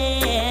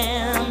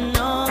them,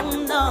 no.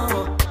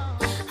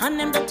 And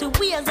them dirty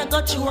ways I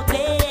go choke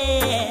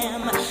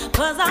them,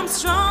 'cause I'm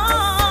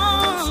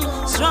strong,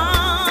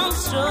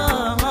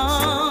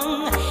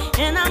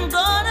 and I'm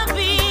gonna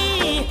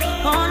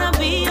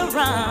be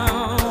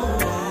around.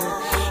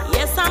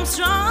 Yes, I'm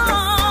strong,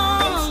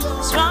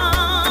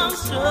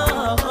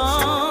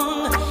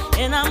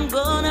 and I'm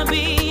gonna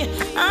be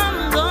around.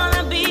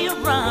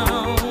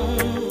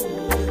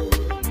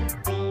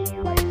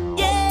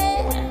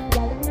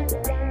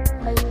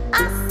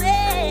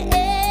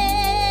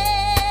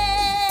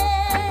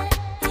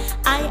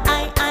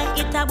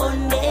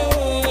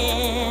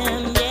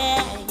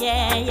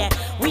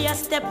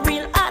 Step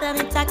real hard and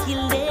it a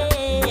kill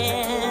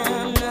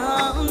them,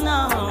 no.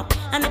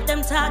 And if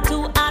them talk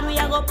too hard, we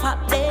a go pop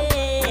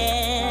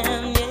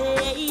them,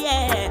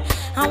 yeah.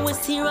 And we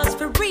serious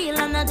for real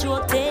and a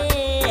joke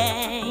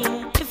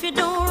thing. If you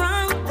do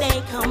wrong,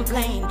 they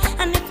complain,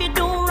 and if you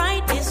do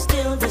right, it's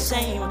still the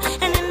same.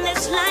 And in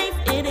this life,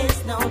 it is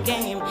no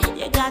game.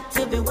 You got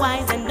to be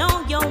wise and know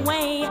your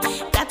way.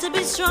 Got to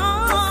be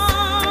strong,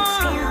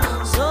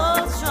 so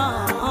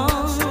strong.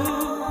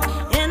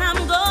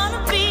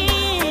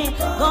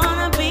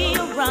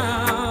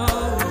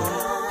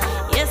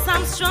 Yes,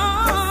 I'm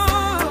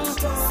strong,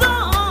 so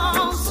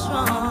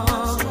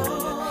strong,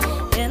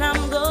 and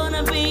I'm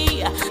gonna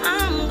be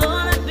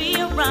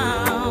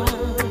around.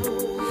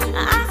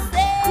 I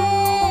say,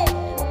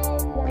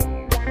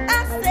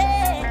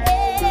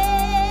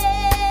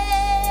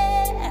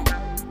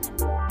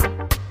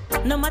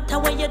 no matter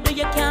what you do,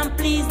 you can't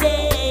please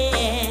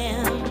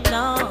them,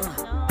 no.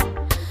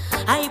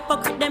 I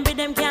hypocrite them, but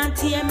them can't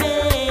hear me.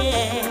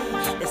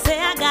 They say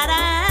I got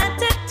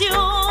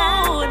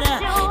attitude,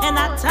 and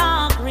I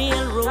talk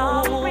real rude.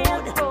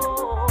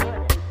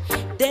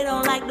 They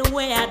don't like the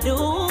way I do,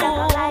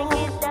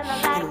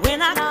 and when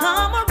I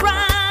come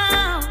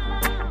around,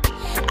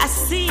 I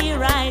see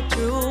right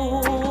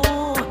through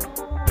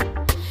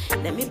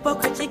them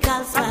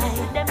hypocritical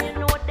side. Them you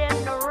know them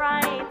the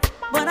right,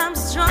 but I'm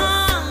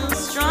strong,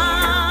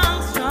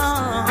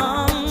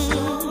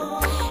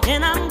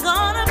 and I'm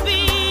gonna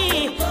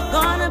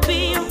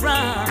be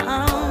around.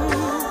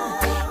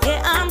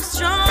 Yeah, I'm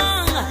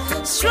strong,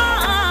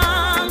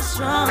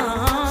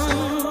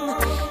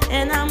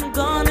 and I'm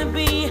gonna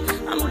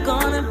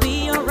be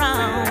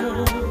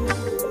around.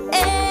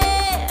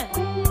 Yeah.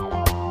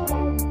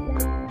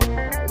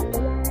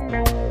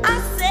 I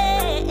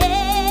say,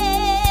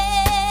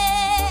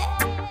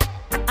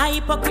 I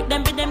hypocrite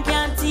them, but them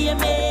can't hear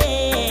me.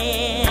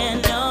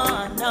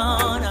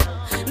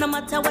 No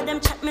matter what them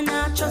chat, me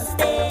not trust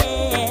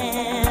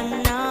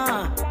them, no.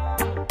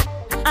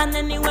 And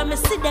anywhere me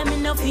see them, me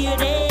no fear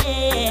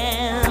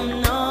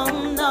them, no.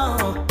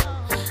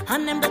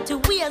 And them dirty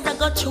ways I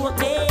go choke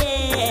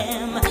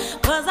them,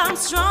 'cause I'm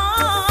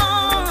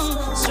strong,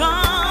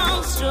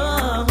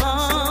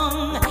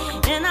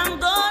 and I'm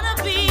gonna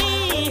be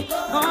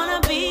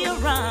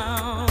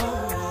around.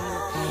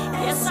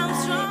 Yes, I'm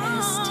strong.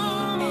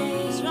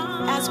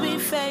 As we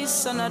face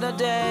another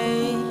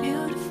day,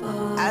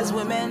 beautiful. As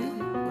women,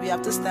 we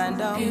have to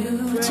stand up.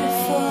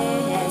 Beautiful.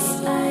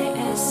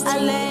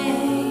 Ale,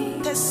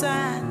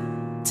 Tessan,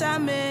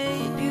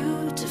 Tammy,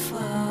 beautiful.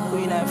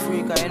 Queen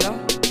Africa, you know.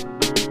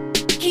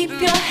 Keep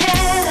your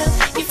head up.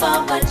 You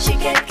fall, but you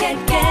get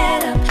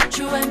up.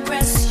 True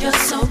Empress,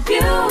 you're so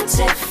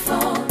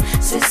beautiful.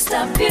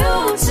 Sister,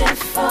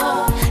 beautiful.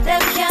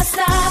 Them can't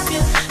stop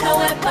you. No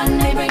weapon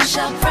they bring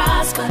shall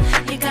prosper.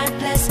 You got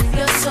blessed,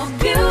 you're so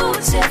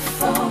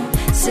beautiful.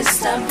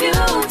 Sister,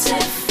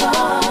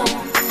 beautiful.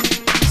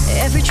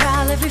 Every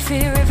trial, every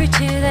fear, every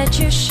tear that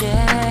you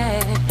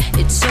shed,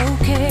 it's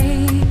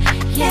okay.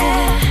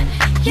 Yeah.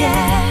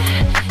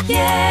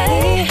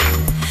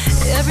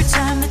 Every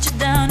time that you're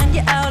down and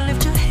you're out,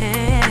 lift your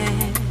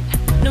head.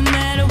 No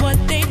matter what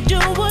they do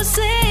or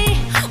say,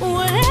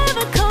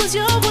 whatever comes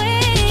your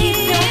way. Keep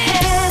your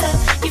head up.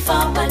 You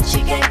fall, but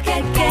you get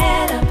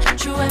up.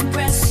 True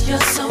Empress,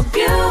 you're so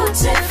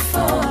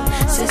beautiful.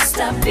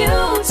 Sister,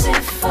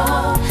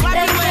 beautiful.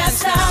 They can't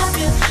stop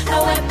you. No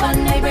weapon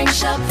they bring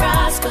shall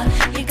prosper.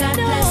 You got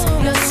blessed,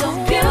 you're so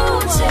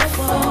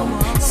beautiful.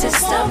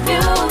 Sister,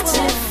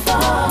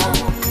 beautiful.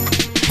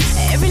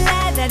 Every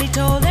lie that he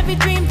told, every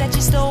dream that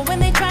you stole when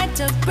they tried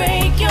to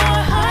break your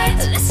heart.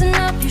 Listen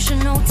up, you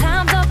should know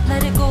time's up.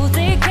 Let it go,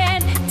 they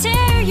can't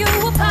tear you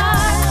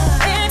apart.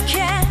 It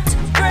can't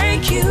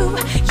break you,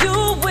 you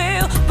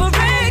will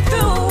break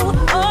through.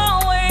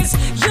 Always,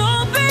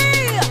 you'll be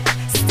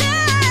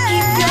still.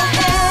 Keep your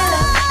head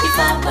up, you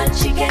fall but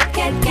you get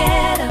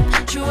up.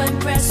 True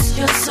Empress,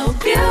 you're so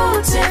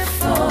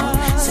beautiful.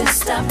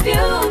 Sister,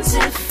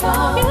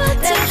 beautiful.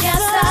 They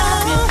can't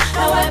stop you.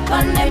 No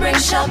weapon they bring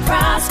shall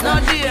prosper.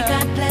 No, you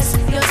got blessed,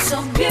 you're so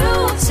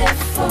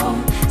beautiful.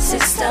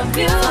 Sister,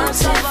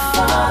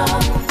 beautiful.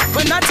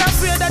 We're not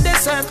afraid of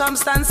this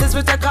circumstances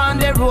we take on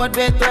the road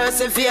with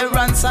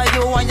perseverance. So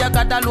you and you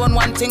got alone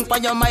one thing for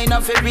your mind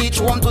if you reach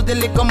home to the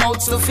little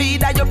mouths to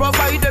feed. And you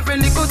provide every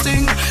little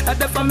thing that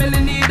the family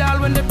need. All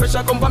when the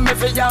pressure come from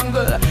every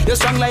angle, you're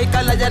strong like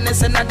a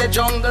lioness in the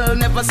jungle.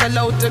 Never sell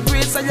out to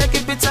grace, so you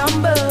keep it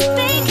humble.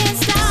 They can't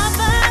stop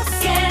us.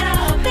 Get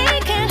up. They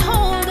can't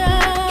hold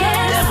us.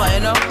 Get Never,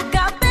 you know.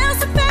 Got bills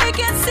to pay,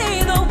 can't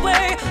see the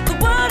way. The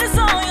world is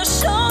on your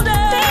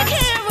shoulders. They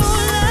can't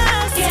rule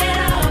us. Get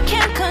up.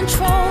 Can't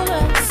control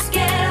us.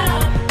 Get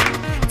up.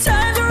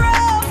 Times are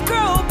rough,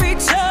 girl, be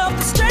tough.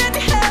 The strength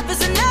you have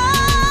is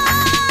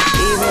enough.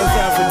 Even if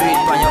you have to do it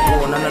on your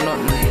own and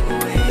nothing,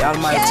 the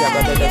Almighty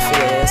got to do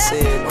it.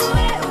 Say it.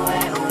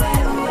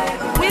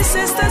 We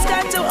sisters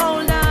got to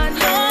hold on.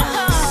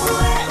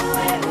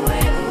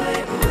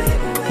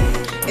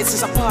 It's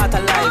just a part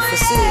of life, you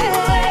see.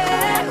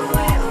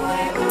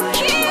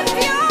 Keep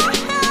your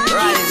head.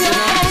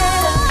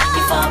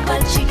 You fall,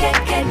 but you get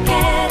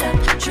up.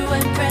 True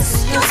impress,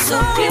 you're so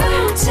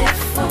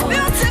beautiful.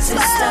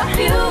 Sister,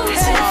 beautiful.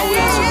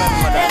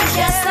 Them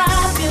can't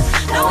stop you.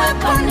 No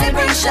weapon they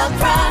bring shall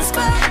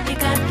prosper. You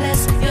got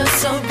blessed, you're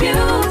so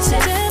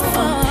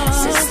beautiful.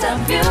 Sister,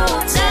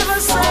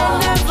 beautiful.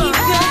 Keep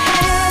your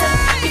head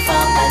up. You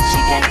fall, but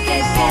you get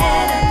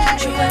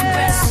up. True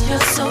impress,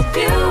 you're so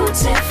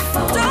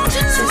beautiful.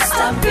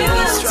 Sister,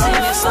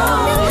 beautiful.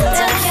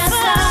 Them can't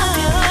stop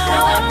you. No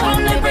weapon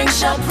they bring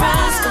shall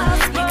prosper.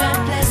 You got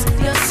blessed,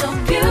 you're so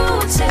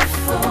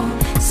beautiful.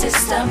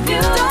 Sister,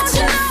 beautiful.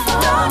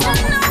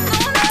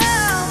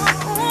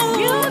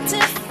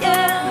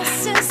 Beautiful,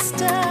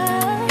 sister.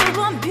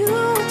 You are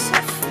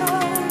beautiful,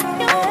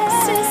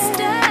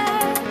 sister.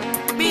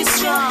 Be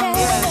strong,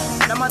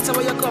 yeah. No matter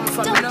where you come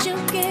from, you know.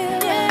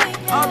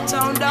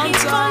 Uptown,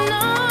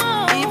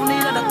 downtown, even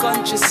in the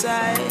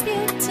countryside.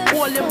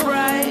 Hold your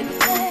pride.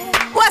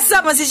 What's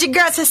up, it's your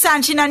girl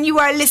Sasanchin, and you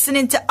are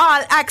listening to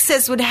All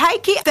Access with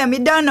Heike. Them you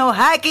don't know,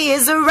 Heike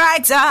is a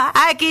writer,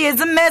 Heike is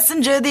a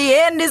messenger, the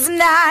end is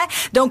nigh.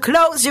 Don't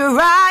close your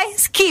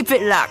eyes, keep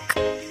it locked.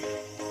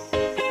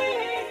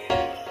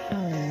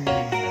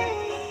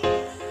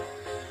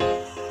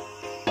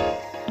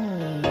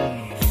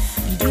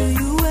 Do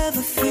you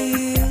ever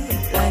feel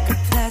like a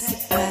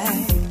plastic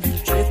bag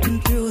drifting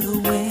through the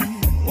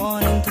wind,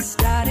 wanting to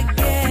start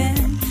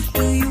again?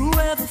 Do you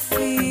ever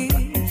feel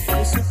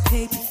so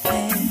paper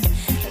thin,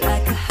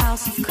 like a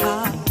house of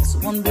cards,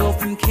 one blow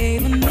from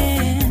caving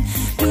in?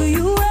 Do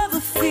you ever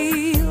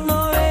feel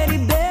already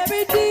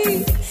buried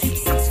deep,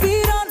 6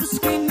 feet under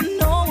screaming,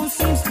 no one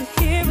seems to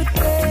hear a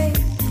thing?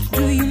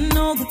 Do you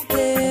know that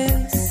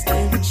there's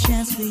still a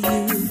chance for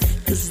you?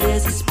 'Cause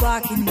there's a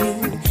spark in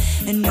you,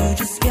 and you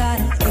just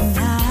gotta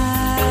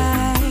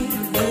ignite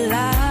the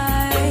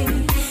light.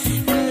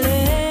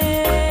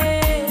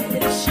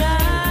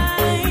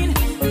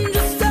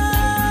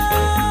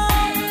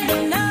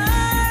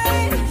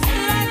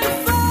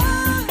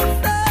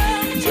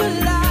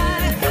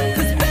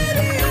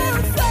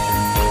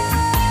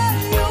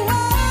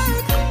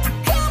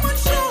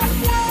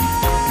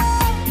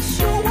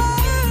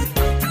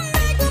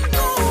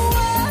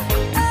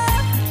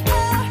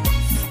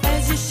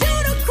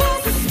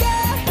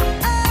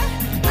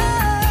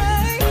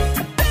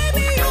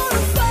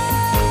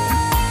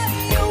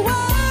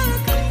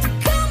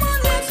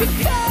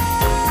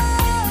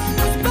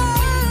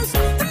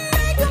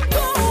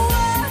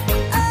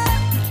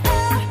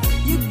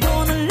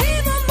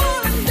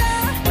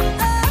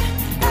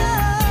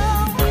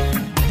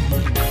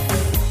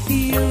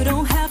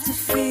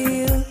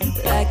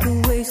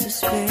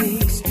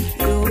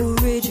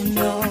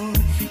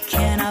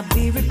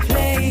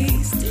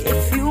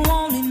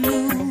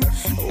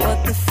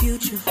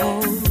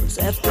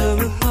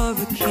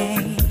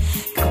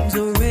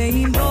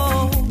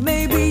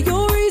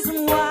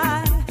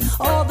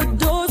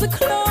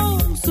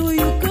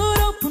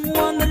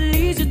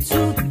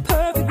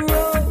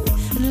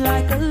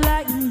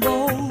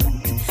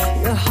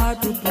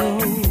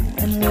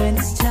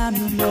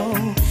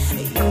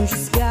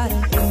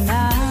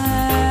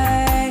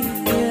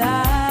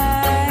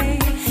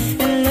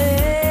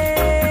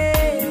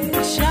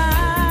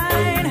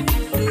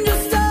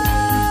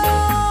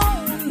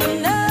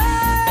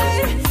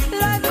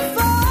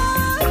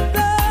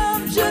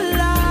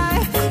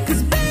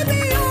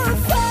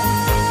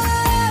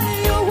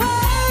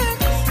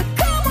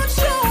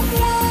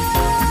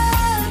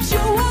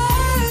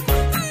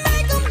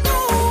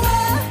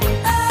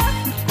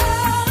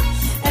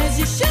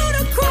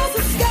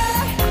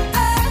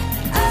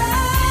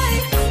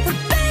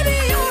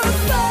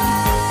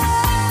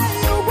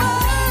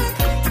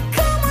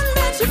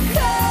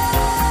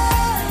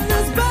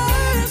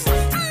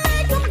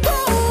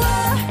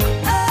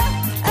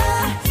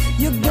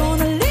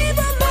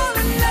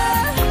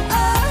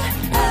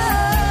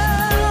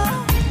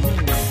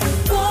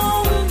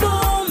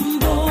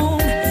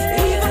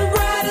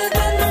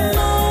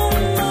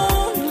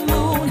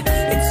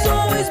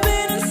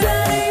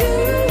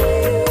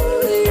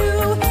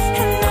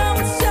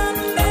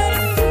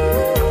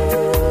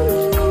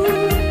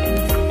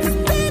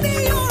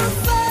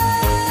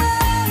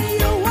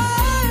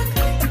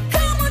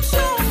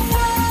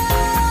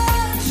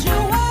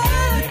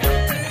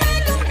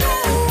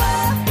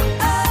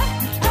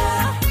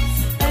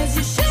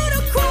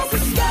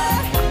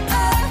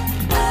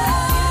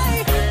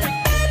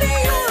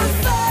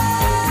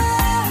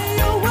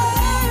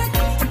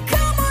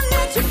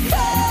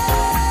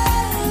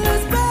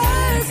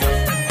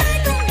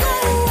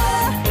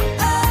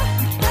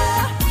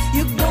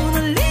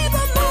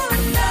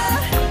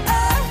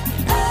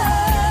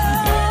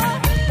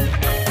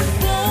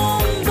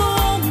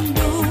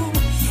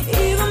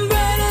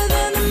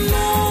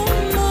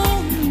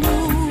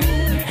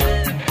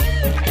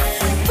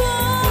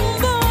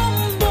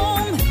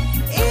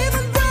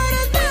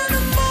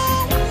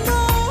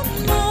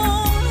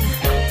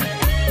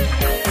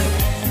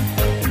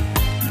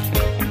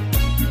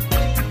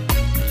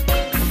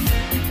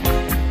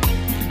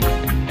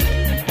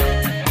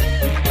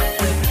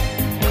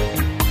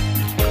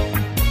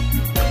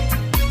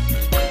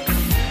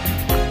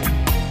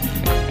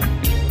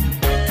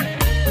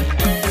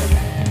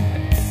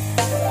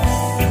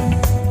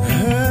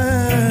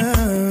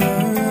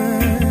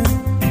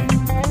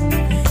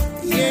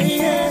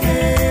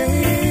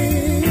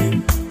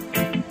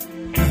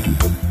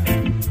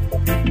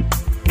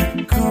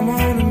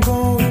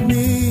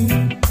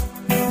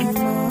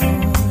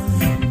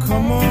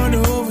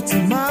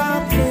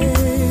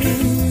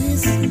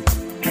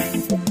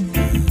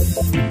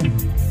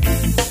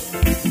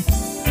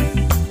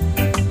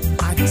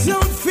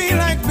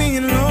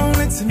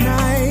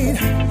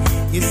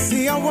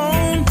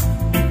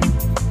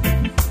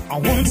 I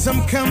want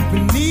some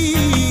company.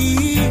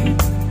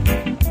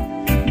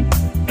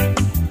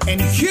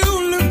 And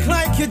you look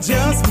like you're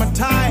just my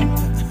type.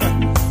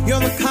 You're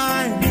the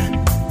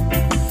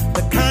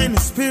kind of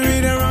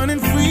spirit are running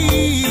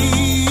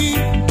free.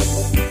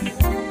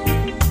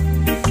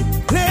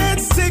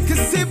 Let's take a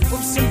sip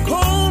of some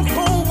cold,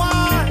 cold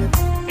wine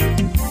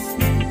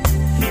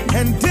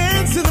and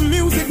dance to the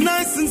music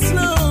nice and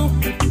slow.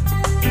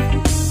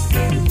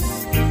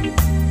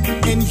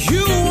 And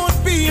you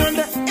won't be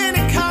under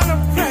any kind of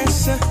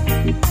pressure.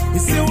 You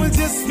see, we'll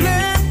just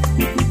let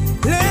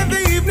the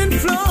evening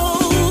flow.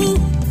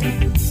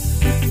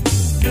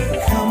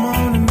 Come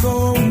on and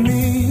go with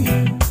me.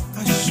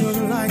 I sure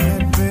like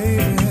that,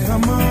 baby.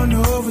 Come on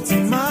over to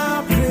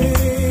my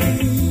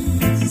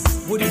place.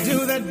 Would you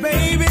do that,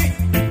 baby?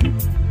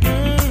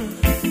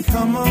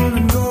 Come on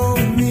and go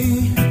with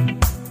me.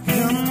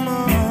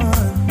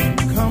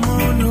 Come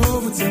on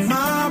over to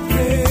my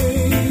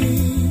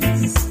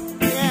place.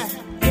 Yeah,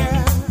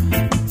 yeah.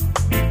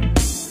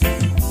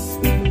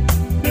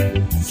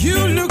 You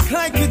look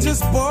like you're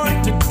just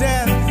bored to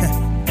death.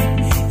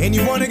 And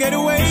you wanna get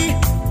away.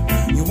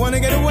 You wanna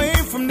get away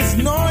from this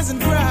noise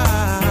and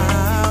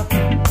crowd.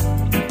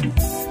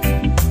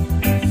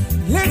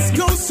 Let's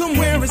go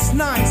somewhere it's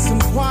nice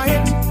and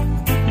quiet,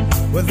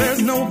 where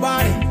there's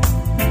nobody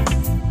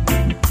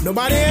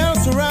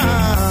else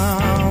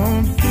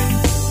around.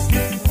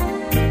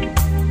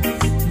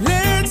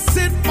 Let's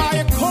sit by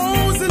a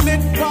cozy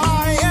lit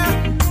fire,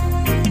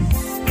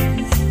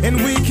 and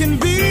we can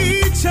be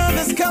each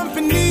other's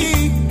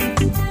company.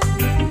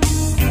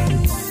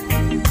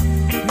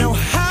 Now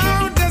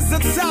how does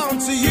that sound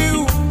to you?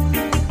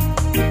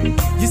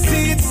 You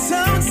see, it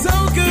sounds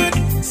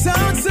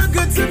so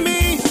good to me.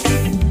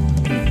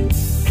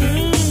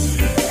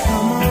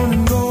 Come on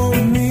and go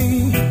with me.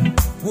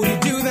 Will you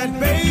do that,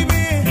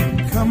 baby?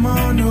 Come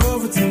on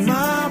over to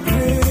my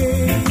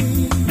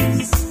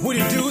place. Will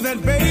you do that,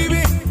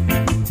 baby?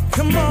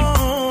 Come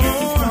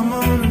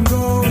on and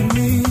go with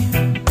me.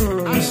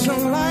 I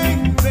sure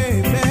like,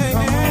 baby.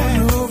 Come on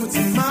over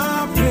to my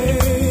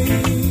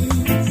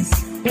place.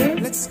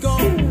 Let's go.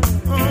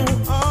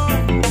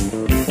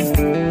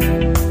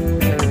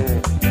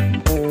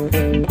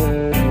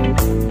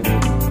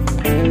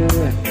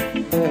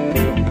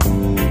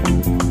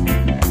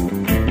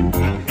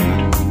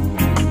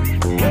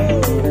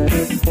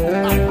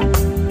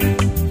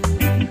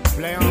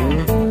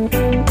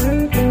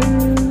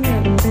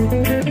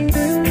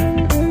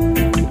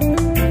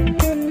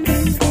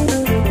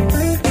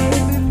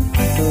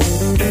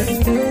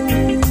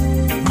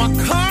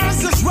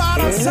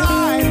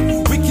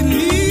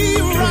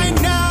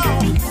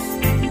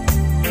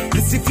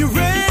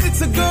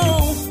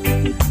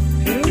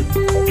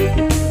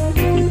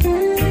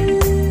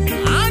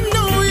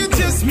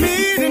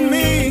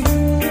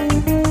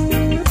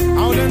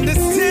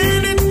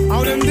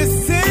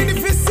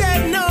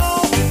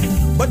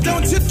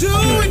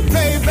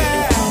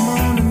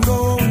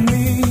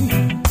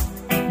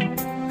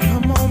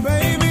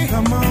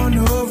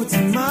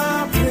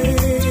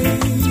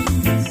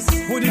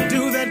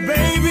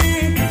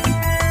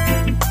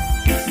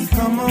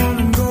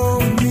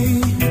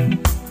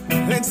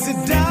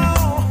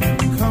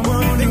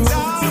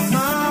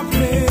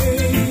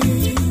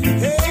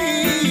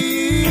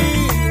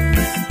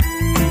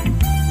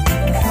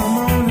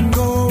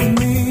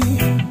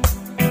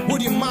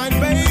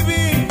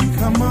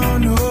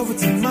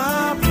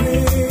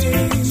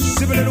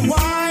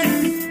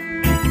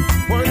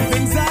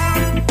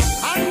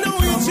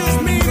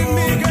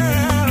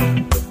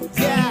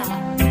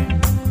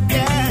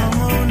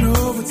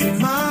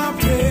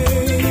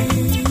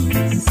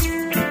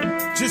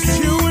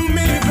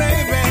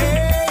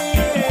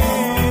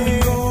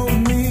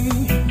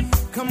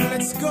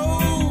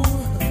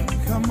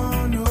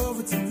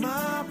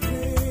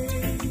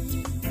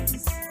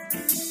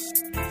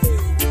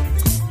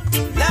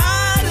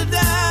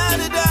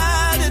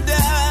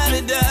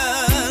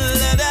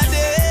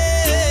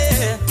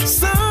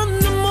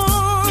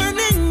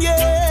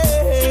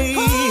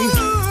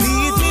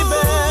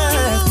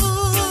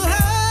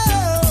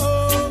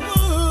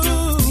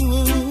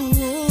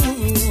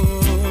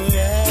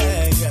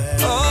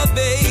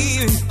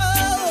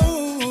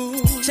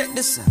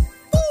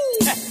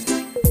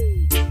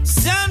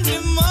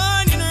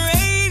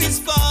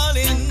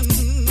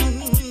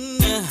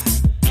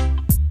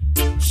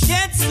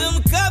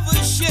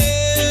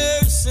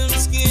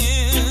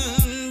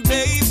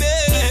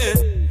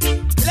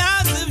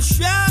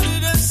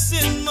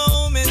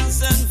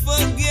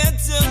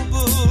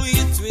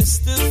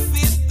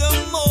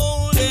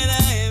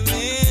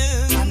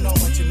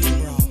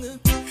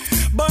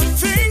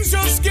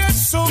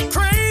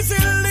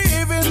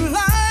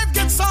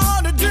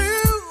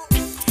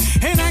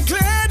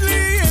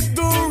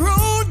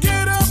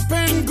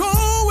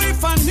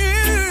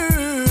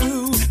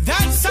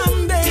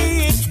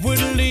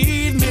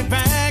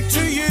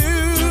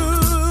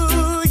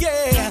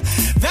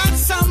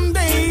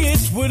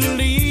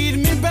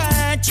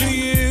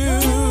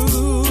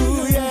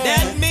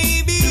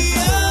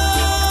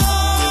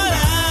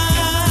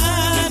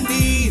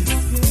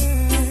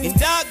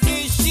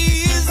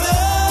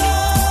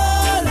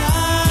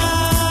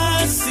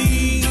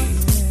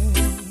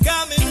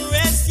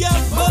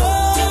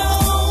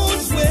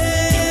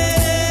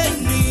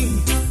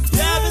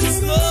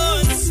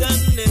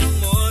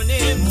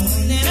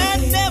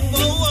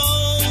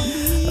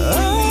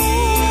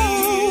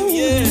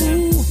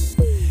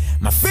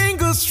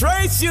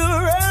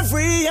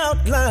 blurry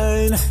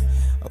outline.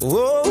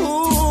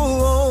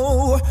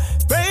 Whoa,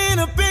 paint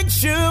a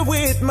picture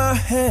with my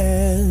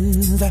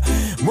hands.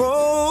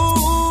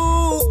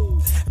 Whoa,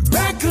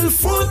 back and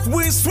forth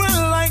we swirl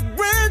like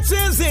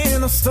branches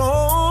in a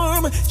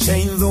storm.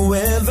 Change the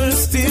weather,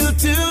 still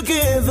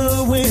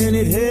together when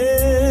it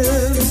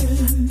ends.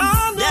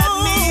 I know that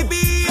may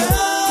be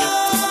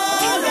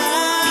all I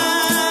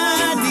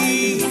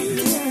need.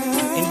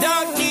 In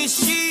darkness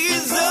she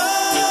is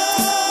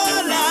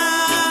all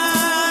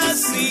I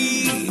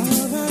see.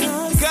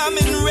 Come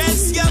and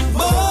rest your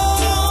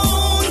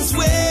bones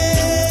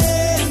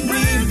with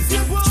me.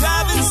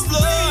 Driving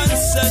slow on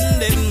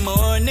Sunday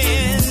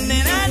morning,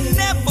 and I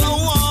never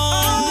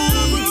want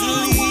to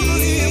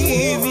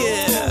leave.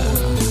 Yeah.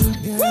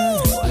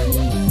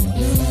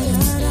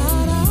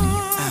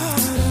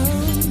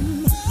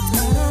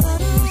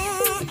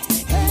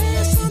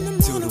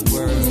 To the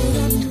world.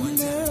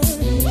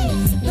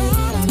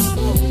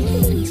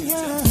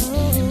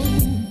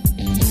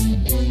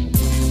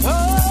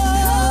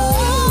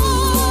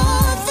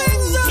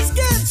 Things just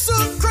get so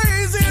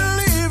crazy,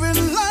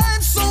 living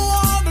life so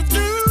hard to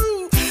do.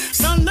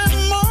 Sunday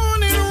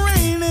morning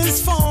rain is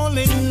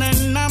falling,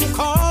 and I'm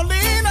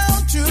calling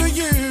out to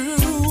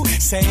you,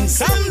 saying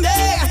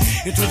someday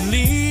it would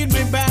lead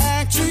me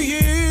back to you.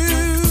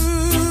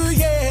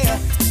 Yeah,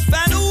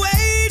 find a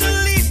way to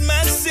lead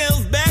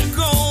myself back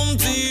home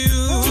to you.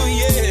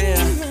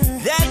 Yeah,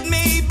 that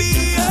may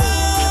be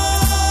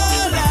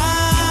all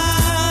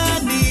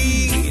I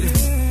need.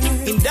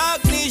 In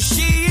darkness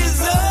she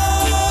is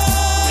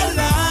all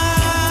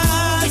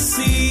I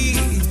see.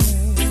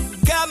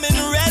 Come and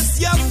rest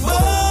your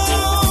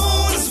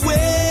bones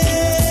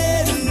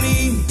with me.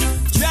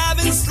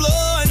 Driving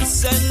slow on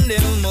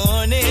Sunday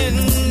morning,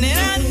 and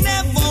I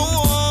never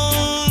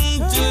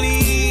want to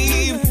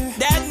leave.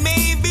 That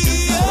may be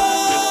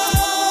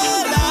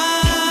all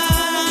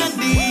I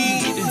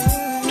need.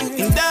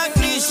 In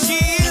darkness she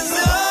is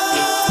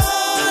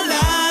all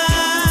I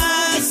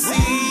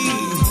see.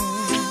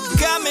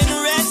 Come and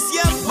rest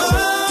your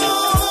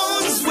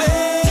bones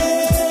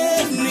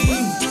with me.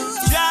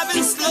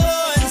 Driving slow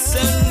on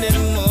Sunday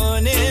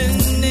morning,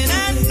 and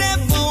I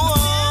never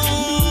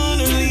want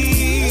to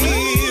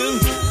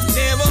leave.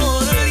 Never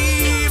want to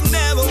leave,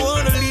 never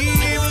want to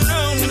leave,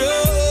 no, no.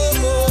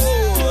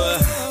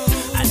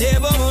 I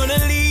never want to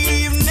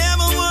leave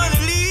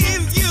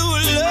you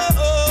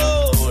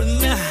alone.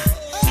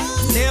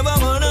 Never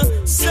want to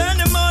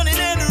Sunday morning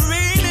and the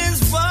rain is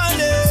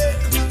falling.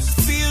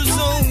 Feel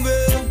so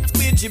good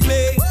with you,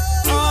 babe.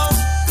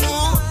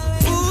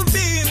 Oh,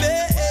 baby.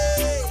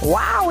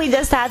 Wow, we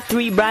just had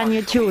 3 brand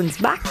new tunes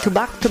back to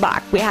back to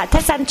back. We had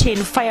Tess and Chain,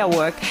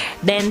 Firework,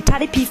 then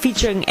Taddy P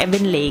featuring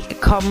Evan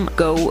Lake, Come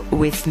Go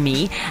With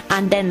Me,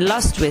 and then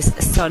Lost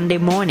Twist, Sunday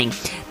Morning.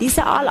 These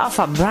are all off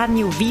a brand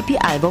new VP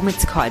album.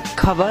 It's called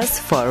Covers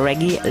for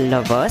Reggae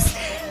Lovers.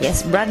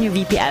 Yes, brand new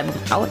VP album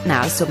out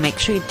now, so make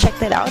sure you check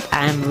that out.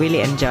 I'm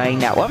really enjoying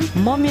that one.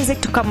 More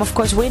music to come, of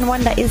course. Wayne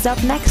Wonder is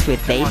up next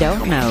with They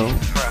Don't Know.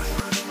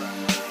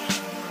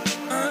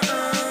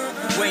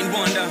 Wayne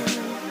Wonder,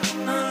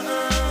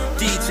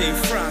 DJ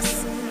Frost.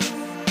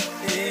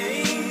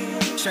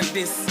 Check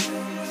this.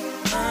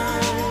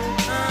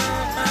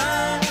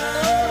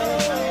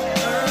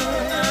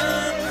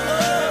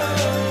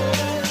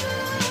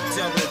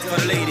 For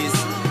the ladies,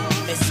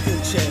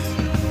 escuche.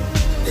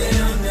 They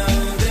don't know,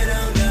 they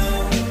don't know.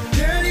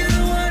 Girl, you're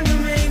the one who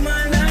made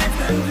my life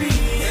complete.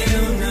 They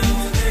don't know,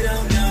 they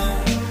don't know.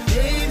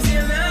 Babes,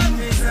 your love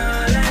is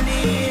all I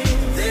need.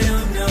 They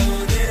don't know,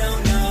 they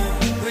don't know.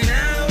 When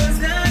I was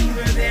done, you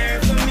were there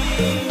for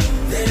me.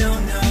 They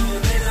don't know,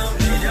 they don't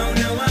know. They don't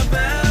know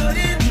about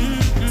it.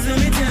 So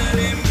me tell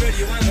them, girl,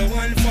 you are the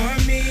one for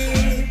me.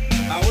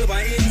 I will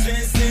buy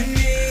interest in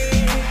me.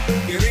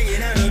 You're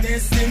ringing out of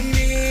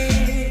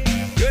destiny.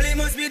 Girl, it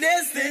must be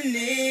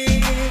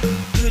destiny.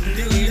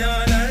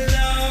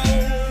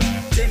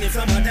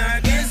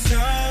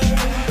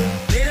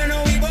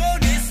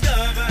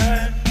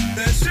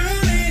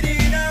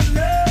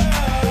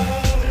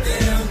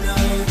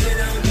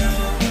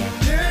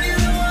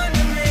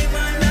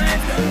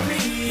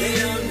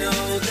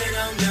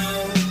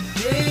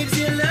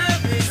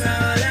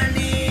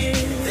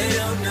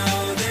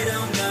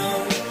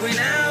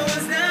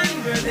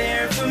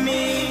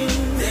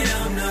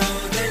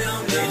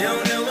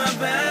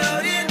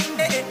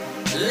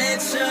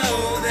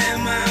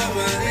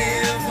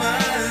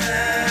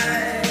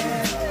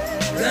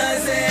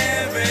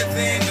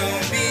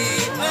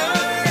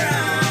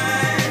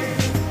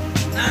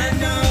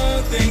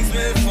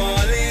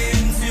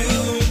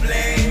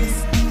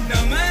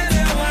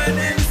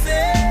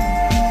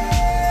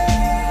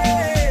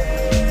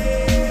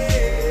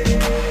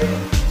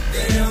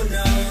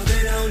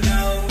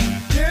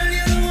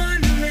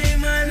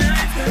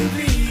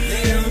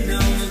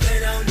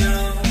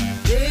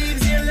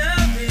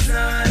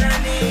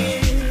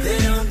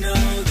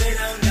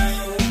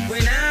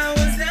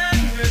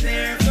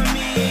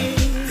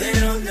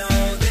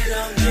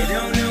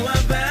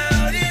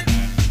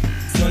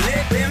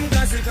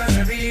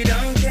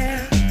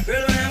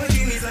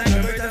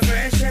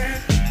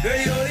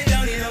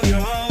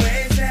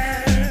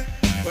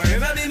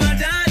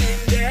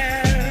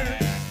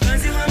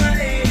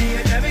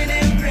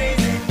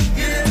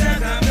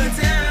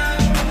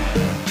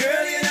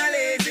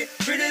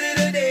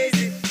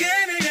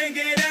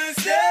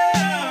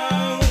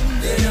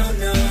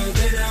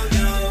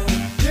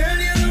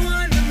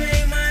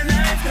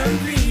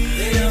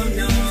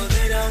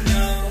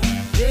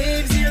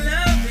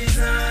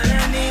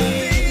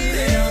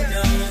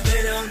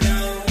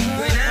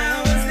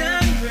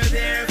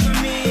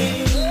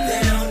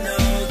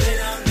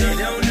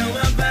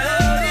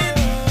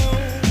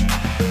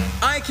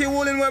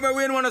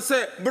 I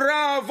say,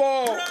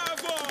 bravo,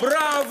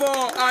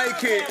 bravo,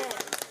 Heike.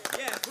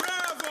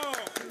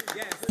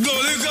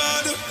 Golly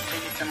God.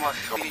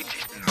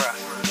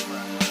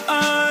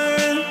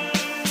 I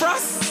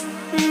press,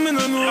 me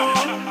no know.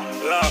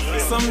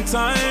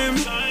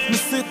 Sometimes me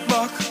sit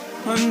back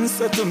and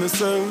say to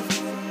myself,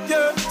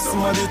 yeah,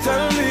 somebody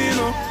tell me, you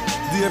know,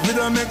 David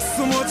I make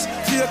so much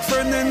fake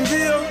friend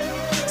envy you.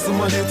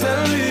 Somebody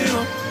tell me, you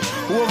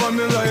know, over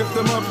my life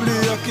them a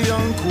play a key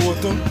and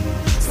quota.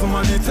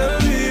 Somebody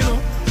tell me, you know,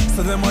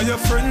 so them are your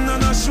friend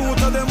and a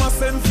shooter them a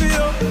send for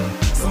you.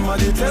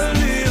 Somebody tell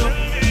me, you know,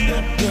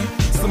 yeah.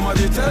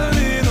 Somebody tell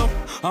me, you know,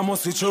 I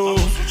must be true.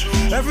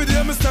 Every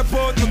day me step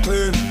out me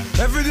clean.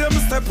 Every day me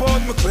step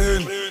out me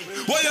clean.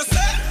 What you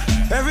say?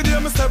 Every day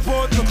me step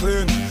out me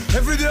clean.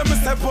 Every day me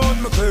step out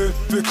me clean.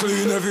 Be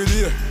clean every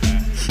day.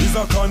 It's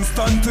a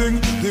constant thing.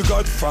 The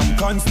God from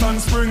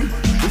Constant Spring.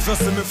 If you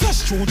see me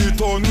fresh through the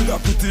town with a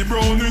pretty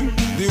browning,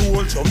 the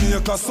whole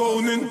Jamaica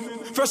sounding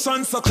fresh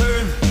and so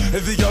clean.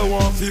 Every girl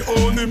want to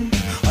own him,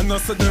 and I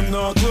say them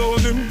not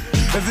clone him.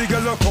 Every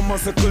girl a come and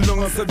circle down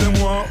and say them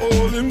want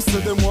hold him.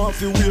 Say them want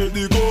to wear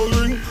the gold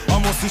ring. I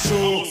must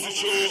show.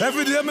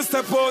 Every day me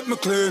step out me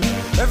clean.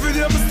 Every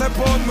day me step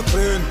out me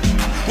clean.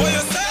 What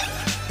you say?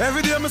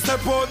 Every day me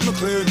step out me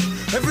clean.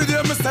 Every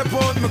day me step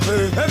out me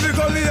clean. Every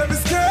gully every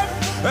scam.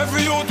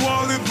 Every youth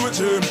want live with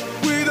him.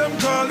 We them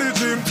call the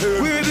gym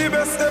team. We the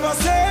best ever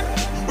seen.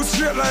 We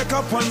straight like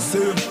a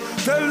pansy.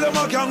 Tell them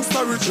a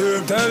gangster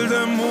regime. Tell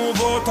them move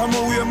out and my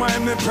way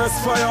mind me press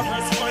fire.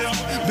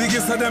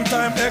 Biggest of them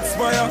time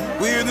expire.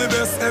 We the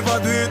best ever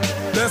do it.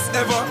 Best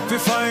ever to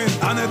find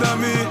another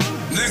me.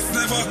 Next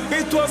never.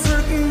 It was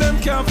written them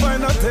can't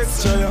find a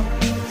texture. Yeah.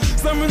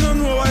 Some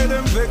don't know why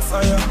them vex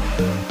higher.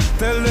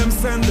 Tell them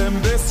send them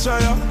best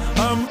shire.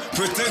 I'm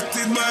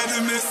protected by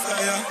the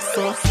Messiah.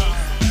 So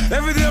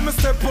every day me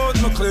step out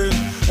me clean.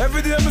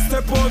 Every day me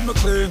step out me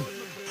clean.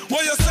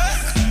 What you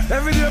say?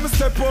 Every day me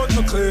step out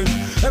me clean.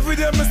 Every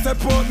day me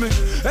step out me.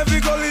 Every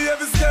gully,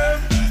 every scam.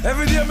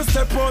 Every day me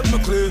step out me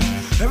clean.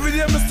 Every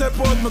day me step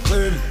out me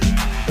clean.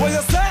 What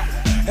you say?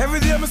 Every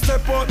day me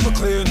step out me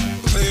clean.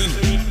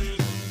 Clean.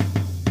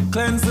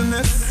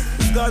 Cleanliness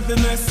is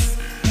godliness.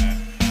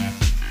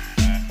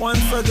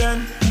 Once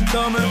again,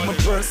 don't make my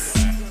press.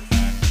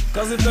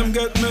 Cause if them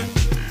get me,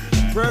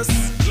 press.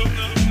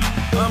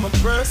 I'm a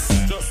press.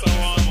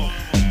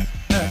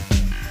 Yeah.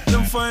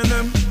 Them find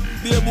them,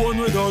 be a bone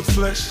without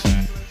flesh.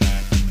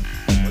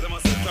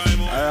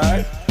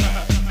 Alright?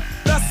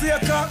 That's the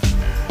car.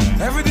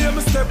 Every day I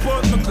step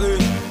out my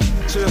clean.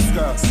 Cheers,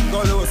 guys.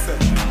 Go to say.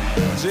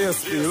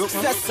 JSP, look.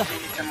 Yes, sir.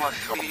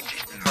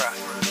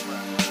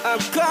 I'm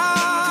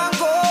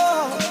Congo.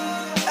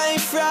 Hey,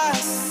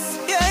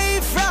 Frost. Yeah, hey,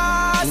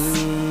 Frost.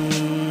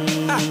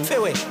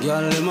 Feel it.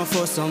 Y'all let me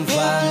for some fun.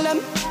 Y'all them.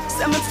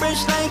 Say me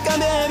fresh like a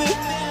baby.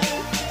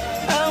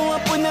 I don't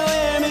want to know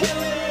wear me.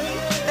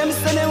 Them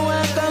say they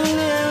want to come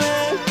near me.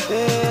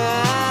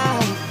 Yeah.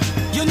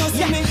 You know,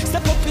 see me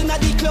step up in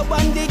the club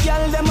and the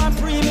girl them a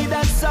pre me.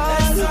 That's all.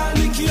 That's all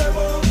me care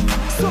about.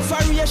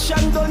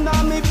 Sufferation done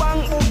on me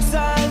bank books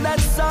all.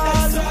 That's all.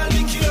 That's all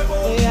me care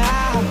about.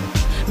 Yeah.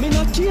 Me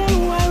no care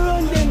who I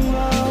run them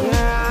now.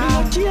 Yeah. Me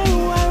no care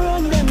who I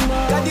run them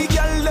now. Got the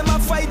girl them a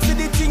fight for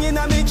the thing in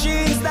a me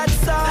jeans.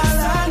 That's all.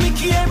 That's all me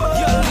care about.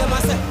 Girl them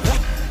a say.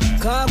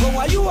 Cargo,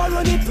 why you are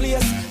on the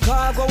place?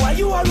 Cargo, why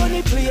you are on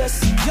the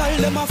place? Y'all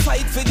them a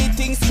fight for the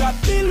things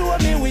strapped below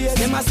me waist.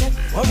 Them a say,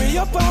 hurry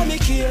up on me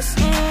case.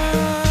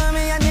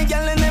 Me and the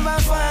girl never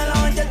fall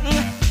out yet.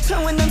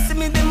 So when them see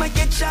me, them a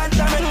get shot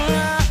at me.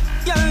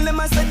 Y'all them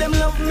a say them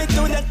love me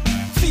to that.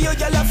 Feel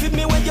y'all a fit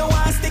me when you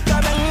want stick a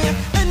bang.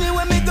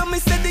 Anyway me go, me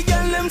say the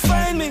girl them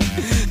find me.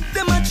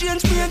 Them a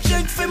change me and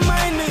check for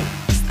mind me.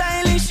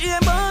 Stylish she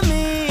about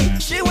me.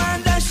 She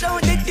want to show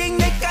the thing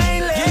they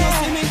kindly. You know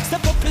see me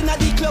step up in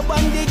the club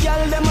and the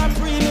girl them a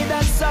pre me.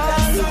 That's all.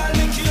 That's all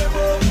me care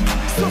about.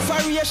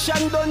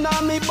 Sufferation done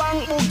on me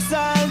bank books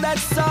all.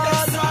 That's all.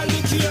 That's all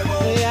me care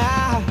about.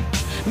 Yeah.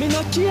 Me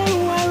no care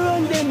who I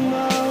run them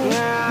now.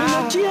 Yeah. Me no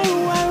care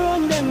who I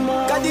run them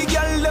now. Cause the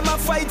girl them a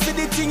fight for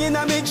the thing in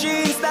a me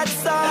jeans.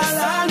 That's all. That's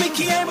all me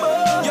care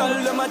about.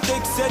 Girl them a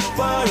take set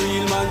for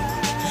real man.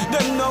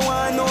 Them no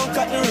want no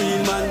cotton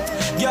real man.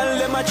 Girl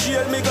them a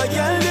trail me go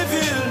girl the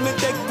feel. Me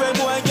take pay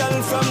boy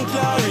girl from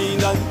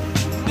Clarendon.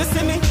 You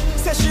see me?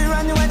 Say she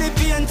run with the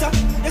painter.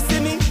 You see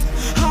me?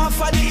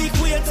 Half of the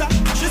equator.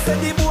 She said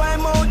the boy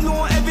mouth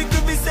know every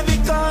crevice, every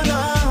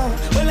corner.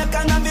 Well like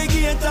a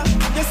navigator.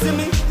 You see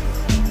me?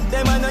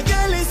 Them a no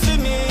jealous for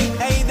me.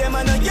 Hey, them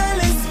a no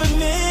jealous for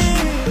me.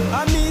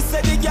 And me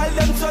say the girl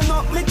them turn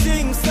up me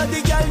things. So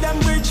the girl them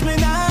bridge me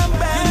now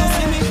back. You know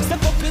see me?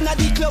 Step up in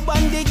the club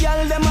and the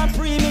girl them a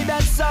pre me.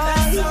 That's all.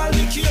 That's all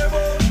me care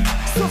about.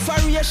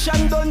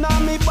 Sufferation done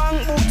on me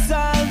bank books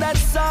all.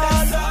 That's all.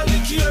 That's all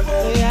me care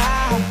about.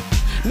 Yeah.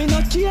 Me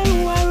no care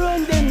who I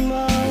run them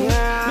now.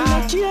 Yeah. Me no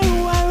care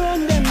who I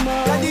run them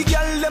now. Cause the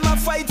girl them a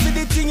fight for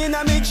the thing in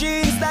a me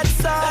jeans.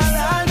 That's all.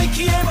 That's all me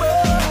care about.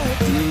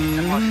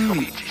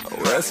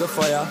 Where's the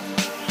fire?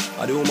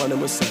 I the woman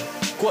them say,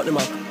 quote them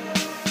up.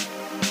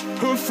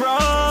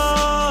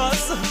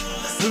 Frost.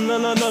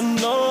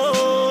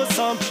 No,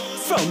 Sam.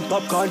 From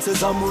popcorn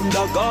says I'm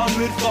under gone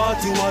with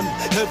 41.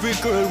 Every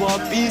girl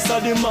want piece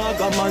of the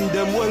maga man.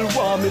 Them well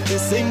want me to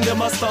sing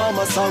them a storm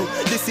a song.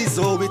 This is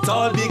how it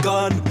all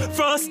began.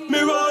 Frost me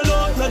roll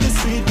out na the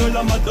street, girl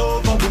I'm a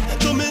dove of me.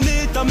 To me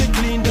neat and me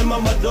clean them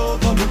I'm a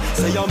dove of me.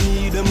 Say I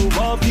me them who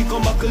want to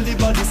come back the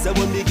body. Say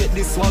when me get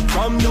this one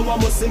from you I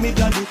must see me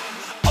daddy.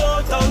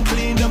 Out and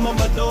clean them I'm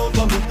a dove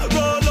of me.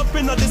 Roll up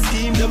in the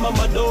scheme them I'm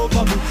a dove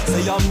of me.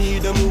 Say I me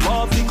them who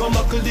want to come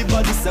back the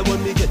body. Say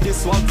when me get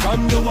this one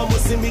from you I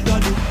must see me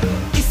daddy.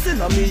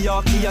 Still on me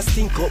Yorkie, I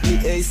stink up me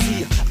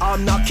AC.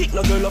 I'm not kick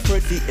no girl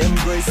afraid to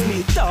embrace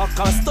me. Talk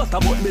and stutter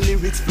but me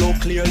lyrics flow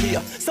clearly.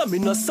 So me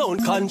no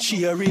sound can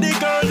cheery. The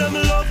girl them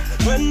love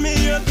when me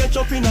here catch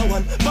up in a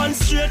one. Man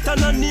straight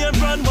and a name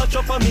brand. Watch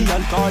up on me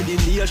and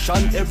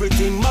coordination.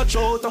 Everything match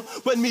out.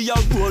 When me a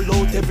roll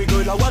out, every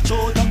girl I watch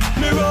out.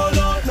 Me roll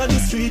out na the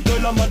street,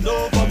 girl I'm a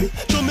dove of me.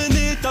 To me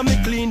neat and me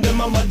clean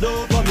them I'm a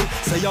dove of me.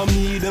 Say I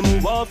me them who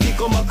want to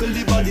come back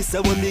the body.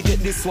 Say when me get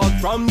this one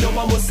from you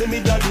I must see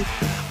me daddy.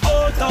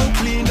 Out and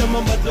clean them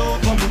I'm a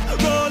dove of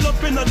me. Roll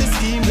up in the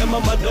scheme them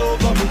I'm a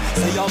dove of me.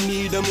 Say I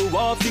me them who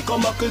want to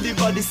come back the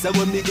body. Say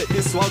when me get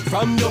this one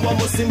from you I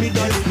must see me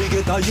daddy. Me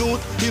get a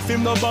youth, if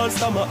him no ball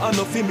stammer and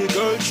no fi me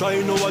girl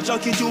try know a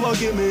jacket you a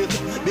give me.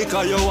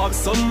 Because you have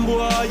some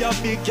boy a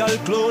big gal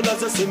clown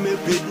as you see me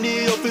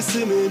Pitney up you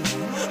see me.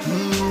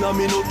 I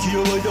me no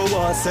care what you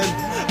want send,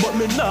 but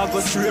me nah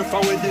go straight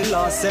from where the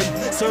last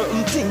said.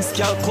 Certain things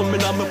can't come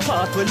in on my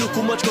path. Well look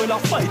how much girl I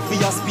fight for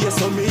your space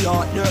on me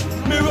out there.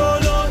 Me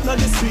roll out na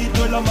the street,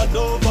 girl I'm a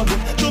dove of me.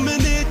 To me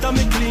neat and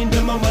me clean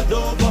them I'm a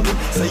dove of me.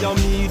 Say I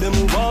me them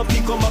who want to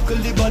come back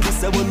the body.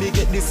 Say when me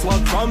get this one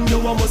from you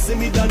I must see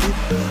me daddy.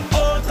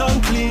 Out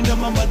and clean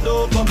them I'm a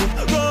dove of me.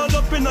 Roll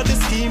up in the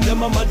scheme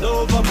them I'm a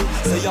dove of me.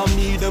 Say I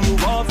me them who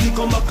want to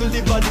come back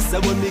the body.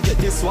 Say when me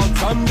get this one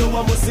from you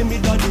I must see me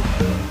daddy.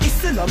 It's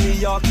still on me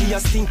Yorkie, I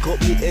stink up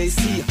me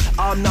AC.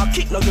 I'm not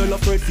kick no girl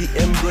afraid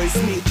to embrace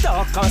me.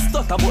 Talk and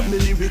stutter but me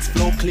lyrics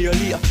flow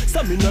clearly.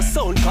 So me no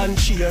sound can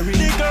cheery.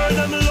 The girl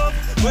them love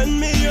when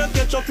me here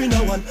catch up in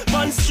a one.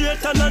 Man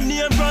straight and a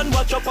name brand.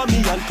 Watch up on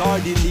me and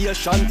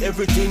coordination.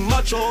 Everything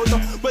match out.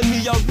 When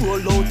me a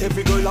roll out,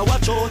 every girl I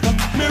watch out.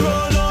 Me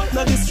roll out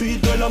na the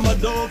street, girl I'm a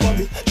dove of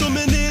me. To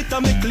me neat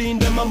and me clean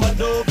them I'm a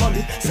dove of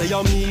me. Say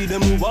I me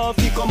them who want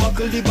to come back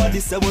the body.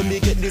 Say when me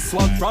get this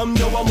one from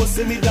you I must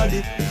see me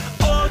daddy.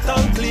 Out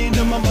and clean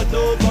them I'm a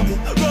dove of me.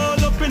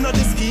 Roll up in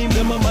the scheme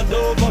them I'm a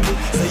dove of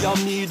me. Say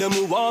I me them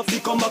who want to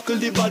come back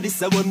the body.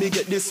 Say when me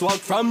get this one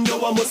from you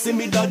I must see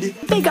me daddy.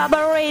 Big up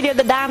the radio,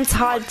 the dance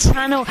hall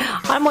channel.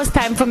 Almost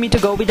time for me to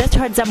go. We just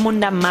heard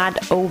Zamunda Mad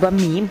Over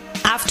Me.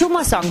 I have two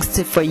more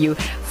songs for you.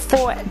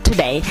 For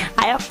today,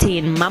 I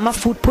obtained Mama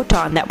Food Put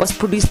On, that was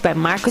produced by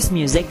Marcus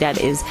Music. That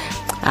is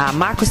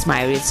Marcus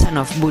Myrie, son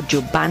of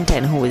Buju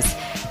Banton, who is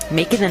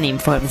making a name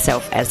for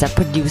himself as a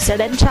producer.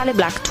 Then Charlie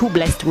Black, Too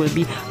Blessed, will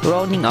be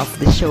rounding off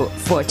the show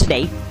for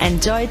today.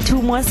 Enjoy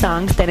two more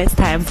songs, then it's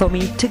time for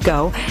me to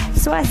go.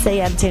 So I say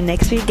until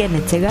next week again,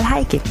 it's your girl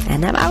Heike,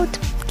 and I'm out.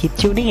 Keep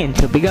tuning in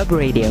to Big Up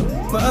Radio.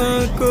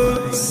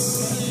 Marcus,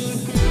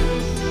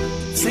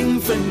 sing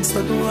friends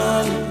to the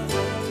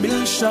wall,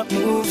 build shop,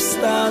 move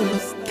style.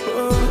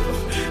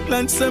 Oh,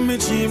 glad some me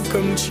dream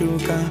come true,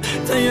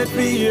 tired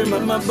to hear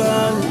mama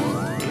ball.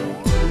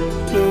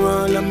 The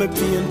wall of me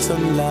paint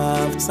some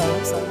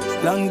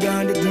laughter. Long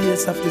gone the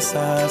days of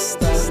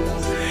disaster.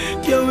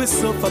 Yeah, we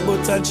suffer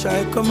but I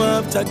try come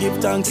after. Give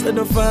thanks to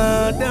the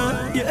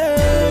Father.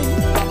 Yeah,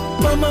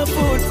 mama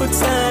food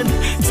puts on.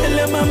 Tell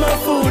her mama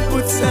food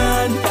puts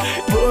on.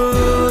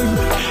 Boy,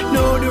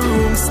 now the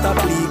room stop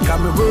leak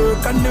and me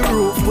work on the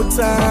roof puts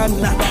on.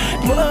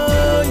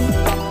 Boy,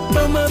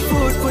 mama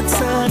food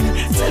puts on.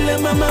 Tell her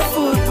mama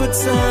food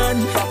puts on.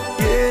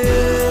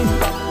 Yeah,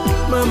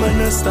 mama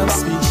no stop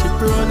speak. She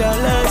proud of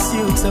last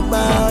youth a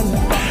bang.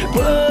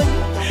 Boy,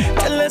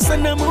 tell us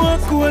no more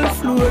cold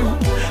floor.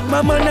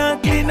 Mama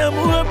not clean no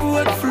more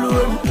board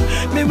floor.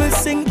 Me will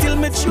sing till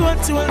me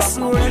throat to a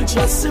sore. And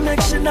just to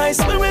make she nice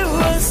when we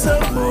want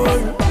some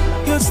more.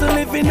 Used to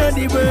live in a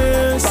the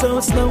worst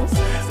house now.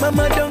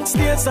 Mama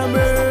downstairs and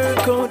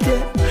work out,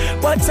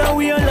 yeah. Watch how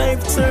we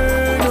life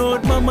turn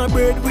out. Mama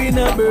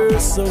breadwinner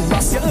burst out.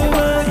 Young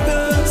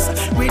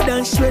Marcus, we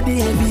dance with the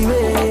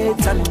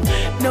heavyweight.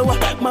 And now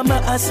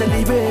mama a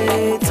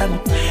celebrate. And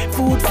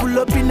food full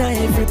up in a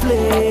every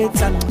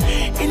plate. And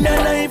in a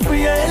life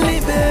we are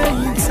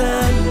elevating.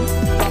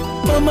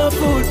 Mama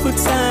food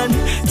puts on.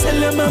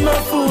 Tell her mama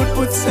food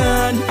puts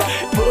on.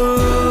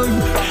 Boy,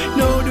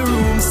 now the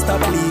room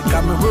stop leak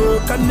and me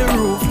work on the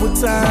roof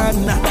puts on.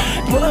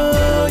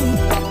 Boy,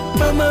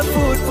 mama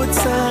food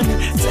puts on.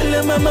 Tell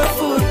her mama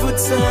food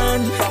puts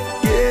on.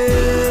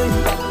 Yeah,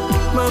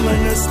 mama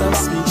no stop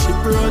speak. She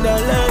proud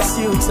of last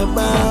youth a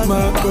bang.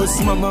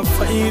 Marcus mama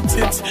fight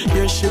it.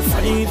 Yeah, she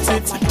fight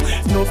it.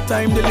 enough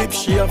time the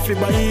lips she have to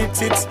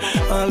bite it.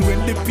 All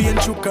when the pain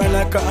choke her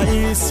like a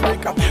ice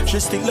pick. She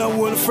still a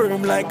hold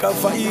firm like a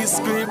vice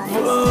grip.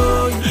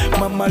 Boy,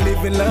 mama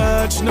living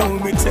large now,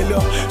 me tell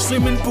you.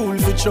 Swimming pool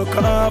for chuck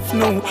off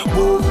now.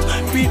 Boat,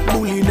 pit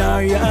bull in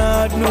her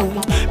yard now.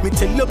 Me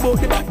tell you about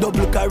the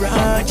double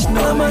garage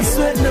now. Mama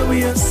sweat no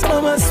waist,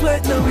 mama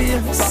sweat no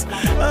waist.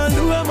 And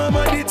who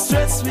mama did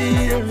stress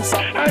me years.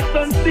 Her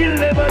son still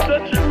never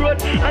touch the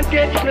road and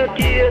catch no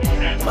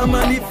case.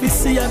 Mama live to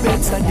see a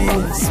better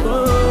days.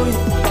 Boy,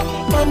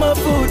 mama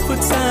food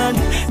puts on.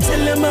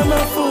 Tell her mama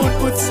food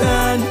puts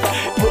on.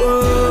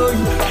 Boy,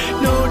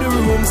 now the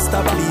room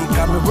stop leak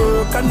and me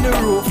work on the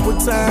roof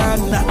puts on.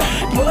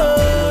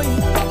 Boy,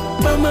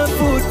 mama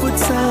food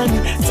puts on.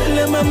 Tell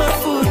her mama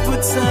food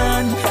puts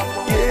on.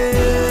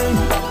 Yeah,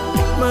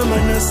 mama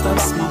no stop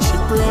speak. She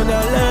proud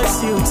of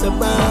last youth a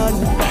band.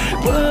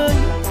 Boy,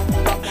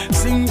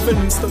 sing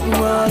fence to the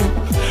wall.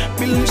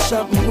 Build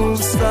shop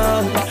move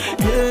strong.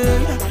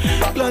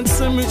 Yeah, glad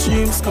some my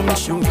dreams come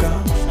true.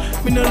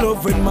 Me no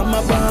love when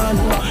mama born.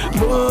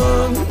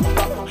 Boy,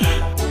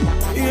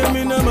 hear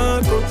me na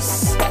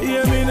Marcus,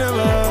 hear me na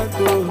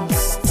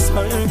Marcus.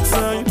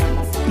 Side,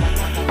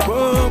 bo,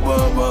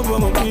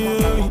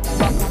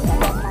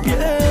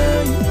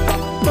 yeah.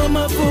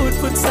 Mama food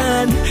puts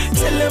on.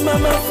 Tell her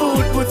mama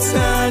food puts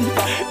on.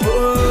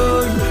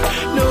 Boy,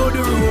 now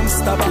the room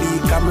stop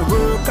leak and me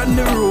work on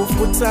the roof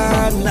puts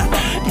on.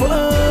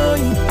 Boy,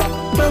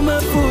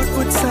 mama food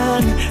puts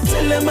on.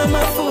 Tell her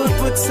mama food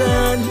puts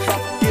on.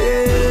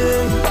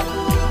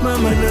 Yeah,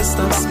 mama no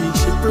stop speak.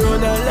 She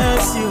proud of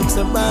last youth's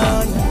a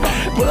band.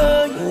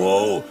 Boy,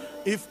 whoa.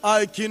 If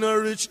I cannot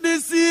reach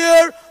this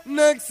year,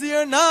 next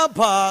year not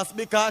pass.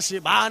 Because she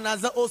born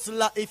as a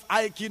hustler. If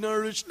I cannot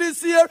reach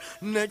this year,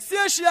 next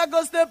year she a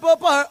go step up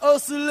her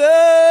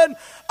hustling.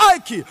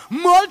 Heike,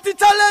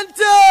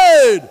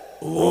 multi-talented.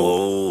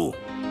 Oh.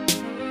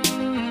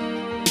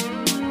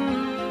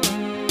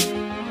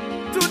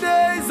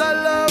 Today's a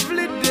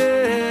lovely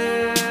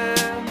day.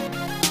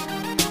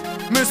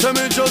 Me say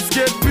me just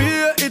get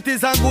beer, it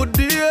is a good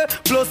day.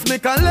 Plus me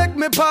collect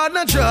me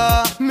partner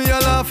jar. Me a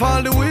laugh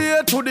all the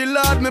way to the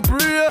Lord me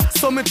pray.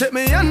 So me take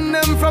me hand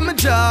them from me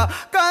jar.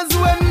 Cause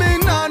when me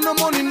nah no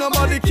money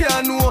nobody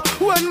can know.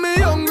 When me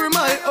hungry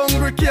my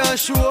hungry can't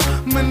show.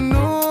 Me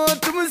know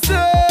to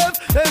myself,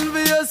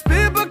 envious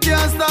people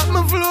can't stop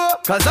my flow.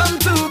 Cause I'm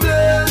too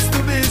blessed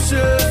to be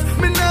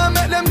sure. Me nah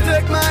make them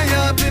take my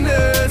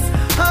happiness.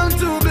 I'm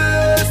too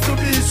blessed to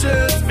be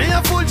shared. Me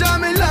a full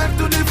jam in life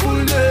to the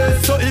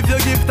fullness. So if you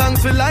give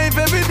thanks for life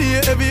every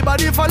day,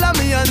 everybody follow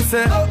me and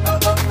say, oh, oh,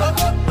 oh, oh,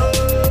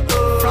 oh,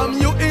 oh. From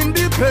you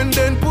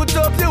independent, put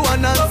up your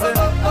one and say,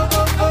 oh, oh,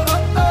 oh,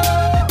 oh,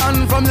 oh.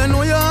 And from you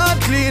know your heart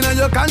clean and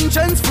your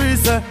conscience free,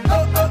 say, oh,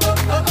 oh, oh,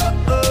 oh,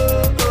 oh,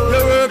 oh.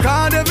 You work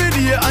hard every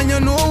day and you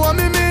know what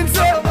me mean,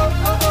 say, oh, oh,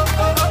 oh,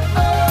 oh,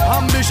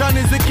 oh. Ambition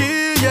is the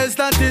key, yes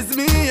that is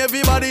me.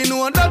 Everybody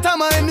know that I'm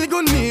my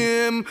good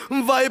name.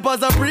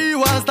 Vipers are free,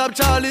 one stop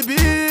Charlie B.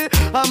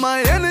 And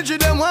my energy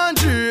them want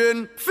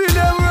drain. Feel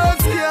them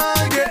words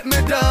can't get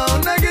me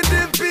down.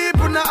 Negative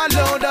people not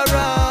allowed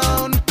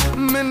around.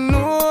 Me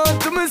know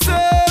to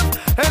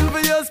myself,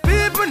 envious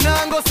people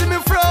now go see me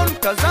frown.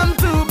 Cause I'm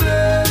too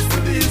blessed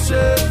to be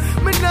shared.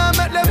 Me now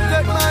make them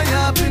take my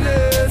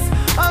happiness.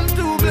 I'm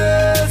too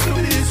blessed to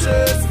be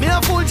shared. Me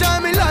a full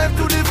time in life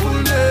to the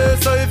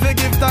fullness. So if you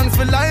give thanks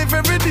for life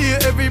every day,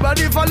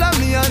 everybody follow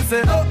me and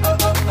say, oh, oh,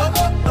 oh, oh,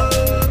 oh,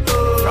 oh,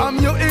 oh. From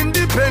you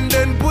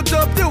independent, put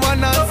up the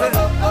one and say,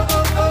 oh, oh,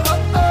 oh, oh,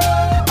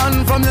 oh, oh.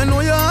 And from you know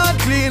your heart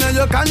clean and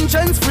your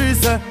conscience free,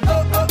 say,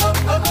 oh, oh, oh,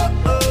 oh,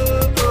 oh,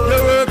 oh.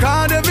 You work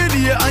hard every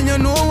day and you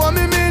know what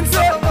me mean,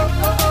 say, oh, oh,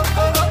 oh,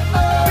 oh, oh,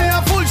 oh. Me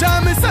a full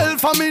time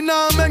myself and me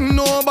nah make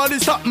nobody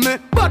stop me.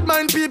 Bad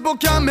mind people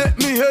can't make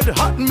me head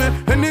hot me.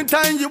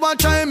 Anytime you want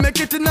try and make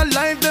it in a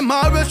life, them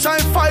always try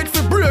fight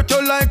for break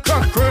you like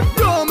cracker.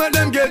 Don't make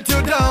them get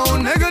you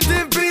down.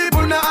 Negative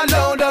people not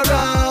allowed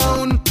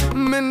around.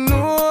 Me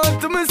know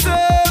to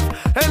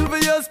myself,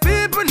 envious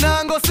people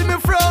now go see me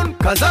frown.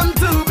 Cause I'm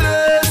too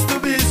blessed to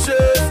be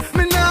shared.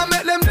 Me now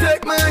make them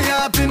take my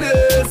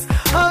happiness.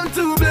 I'm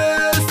too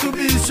blessed to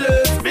be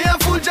shared. Me a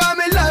full jam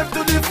in life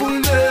to the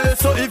fullness.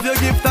 So if you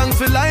give thanks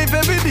for life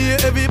every day,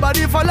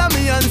 everybody follow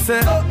me and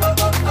say, oh, oh,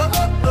 oh, oh,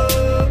 oh,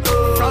 oh,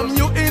 oh. From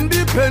you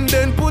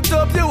independent, put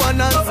up your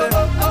one and say,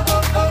 oh, oh,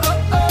 oh, oh,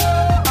 oh,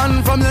 oh.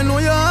 And from you know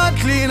your heart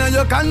clean and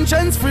your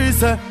conscience free,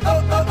 say, oh,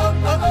 oh, oh,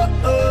 oh,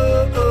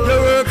 oh, oh.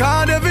 You work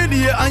hard every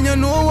day and you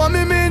know what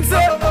me mean,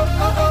 say, oh, oh,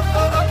 oh,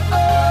 oh,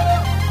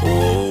 oh,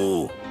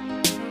 oh.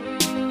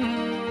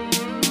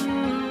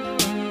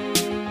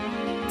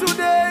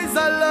 Today's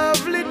a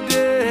lovely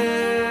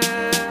day.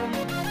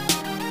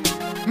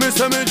 Me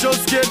say me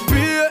just get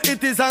beer,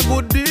 it is a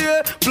good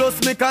day.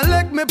 Plus me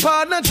collect me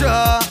partner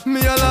jar.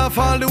 Me a laugh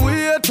all the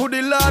way to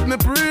the Lord me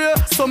pray.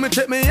 So me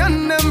take me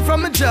hand them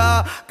from me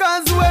jar.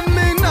 Cause when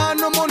me nah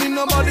no money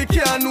nobody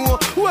can know.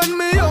 When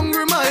me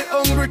hungry my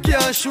hungry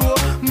can't show.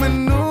 Me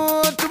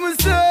know to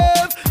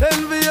myself,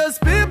 envious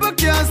people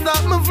can't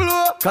stop my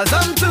flow. Cause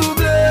I'm too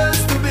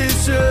blessed to be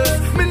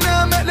shared. Me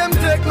nah make them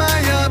take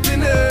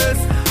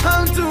fullness.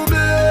 I'm too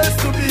blessed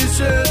to be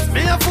stressed.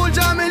 Me a full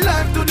jam in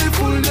life to the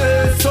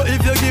fullness. So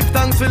if you give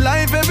thanks for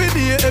life every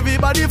day,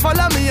 everybody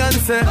follow me and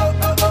say, oh,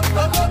 oh, oh,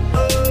 oh, oh,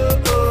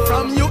 oh, oh.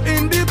 From you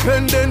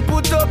independent,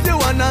 put up your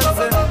one and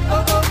say, oh,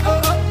 oh, oh,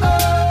 oh, oh,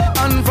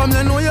 oh. And from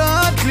you know your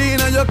heart clean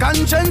and your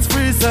conscience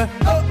free, say,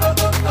 oh, oh,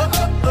 oh, oh,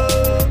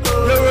 oh,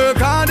 oh. You work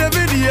hard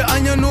every day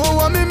and you know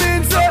what me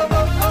mean, say, oh,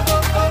 oh,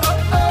 oh,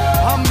 oh,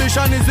 oh.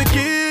 Ambition is the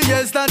key,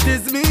 yes that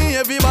is me.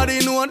 Everybody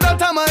know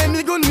that I'm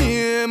my good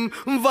name.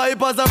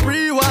 Vipers are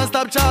free, one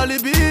stop Charlie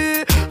B.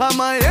 And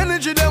my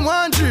energy them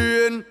want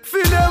drain.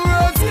 Feel them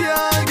right.